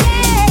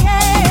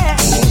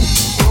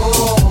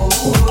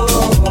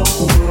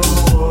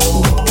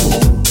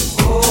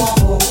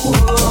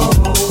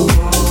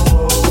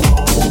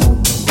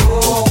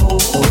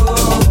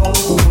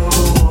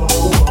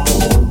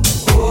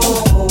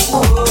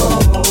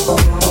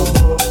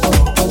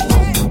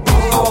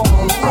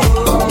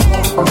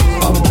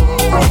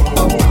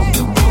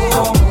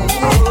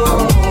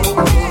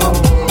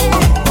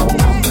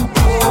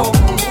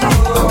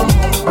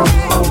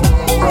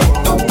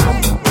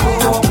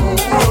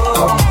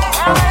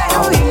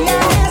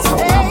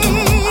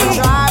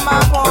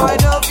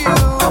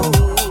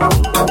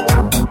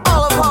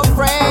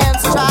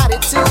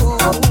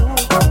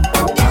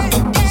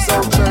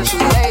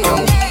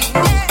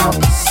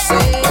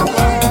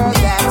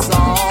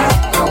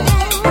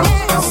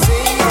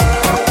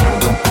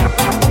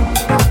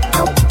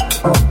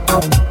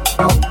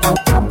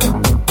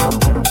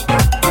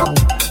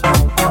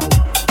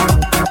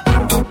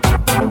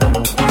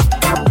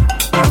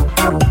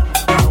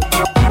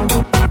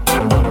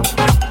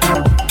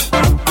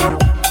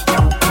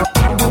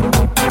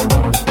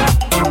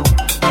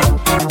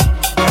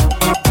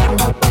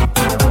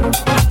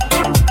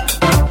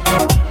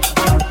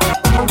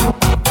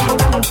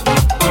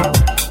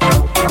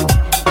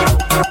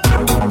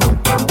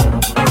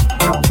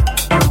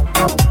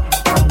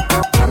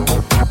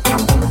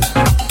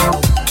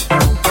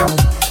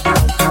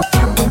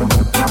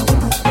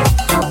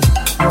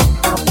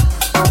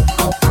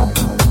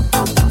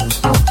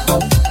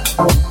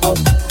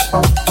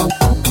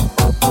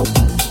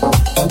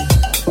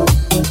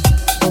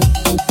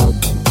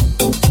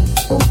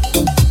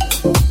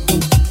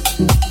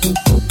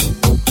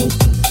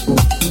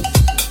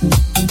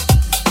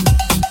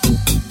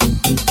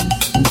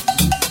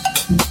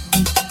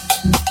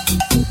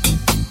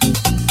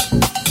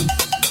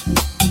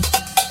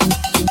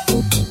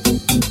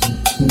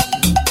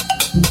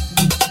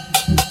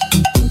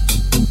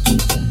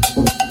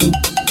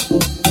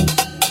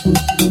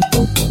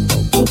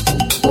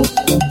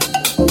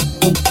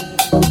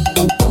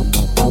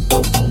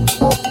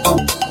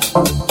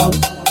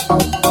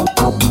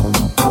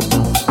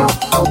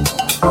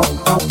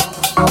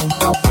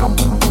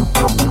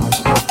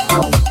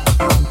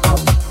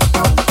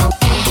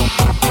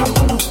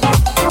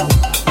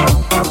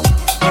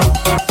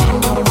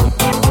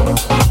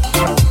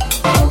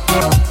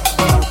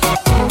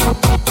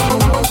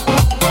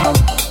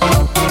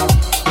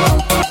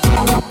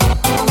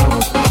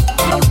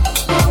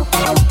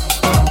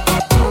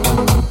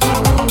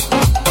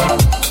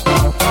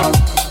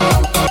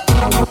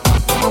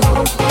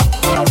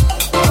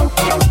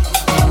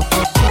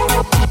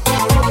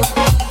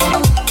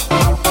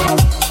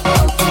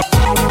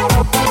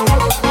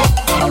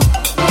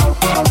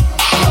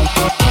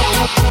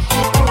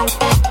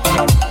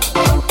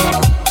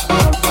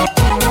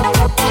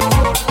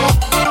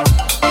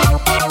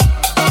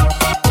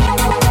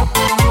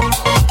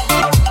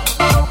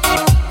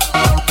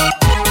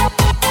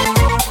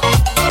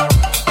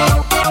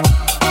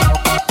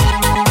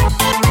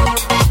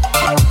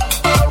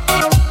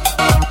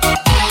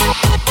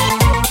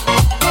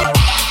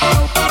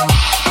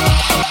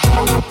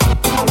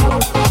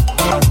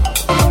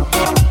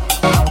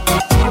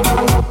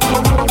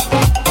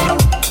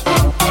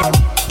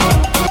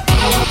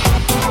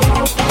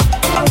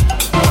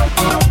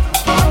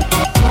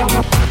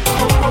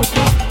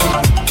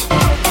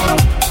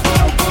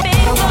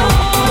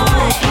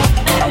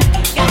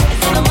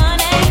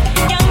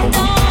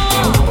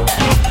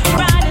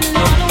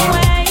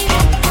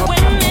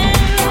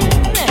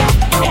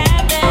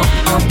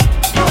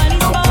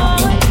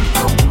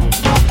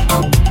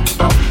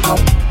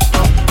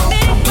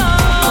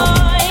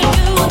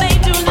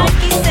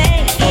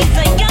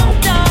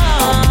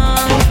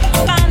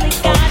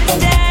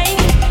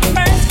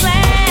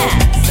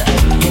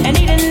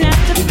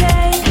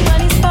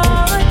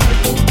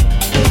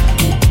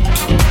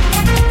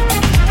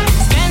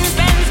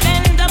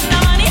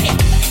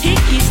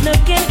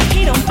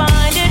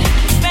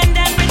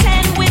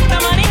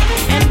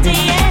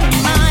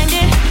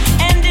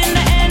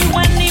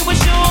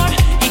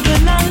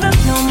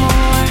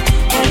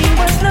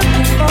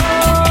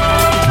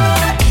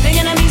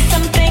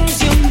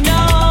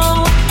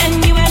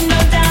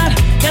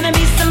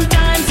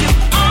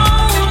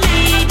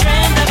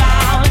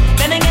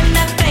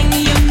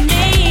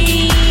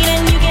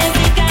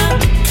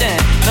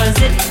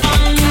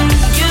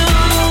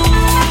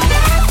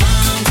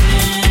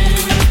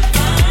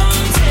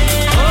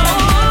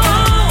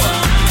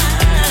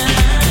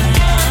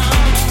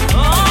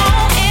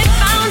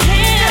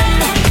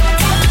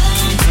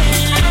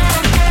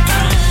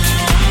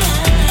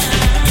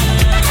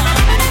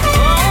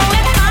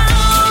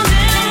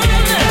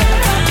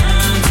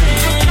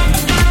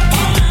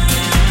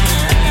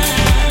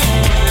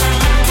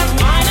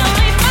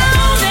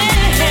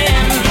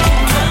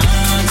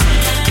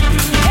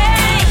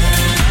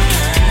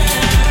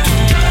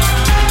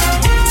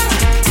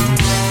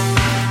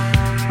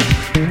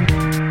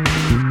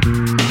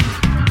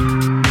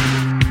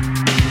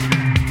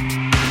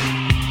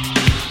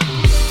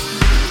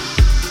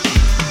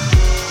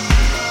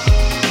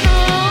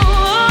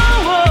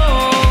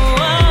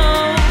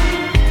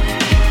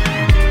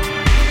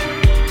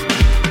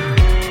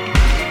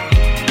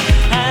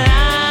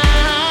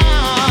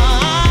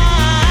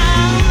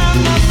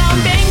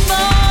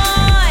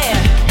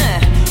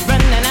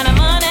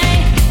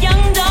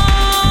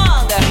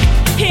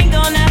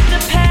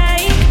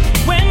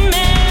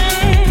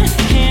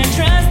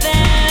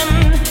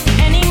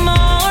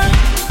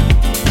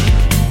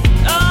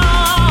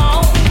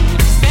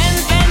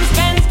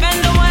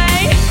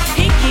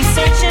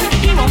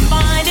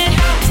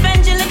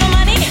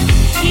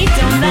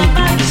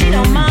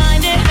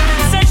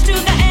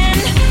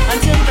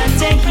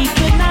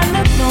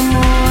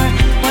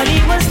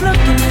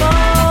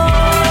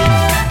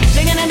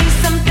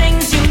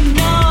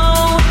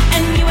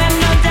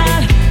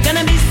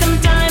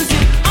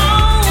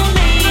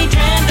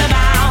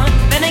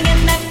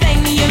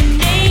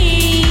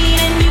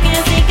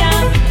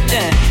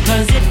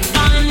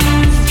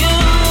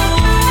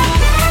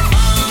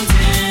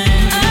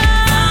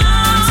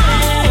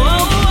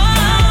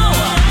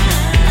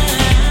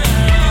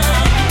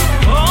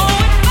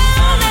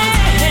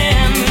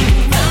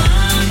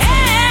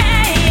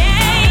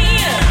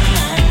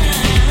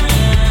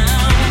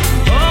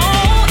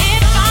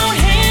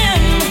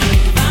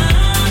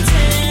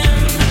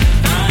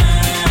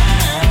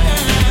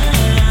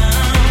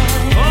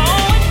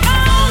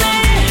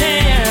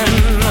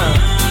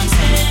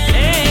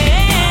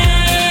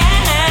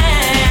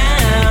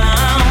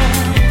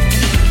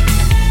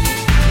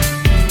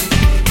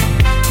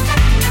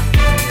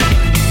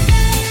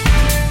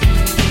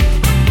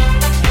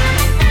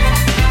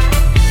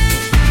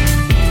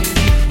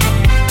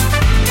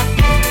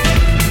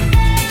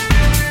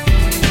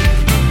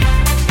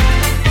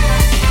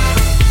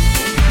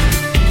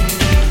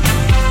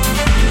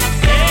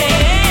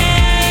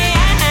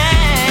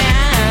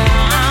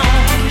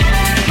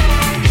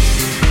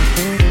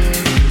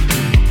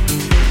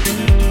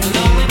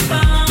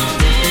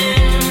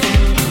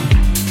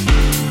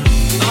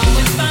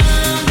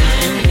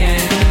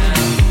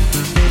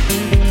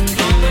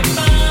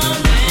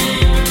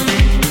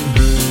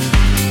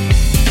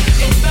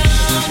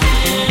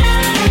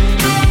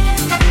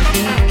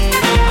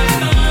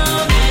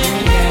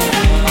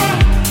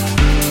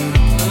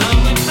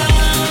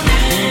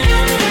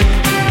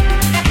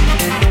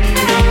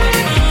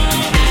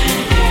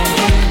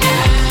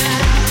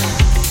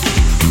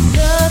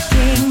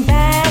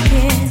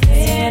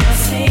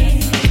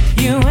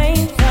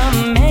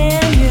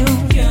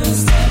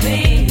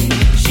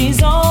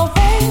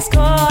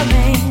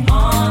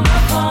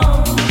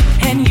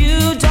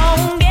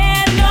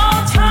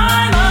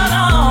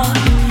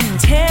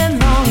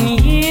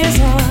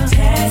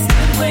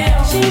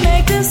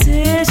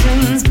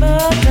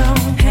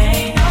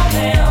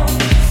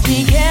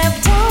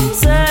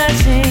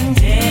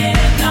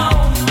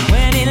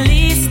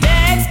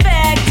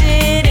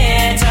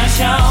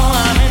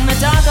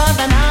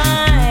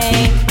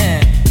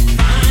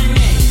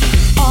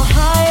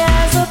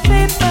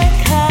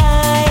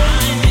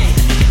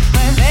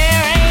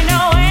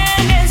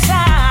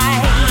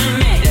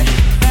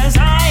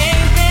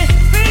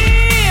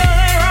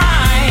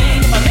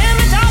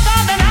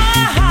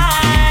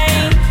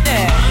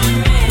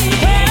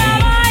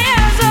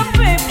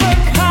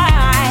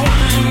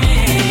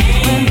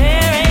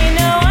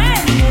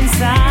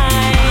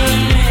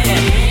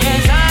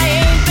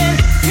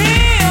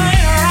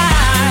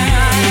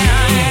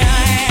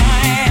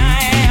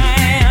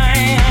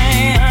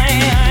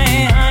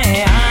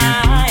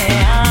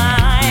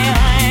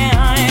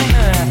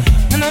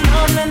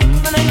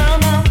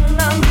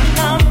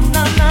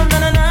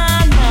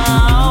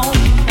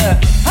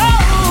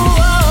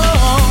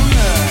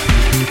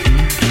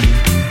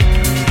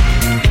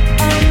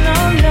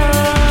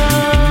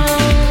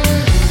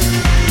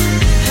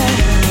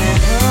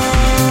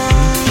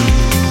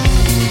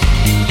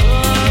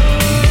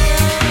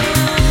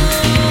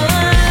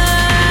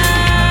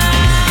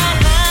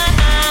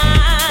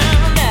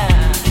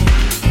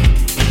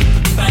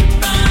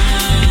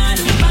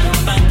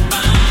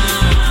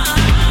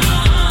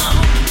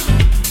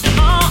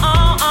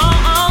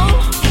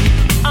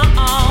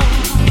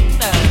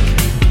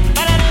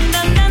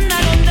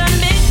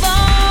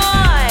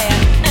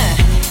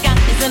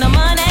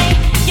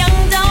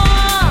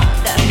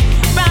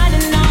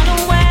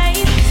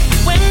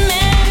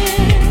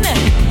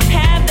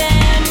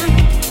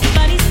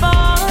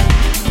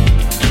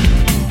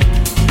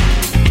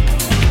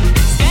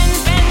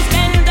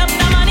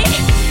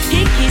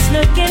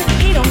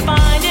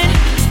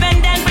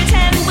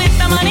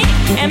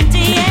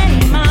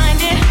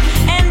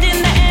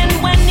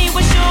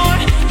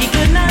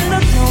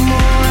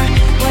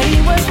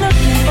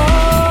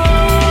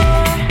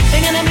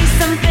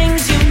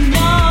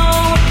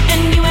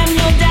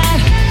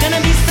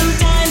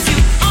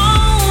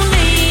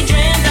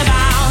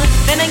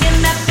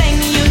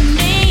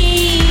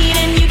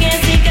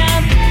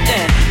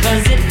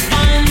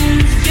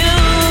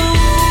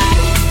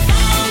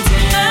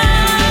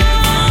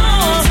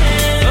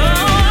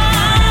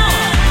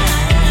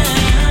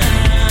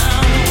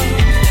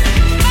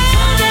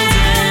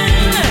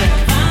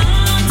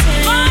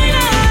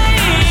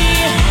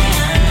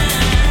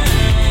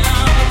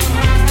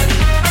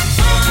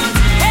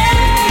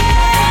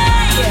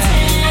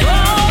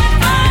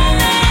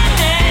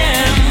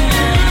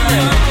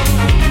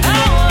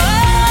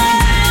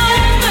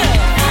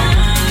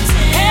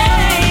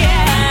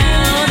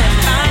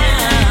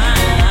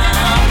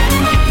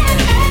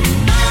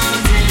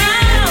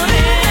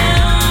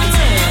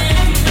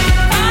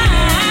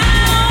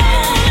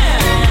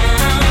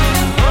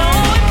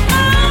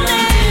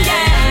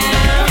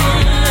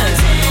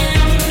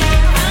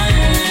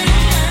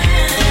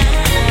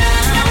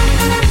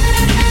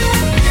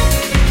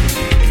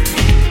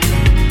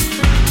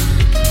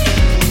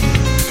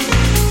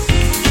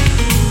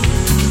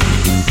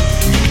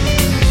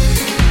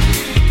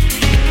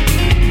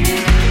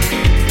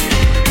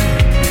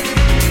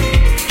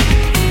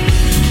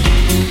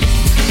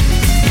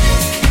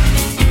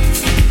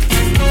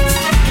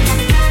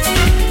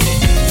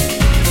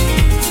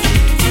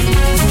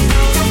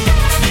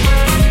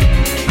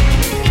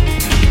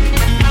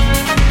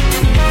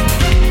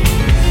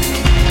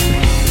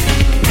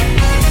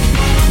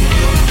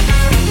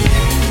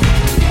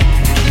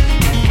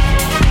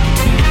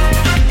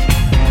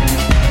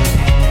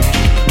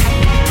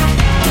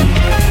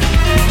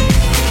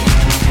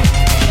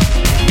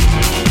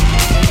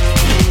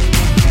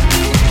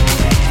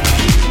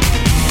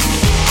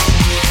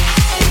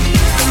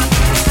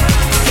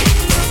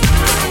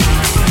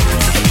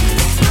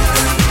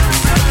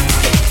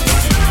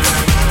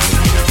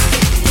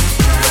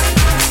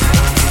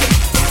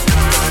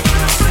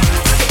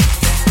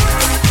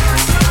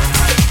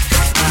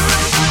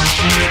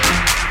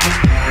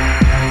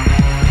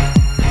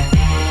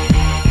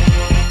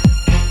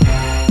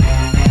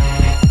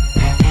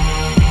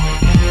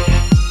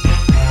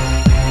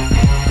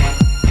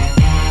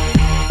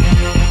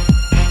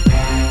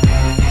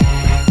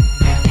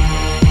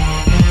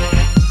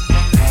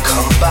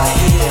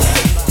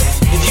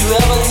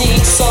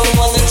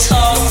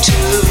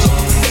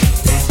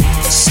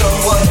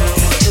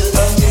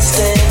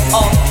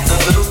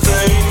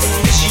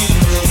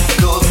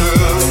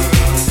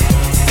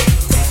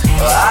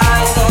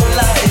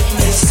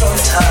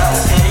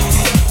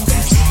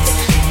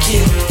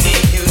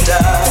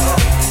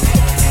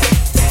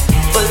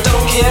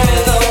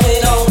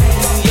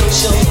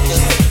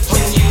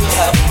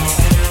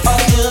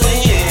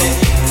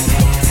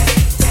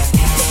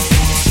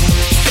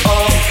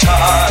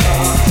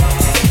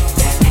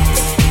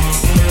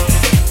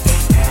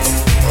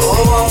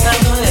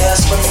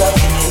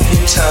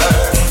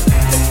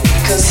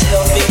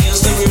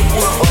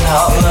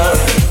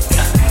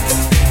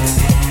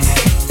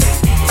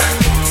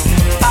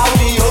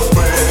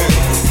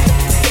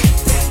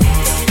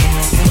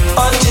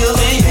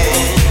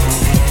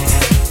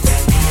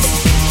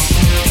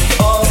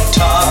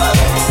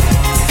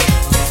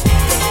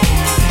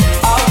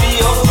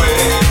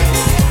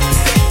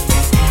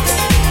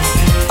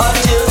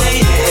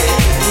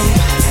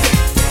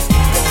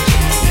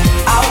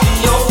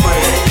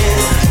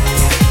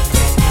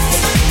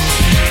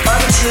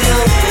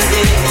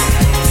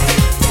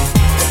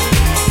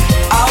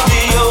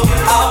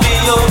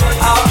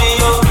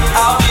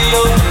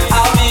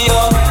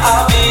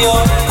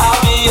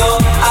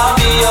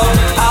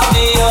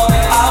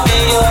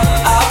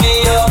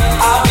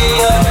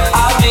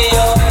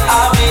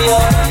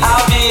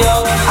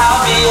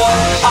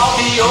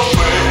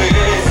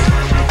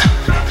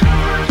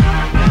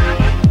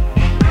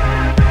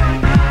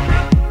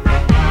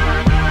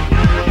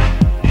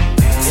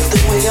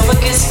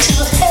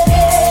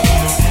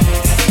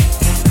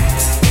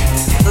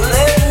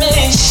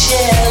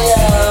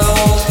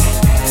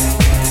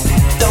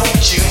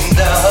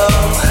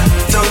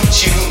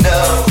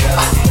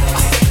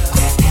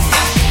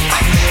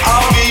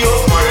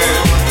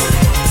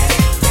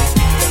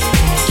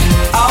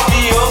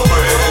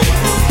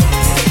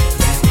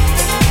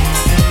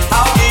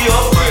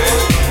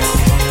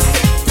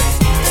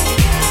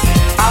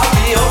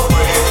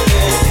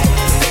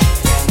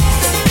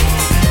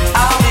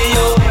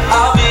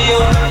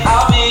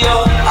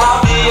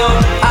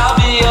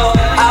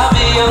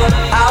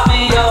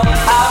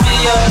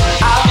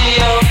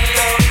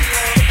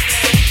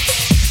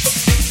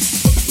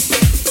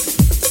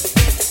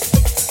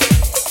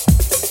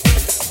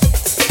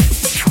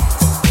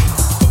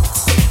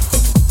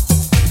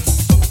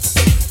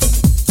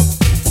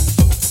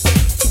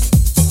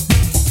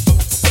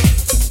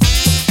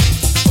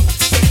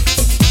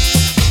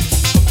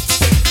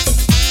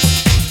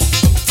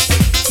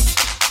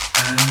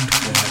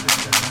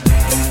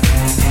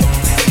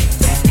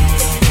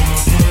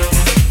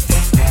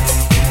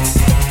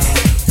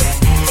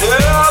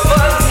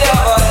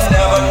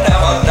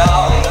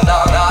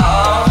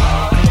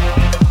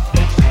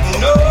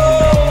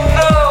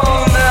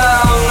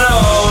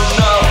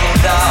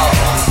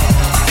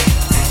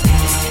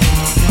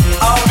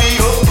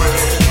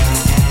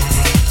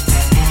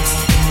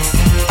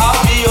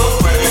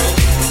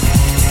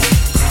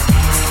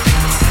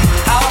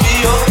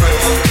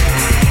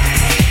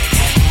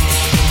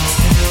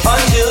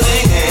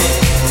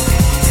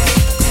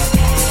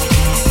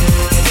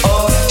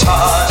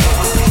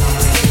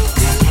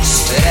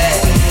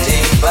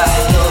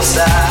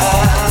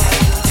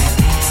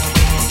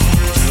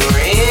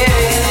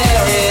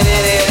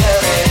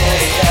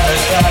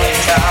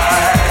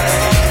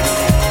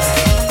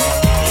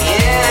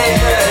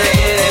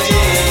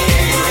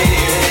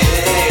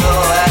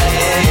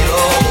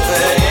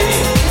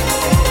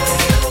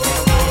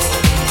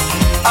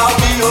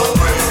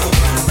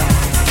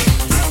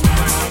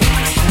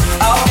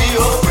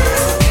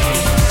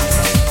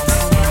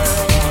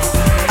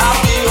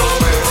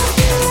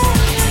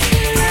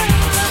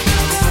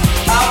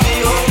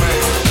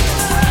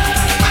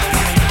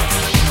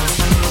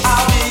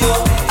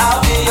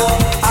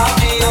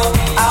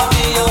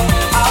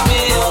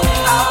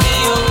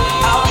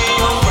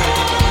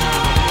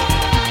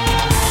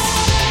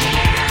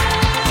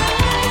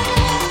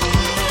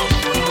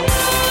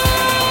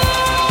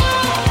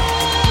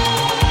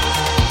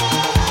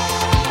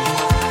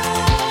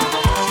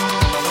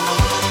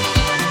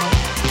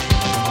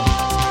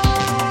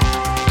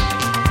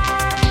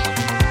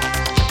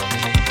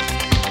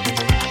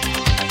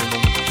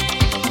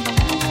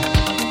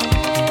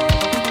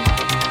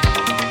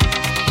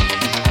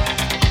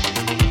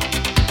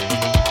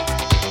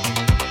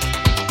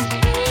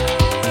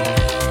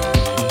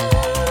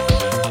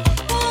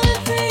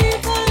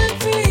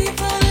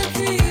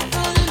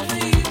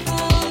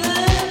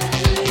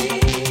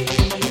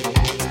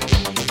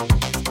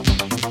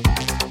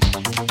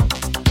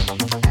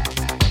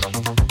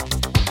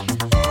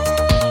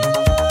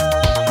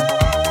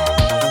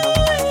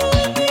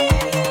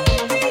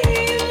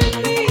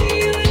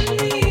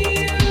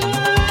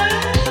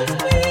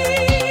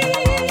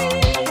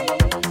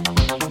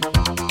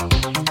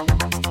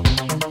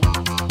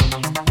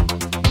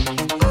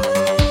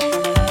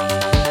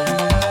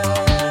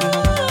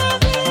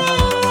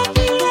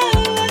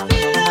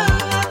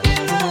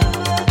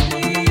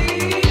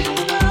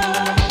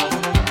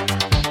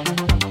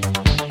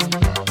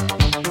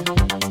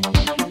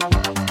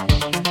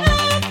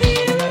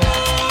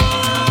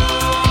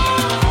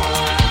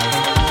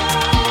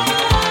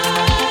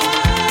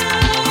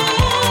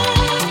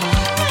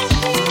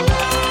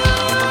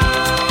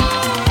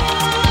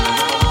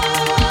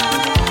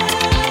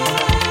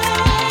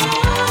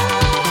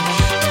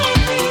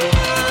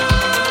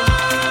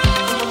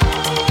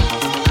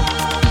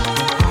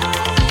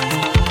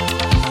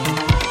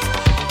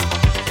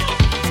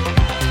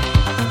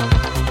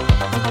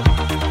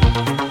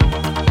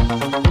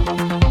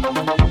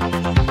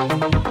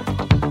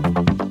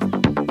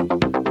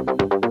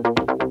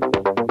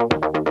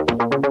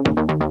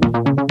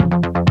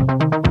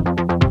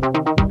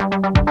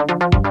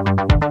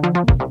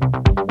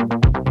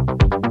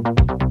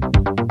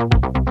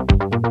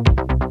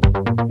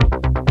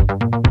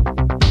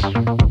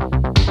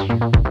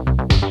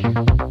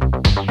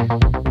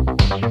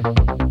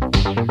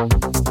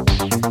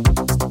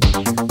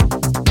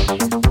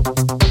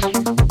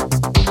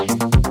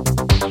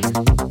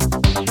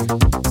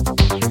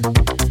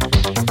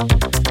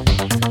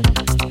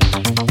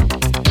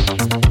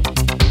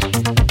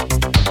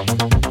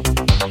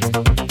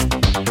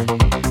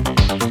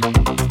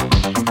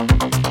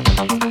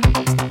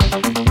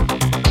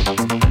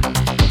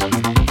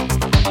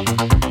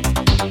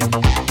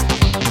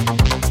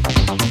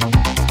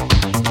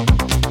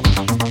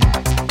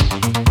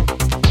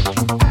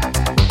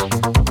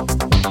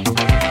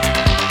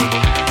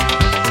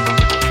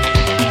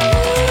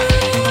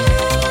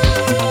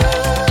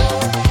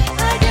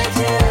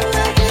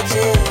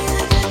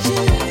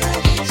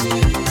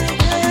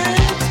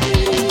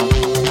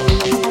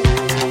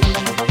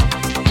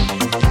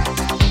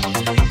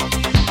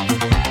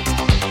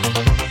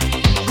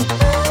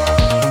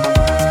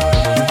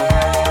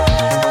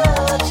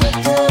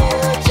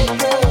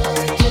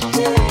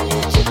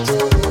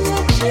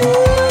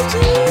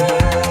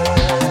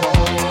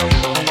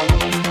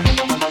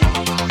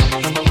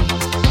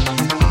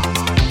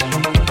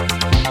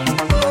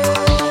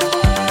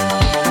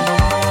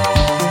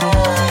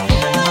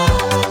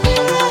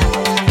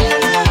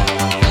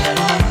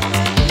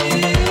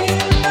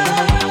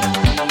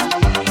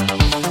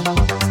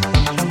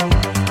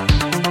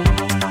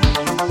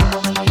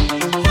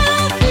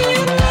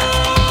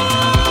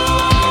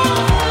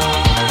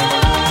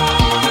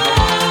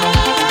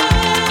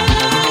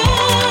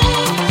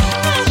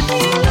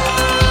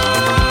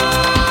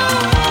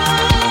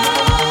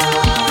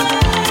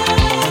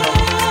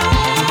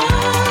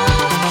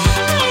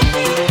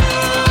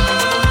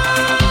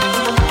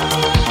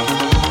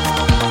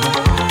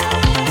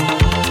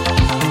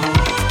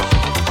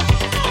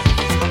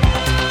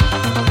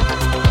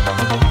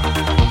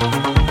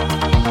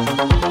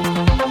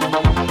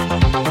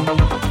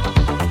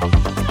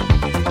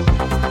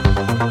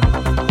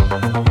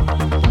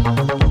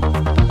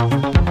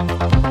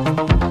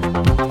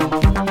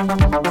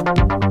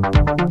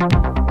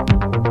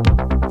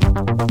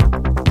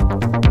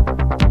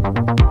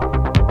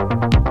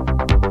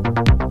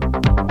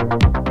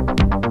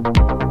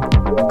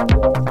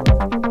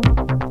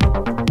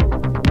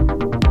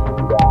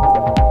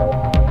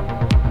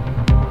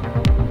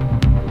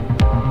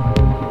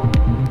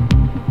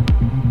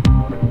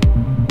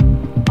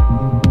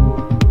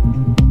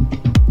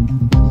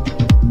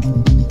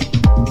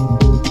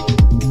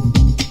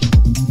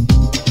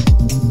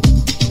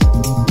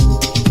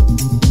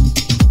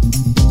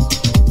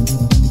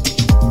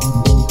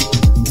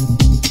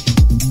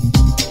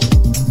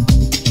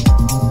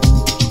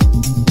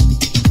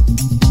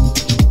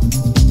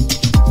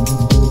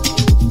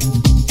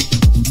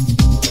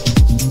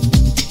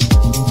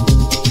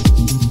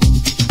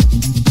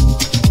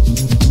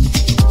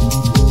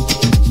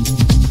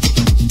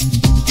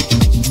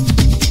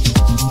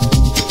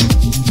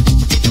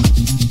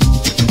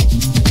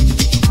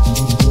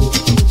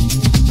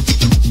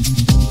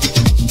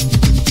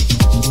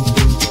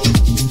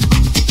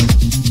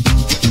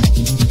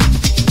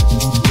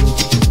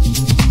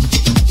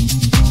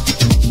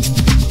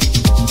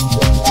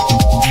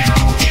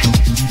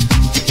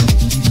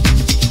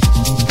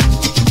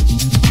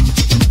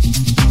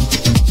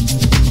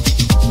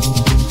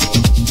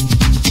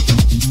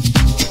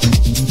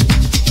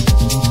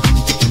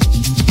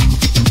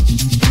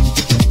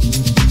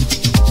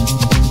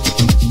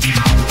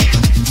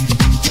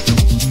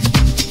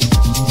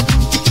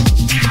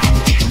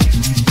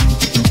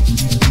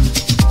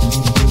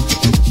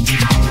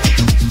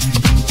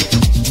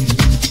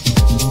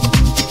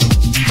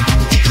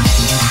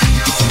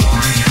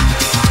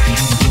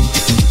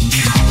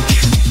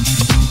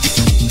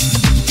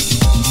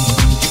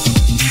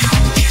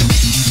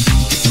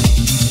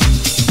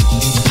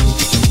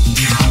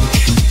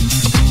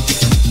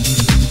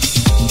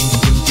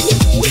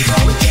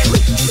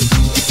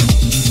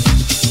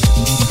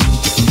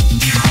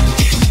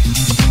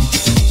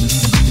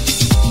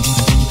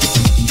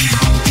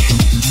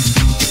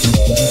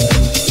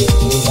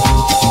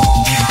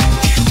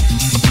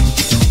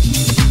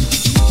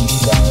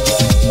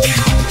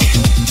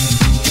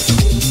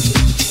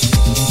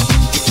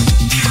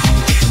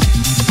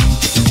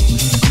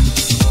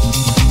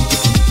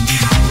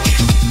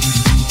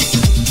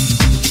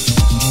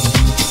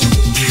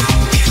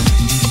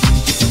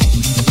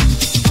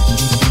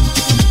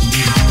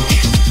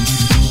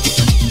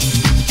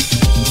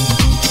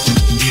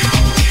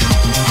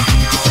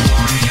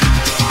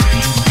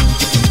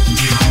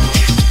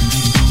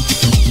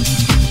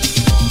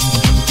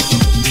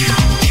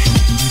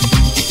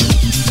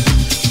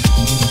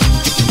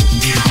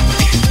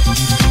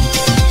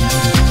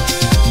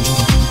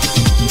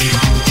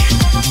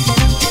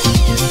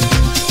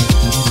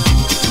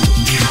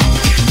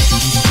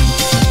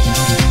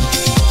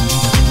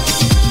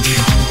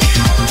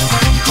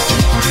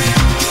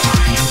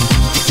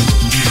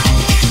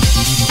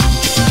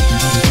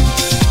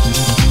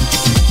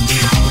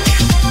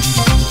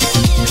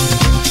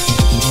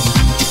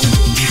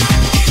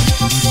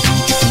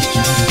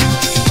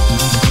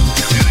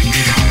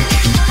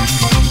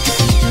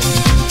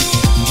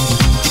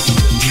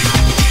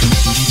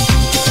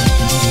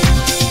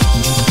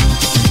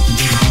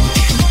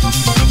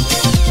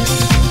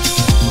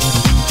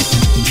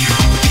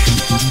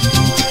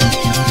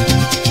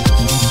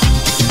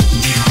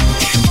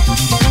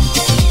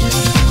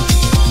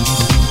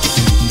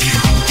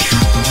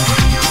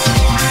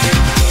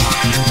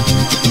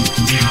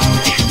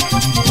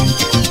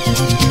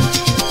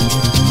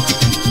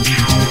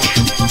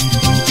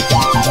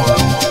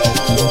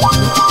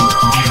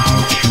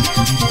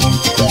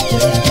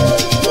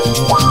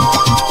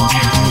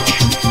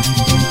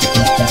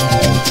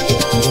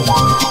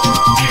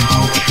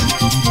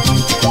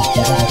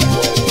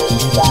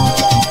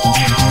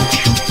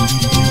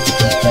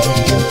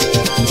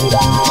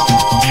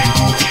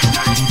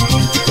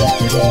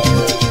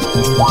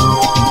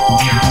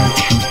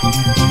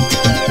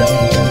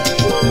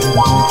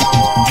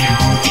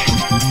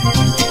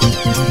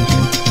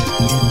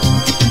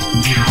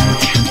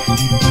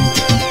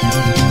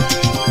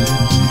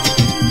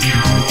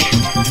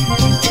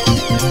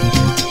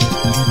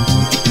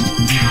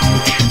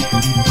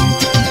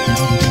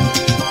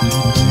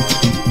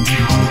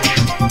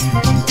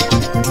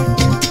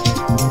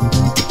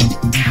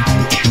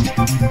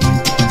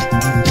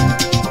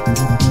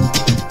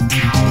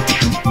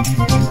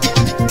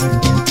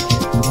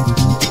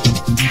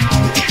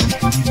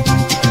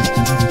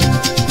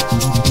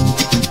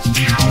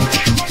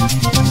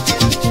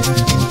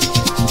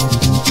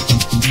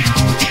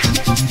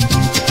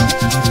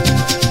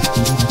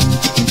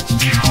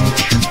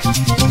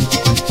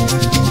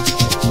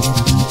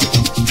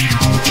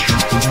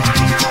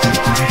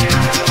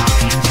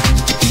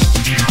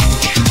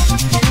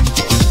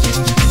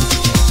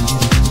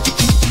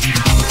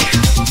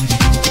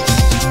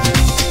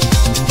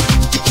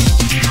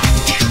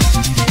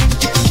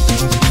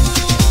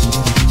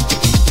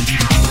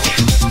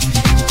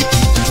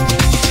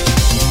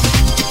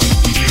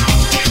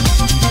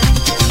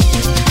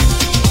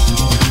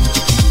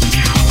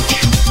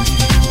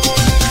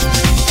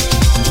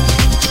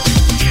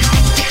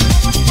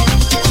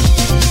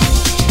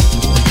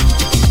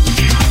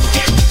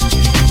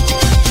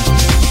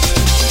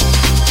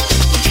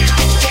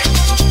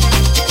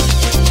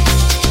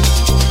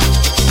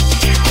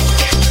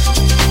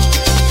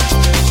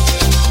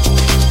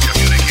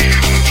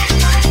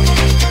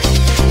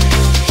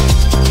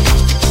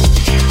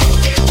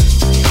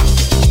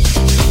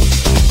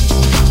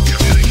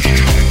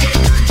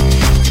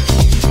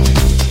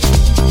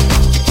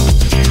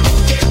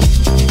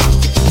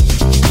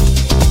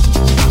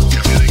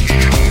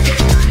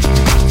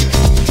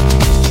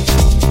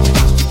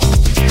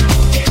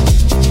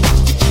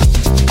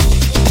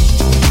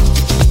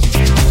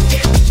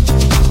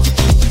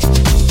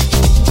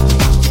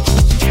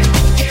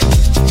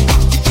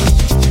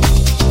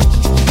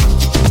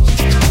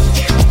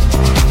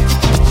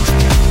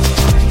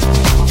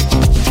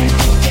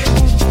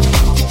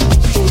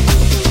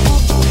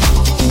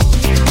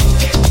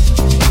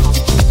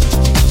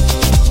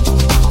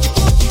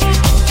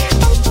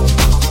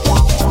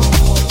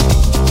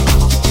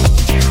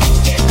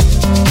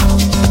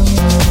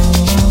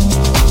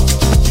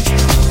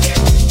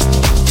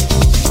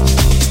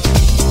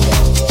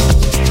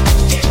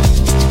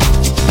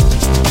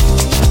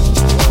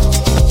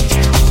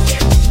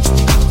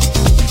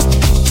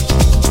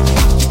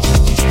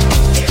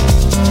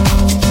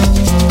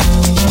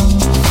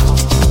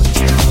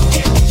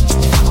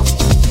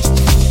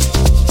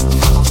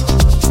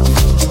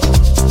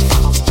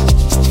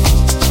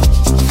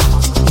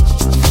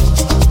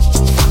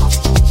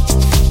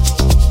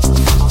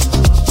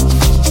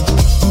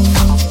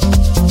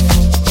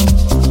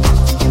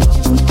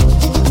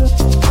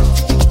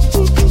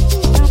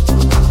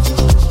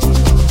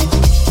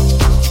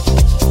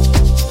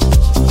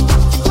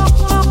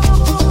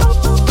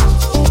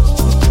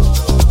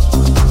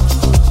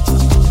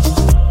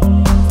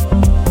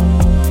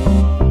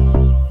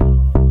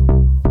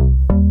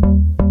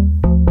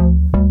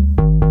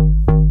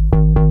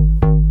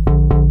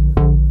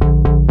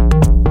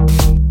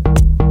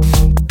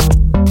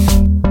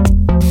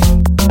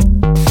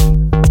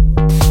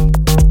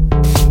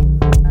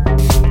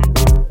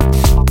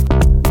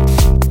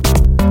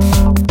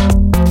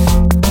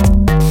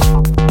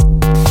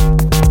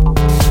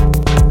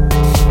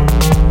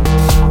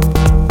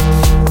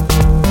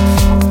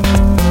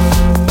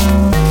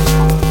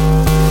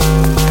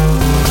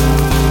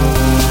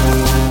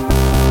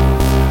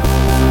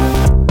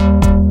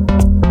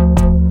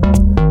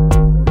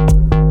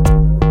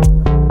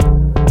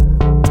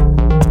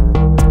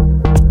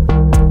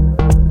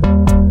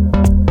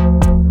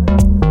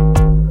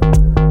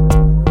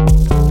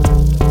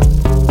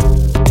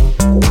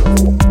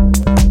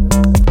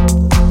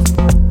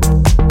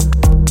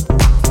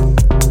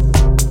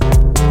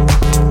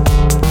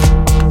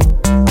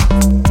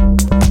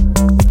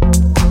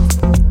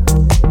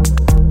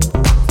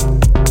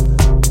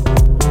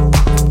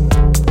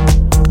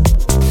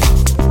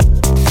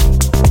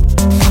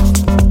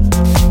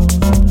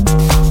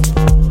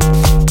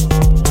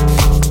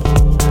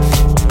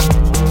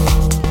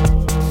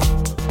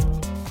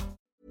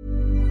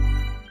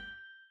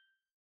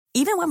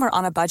 when we're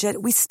on a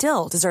budget, we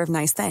still deserve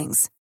nice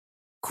things.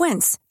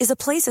 Quince is a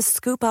place to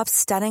scoop up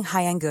stunning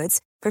high-end goods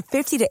for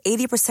 50 to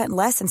 80%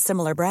 less than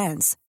similar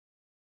brands.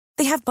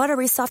 They have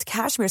buttery soft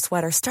cashmere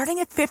sweaters starting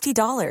at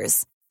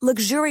 $50,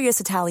 luxurious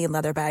Italian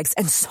leather bags,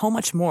 and so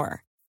much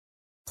more.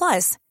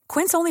 Plus,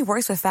 Quince only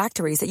works with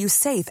factories that use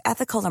safe,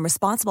 ethical, and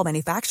responsible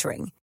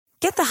manufacturing.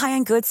 Get the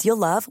high-end goods you'll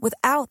love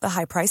without the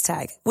high price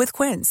tag with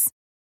Quince.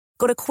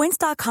 Go to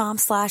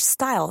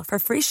quince.com/style for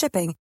free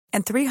shipping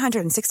and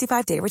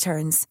 365-day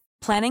returns.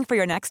 Planning for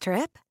your next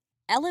trip?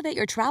 Elevate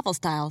your travel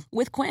style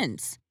with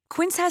Quince.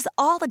 Quince has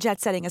all the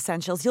jet-setting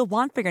essentials you'll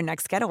want for your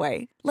next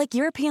getaway, like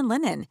European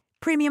linen,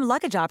 premium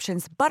luggage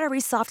options,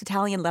 buttery soft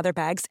Italian leather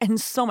bags,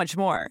 and so much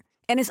more.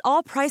 And is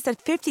all priced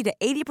at 50 to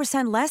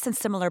 80% less than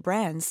similar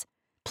brands.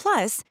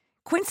 Plus,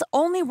 Quince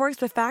only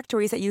works with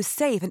factories that use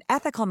safe and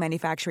ethical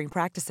manufacturing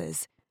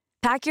practices.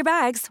 Pack your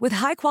bags with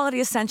high-quality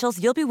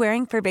essentials you'll be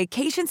wearing for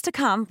vacations to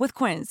come with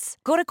Quince.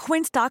 Go to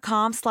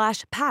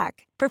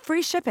quince.com/pack for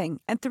free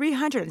shipping and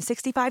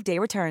 365-day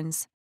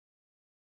returns.